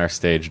never done our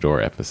Stage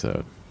Door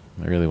episode.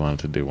 I really wanted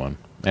to do one.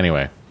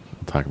 Anyway,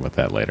 we'll talk about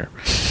that later.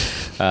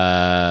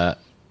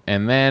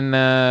 And then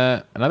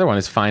another one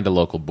is find a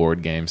local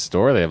board game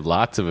store. They have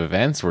lots of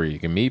events where you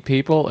can meet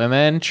people. And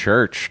then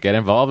church. Get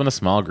involved in a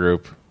small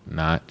group,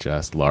 not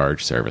just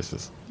large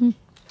services.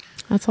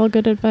 That's all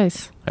good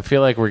advice. I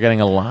feel like we're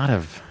getting a lot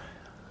of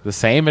the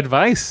same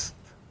advice.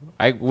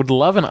 I would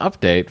love an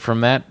update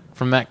from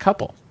that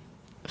couple.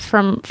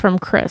 From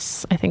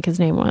Chris, I think his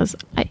name was.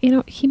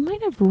 He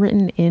might have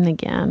written in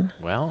again.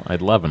 Well,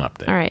 I'd love an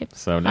update. All right.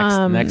 So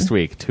next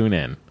week, tune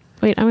in.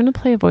 Wait, I'm going to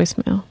play a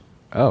voicemail,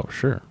 Oh,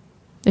 sure.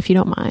 if you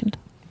don't mind.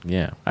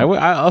 Yeah. I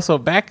also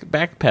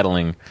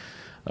backpedaling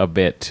a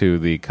bit to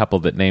the couple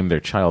that named their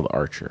child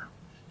Archer.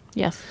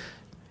 Yes.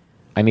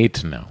 I need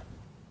to know.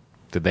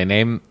 Did they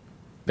name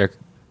their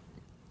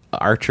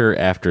Archer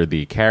after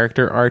the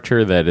character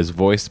Archer that is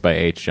voiced by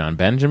H. John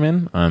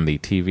Benjamin on the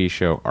TV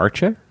show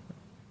Archer?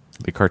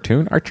 The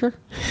cartoon Archer?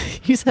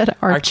 You said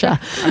Archa.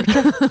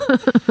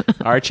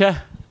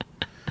 Archer?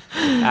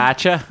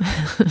 Archer?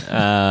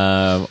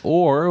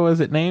 Or was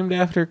it named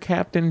after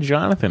Captain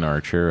Jonathan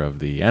Archer of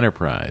the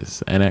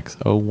Enterprise,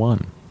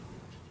 NX-01?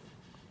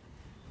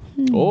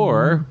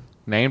 Or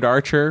named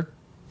Archer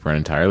for an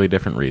entirely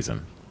different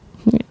reason?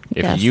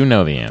 If Yes. you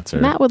know the answer,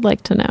 Matt would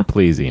like to know.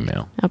 please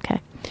email. Okay.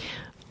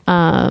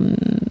 All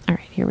right,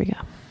 here we go.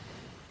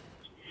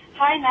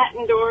 Hi, Matt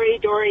and Dory,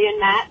 Dory and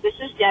Matt. This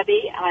is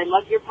Debbie, and I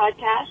love your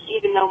podcast,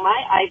 even though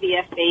my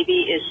IVF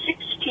baby is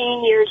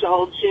 16 years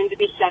old, soon to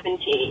be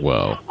 17.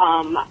 Whoa.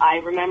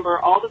 I remember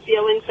all the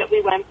feelings that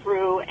we went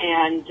through,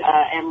 and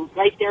am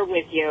right there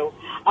with you.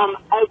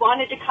 I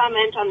wanted to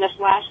comment on this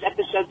last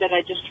episode that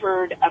I just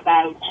heard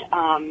about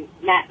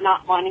Matt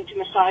not wanting to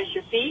massage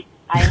your feet.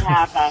 I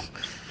have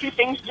two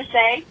things to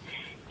say.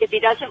 If he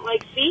doesn't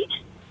like feet,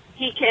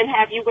 he can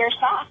have you wear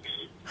socks.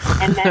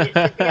 And then it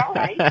should be all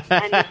right.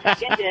 And the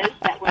second is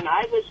that when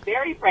I was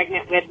very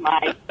pregnant with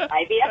my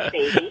IVF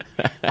baby,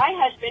 my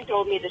husband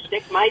told me to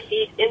stick my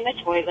feet in the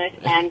toilet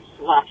and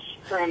flush.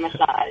 for a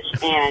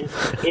massage, and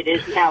it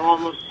is now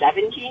almost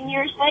 17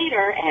 years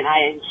later, and I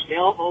am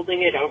still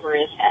holding it over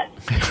his head.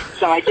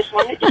 So I just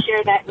wanted to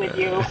share that with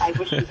you. I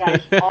wish you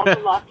guys all the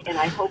luck, and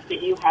I hope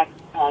that you have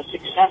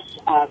success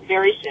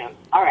very soon.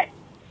 All right.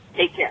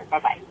 Take care.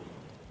 Bye-bye.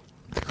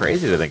 It's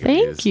crazy to think of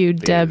Thank you,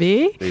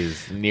 Debbie.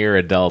 These near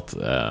adult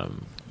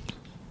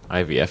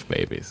IVF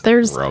babies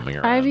There's roaming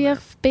around.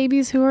 IVF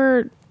babies who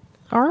are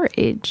our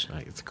age.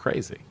 Like, it's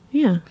crazy.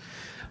 Yeah.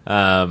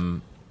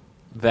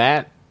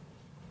 That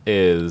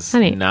is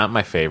Honey, not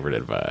my favorite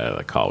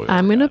advice. Call.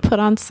 I'm going to put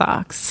on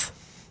socks,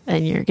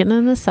 and you're going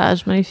to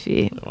massage my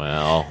feet.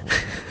 Well,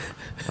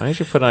 why don't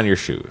you put on your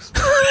shoes?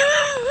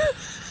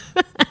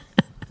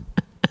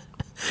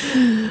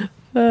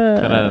 Put on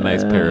a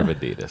nice pair of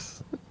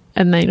Adidas.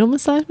 And then you'll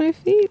massage my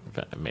feet?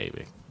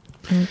 Maybe.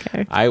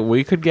 Okay.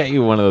 We could get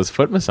you one of those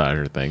foot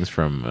massager things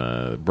from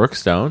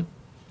Brookstone.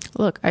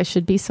 Look, I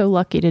should be so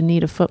lucky to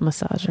need a foot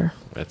massager.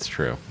 That's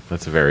true.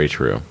 That's very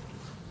true.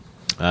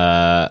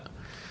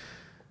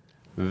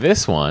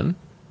 This one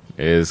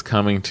is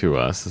coming to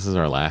us. This is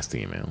our last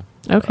email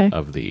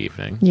of the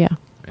evening. Yeah.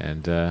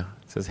 And it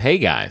says, "Hey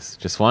guys,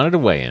 just wanted to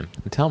weigh in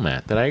and tell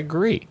Matt that I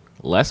agree.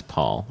 Les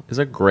Paul is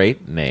a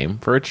great name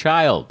for a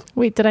child."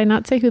 Wait, did I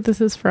not say who this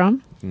is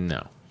from?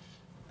 No.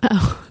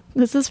 Oh,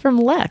 this is from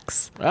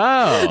Lex.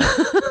 Oh.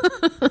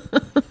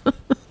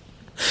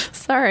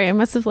 Sorry, I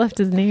must have left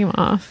his name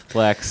off.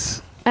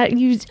 Lex. I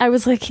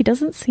was like, he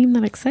doesn't seem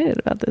that excited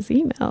about this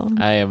email.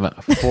 I am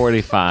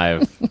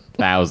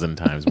 45,000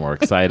 times more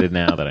excited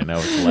now that I know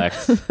it's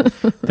Lex.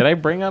 Did I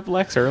bring up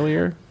Lex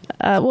earlier?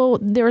 Well,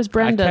 there was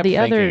Brenda. I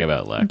kept thinking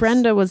about Lex.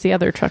 Brenda was the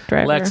other truck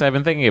driver. Lex, I've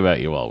been thinking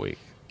about you all week.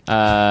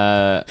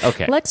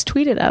 Okay. Lex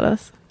tweeted at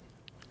us.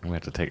 We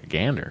have to take a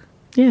gander.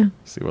 Yeah.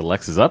 See what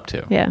Lex is up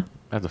to. Yeah.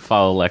 I have to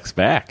follow Lex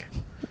back.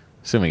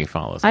 Assuming he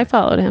follows me. I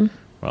followed him.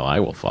 Well,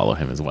 I will follow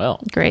him as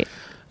well. Great.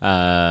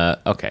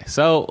 Okay.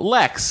 So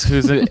Lex,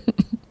 whose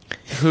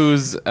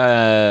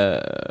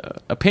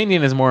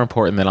opinion is more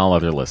important than all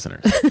other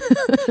listeners.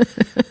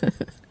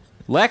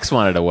 Lex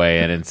wanted to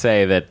weigh in and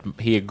say that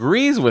he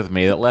agrees with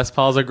me that Les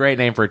Paul's a great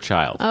name for a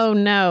child. Oh,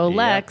 no. Yep.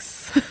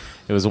 Lex.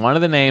 It was one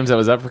of the names that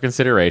was up for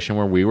consideration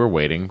where we were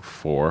waiting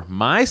for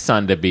my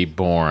son to be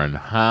born.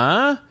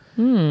 Huh?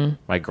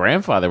 My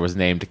grandfather was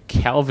named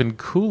Calvin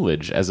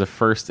Coolidge as a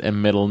first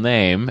and middle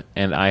name,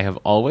 and I have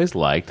always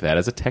liked that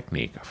as a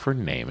technique for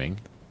naming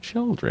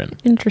children.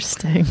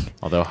 Interesting.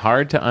 Although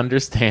hard to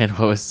understand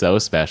what was so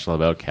special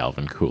about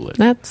Calvin Coolidge.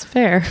 That's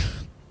fair.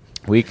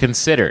 We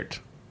considered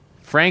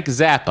Frank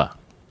Zappa,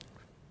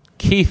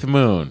 Keith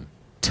Moon,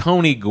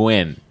 Tony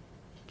Gwynn,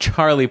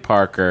 Charlie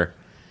Parker,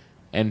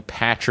 and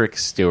Patrick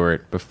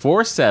Stewart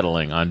before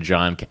settling on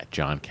John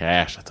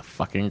Cash. That's a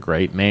fucking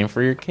great name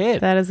for your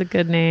kid. That is a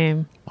good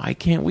name. Why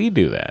can't we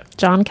do that?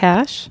 John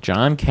Cash?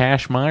 John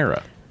Cash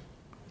Myra.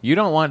 You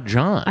don't want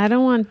John. I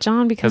don't want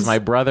John because my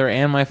brother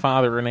and my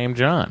father are named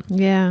John.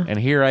 Yeah. And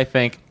here I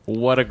think,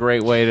 what a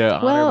great way to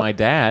honor my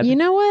dad. You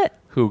know what?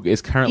 Who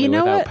is currently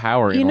without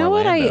power in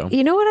Orlando.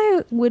 You know what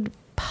I would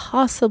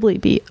possibly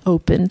be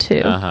open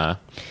to? Uh-huh.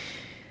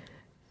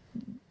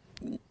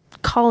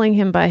 Calling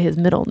him by his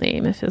middle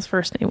name if his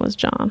first name was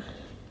John.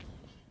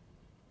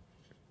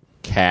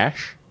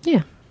 Cash?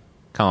 Yeah.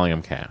 Calling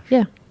him Cash.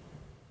 Yeah.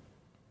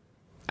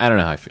 I don't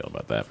know how I feel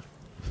about that.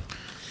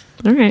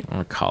 All right. I'm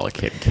going to call a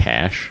kid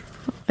Cash.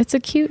 It's a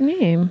cute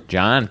name.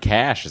 John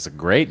Cash is a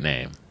great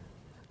name.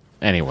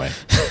 Anyway.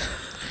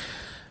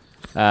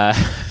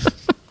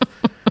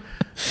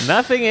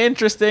 Nothing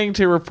interesting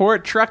to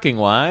report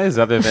trucking-wise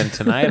other than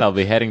tonight I'll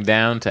be heading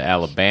down to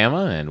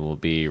Alabama and we'll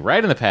be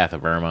right in the path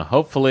of Irma.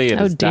 Hopefully it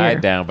has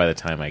died down by the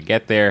time I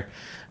get there.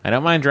 I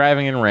don't mind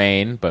driving in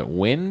rain, but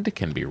wind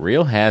can be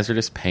real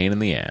hazardous pain in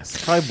the ass.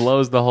 It probably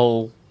blows the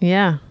whole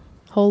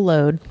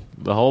load.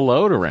 The whole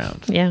load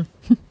around. Yeah.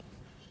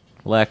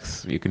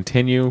 Lex, you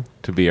continue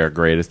to be our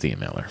greatest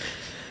emailer.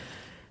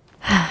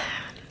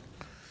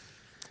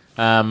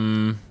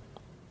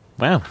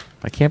 Wow,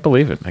 I can't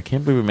believe it. I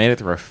can't believe we made it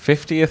through our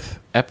 50th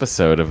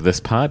episode of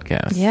this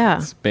podcast. Yeah.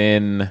 It's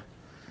been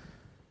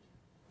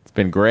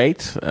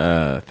great.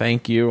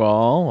 Thank you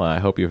all. I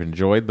hope you've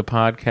enjoyed the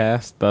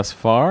podcast thus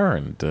far,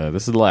 and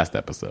this is the last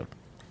episode.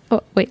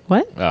 Oh, wait,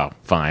 what? Oh,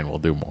 fine, we'll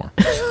do more.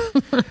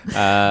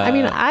 I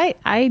mean,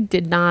 I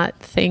did not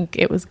think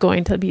it was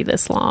going to be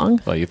this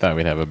long. Well, you thought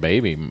we'd have a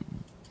baby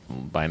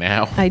by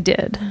now. I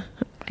did.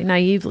 I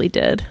naively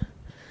did.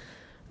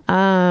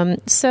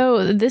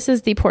 So this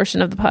is the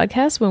portion of the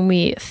podcast when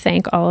we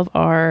thank all of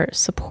our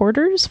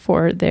supporters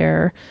for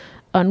their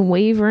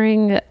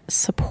unwavering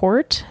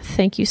support.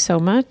 Thank you so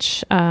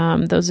much.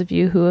 Those of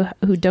you who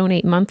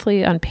donate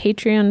monthly on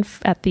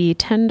Patreon at the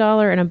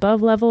 $10 and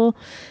above level,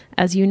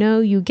 as you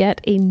know, you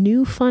get a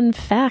new fun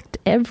fact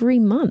every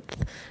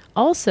month.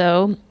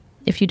 Also,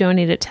 if you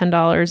donate at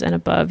 $10 and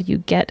above, you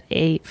get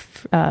a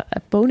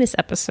bonus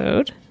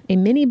episode, a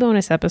mini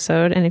bonus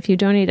episode. And if you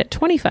donate at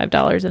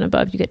 $25 and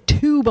above, you get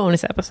 2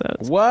 bonus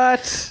episodes.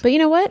 What? But you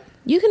know what?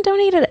 You can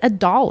donate at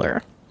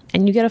 $1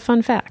 and you get a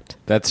fun fact.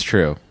 That's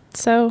true.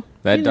 So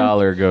that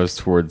dollar goes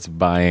towards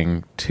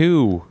buying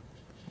 2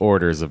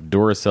 orders of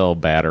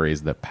Duracell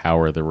batteries that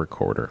power the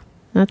recorder.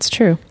 That's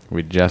true.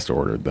 We just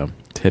ordered them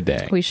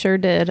today. We sure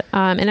did.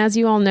 And as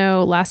you all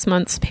know, last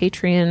month's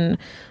Patreon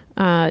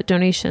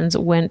donations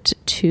went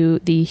to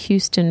the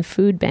Houston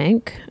Food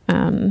Bank.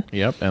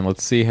 Yep, and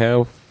let's see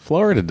how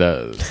Florida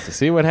does to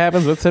see what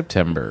happens with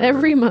September.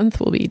 Every month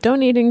we'll be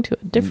donating to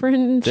a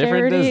different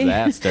charity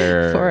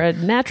disaster for a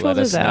natural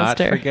disaster. Let us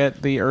not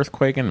forget the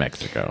earthquake in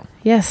Mexico.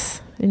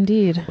 Yes,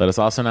 indeed. Let us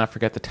also not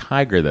forget the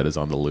tiger that is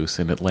on the loose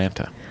in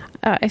Atlanta.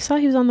 I saw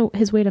he was on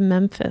his way to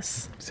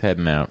Memphis. He's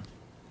heading out.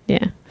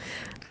 Yeah.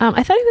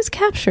 I thought he was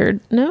captured.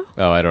 No?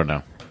 Oh, I don't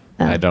know.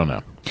 I don't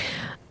know.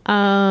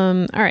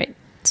 All right.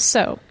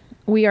 So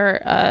we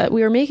are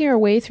making our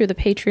way through the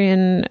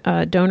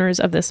Patreon donors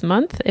of this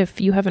month.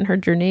 If you haven't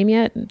heard your name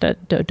yet,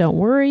 don't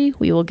worry.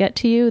 We will get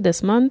to you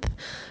this month.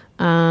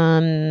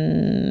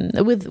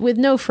 With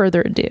no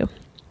further ado,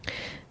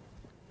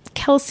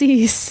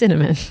 Kelsey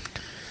Cinnamon.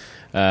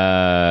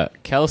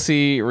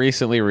 Kelsey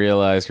recently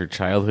realized her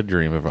childhood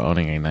dream of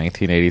owning a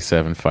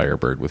 1987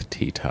 Firebird with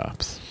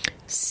T-tops.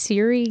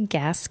 Siri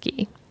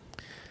Gasky.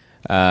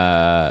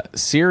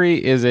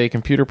 Siri is a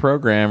computer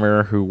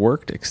programmer who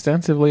worked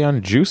extensively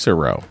on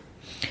Juicero.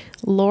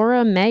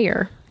 Laura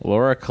Mayer.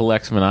 Laura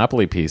collects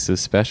Monopoly pieces,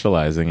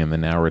 specializing in the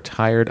now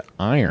retired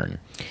Iron.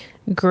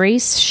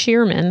 Grace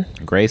Shearman.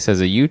 Grace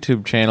has a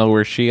YouTube channel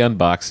where she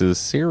unboxes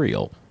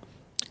cereal.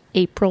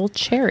 April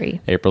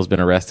Cherry. April's been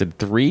arrested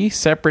 3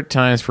 separate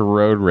times for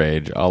road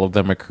rage, all of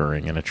them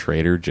occurring in a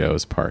Trader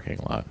Joe's parking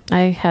lot.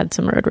 I had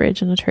some road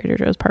rage in a Trader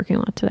Joe's parking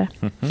lot today.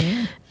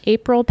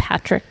 April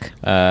Patrick.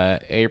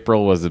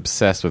 April was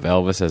obsessed with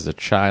Elvis as a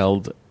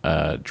child,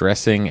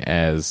 dressing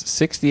as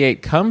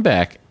 68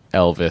 comeback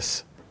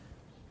Elvis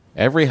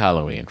every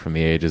Halloween from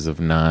the ages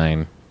of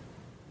 9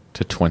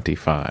 to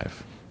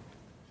 25.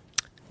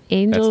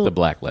 Angel. That's the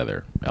black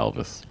leather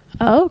Elvis.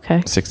 Oh,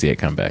 okay. 68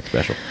 comeback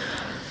special.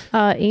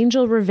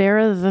 Angel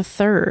Rivera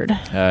III.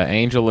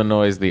 Angel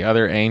annoys the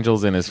other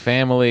angels in his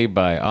family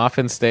by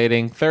often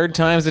stating, "Third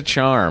time's a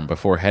charm,"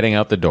 before heading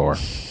out the door.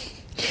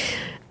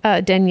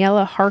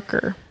 Daniela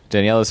Harker.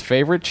 Daniela's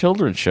favorite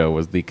children's show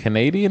was the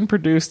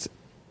Canadian-produced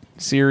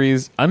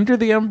series Under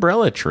the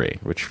Umbrella Tree,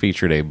 which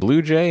featured a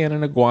blue jay and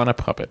an iguana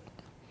puppet.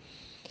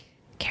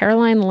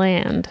 Caroline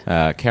Land.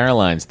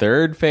 Caroline's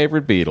third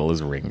favorite Beatle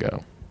is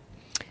Ringo.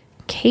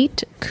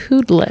 Kate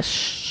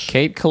Kudlish.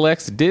 Kate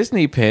collects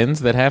Disney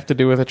pins that have to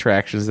do with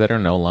attractions that are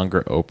no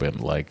longer open,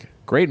 like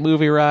Great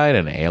Movie Ride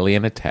and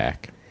Alien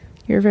Attack.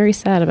 You're very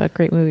sad about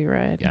Great Movie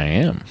Ride. I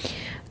am.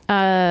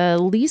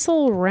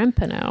 Liesl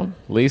Rampino.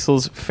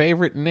 Liesl's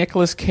favorite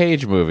Nicolas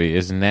Cage movie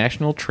is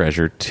National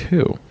Treasure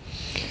 2.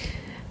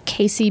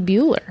 Casey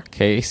Bueller.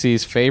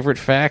 Casey's favorite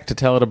fact to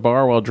tell at a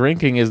bar while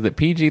drinking is that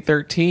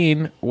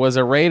PG-13 was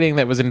a rating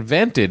that was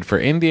invented for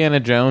Indiana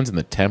Jones and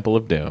the Temple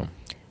of Doom.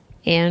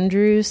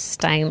 Andrew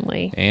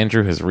Steinley.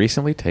 Andrew has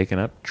recently taken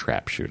up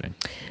trap shooting.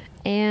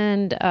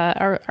 And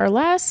our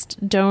last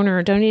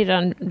donor donated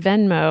on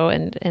Venmo,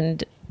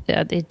 and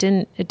it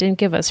didn't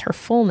give us her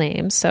full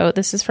name. So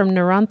this is from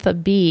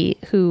Narantha B,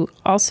 who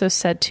also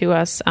said to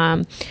us,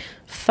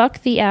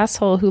 "Fuck the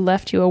asshole who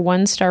left you a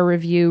 1-star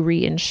review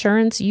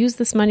re-insurance. Use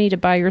this money to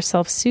buy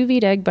yourself sous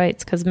vide egg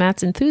bites because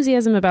Matt's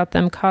enthusiasm about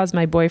them caused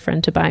my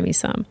boyfriend to buy me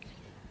some."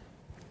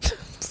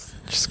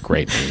 Just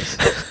great news.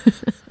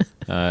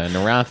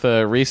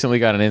 Narantha recently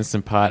got an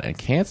Instant Pot and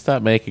can't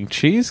stop making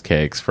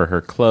cheesecakes for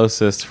her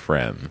closest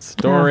friends.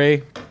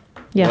 Dory,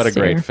 Yes, what a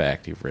great dear.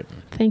 fact you've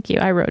written. Thank you.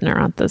 I wrote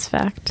Narantha's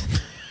fact.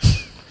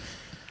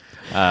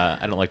 I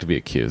don't like to be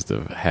accused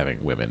of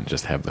having women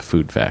just have the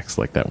food facts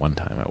like that one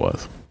time I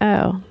was.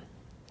 Oh,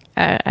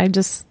 I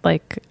just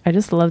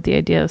love the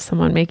idea of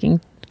someone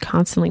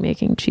constantly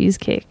making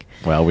cheesecake.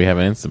 Well, we have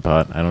an Instant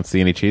Pot. I don't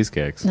see any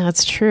cheesecakes.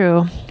 That's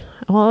true.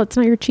 Well, it's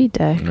not your cheat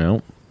day.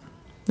 No.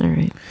 All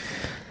right.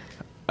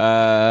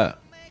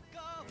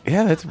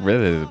 Yeah,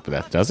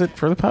 that does it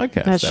for the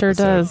podcast. That sure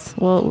episode. does.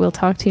 We'll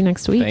talk to you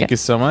next week. Thank you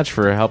so much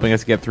for helping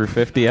us get through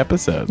 50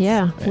 episodes.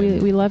 Yeah,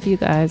 we love you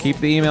guys. Keep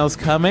the emails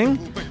coming.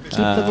 Keep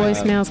the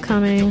voicemails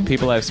coming.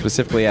 People I've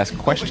specifically asked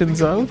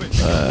questions of,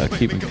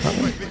 keep them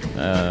coming.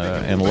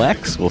 And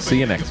Lex, we'll see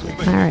you next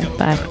week. All right,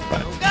 bye.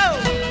 Bye.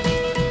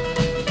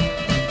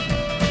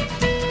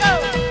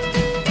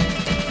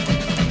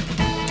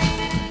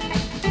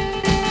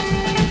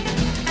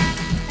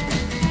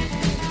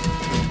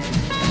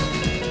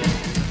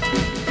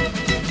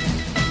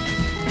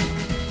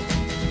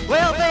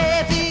 Well,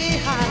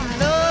 baby, I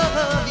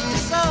love you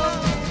so,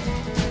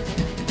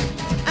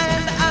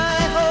 and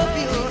I hope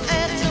your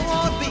answer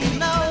won't be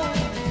no.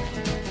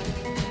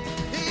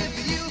 If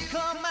you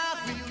come out,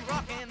 we'll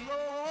rock and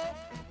roll,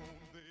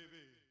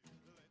 baby.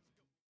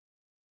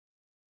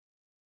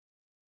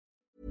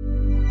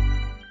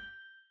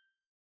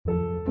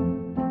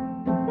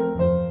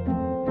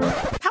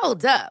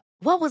 Hold up.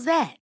 What was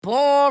that?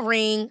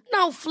 Boring.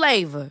 No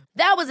flavor.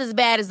 That was as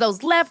bad as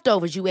those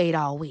leftovers you ate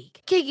all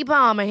week. Keke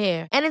Palmer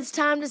here, and it's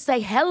time to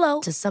say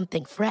hello to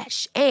something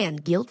fresh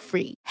and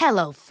guilt-free.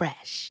 Hello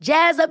Fresh.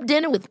 Jazz up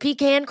dinner with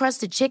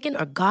pecan-crusted chicken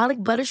or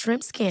garlic butter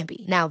shrimp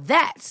scampi. Now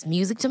that's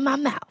music to my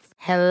mouth.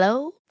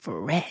 Hello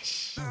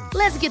Fresh.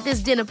 Let's get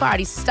this dinner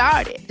party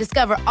started.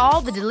 Discover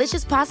all the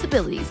delicious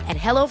possibilities at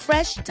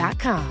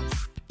HelloFresh.com.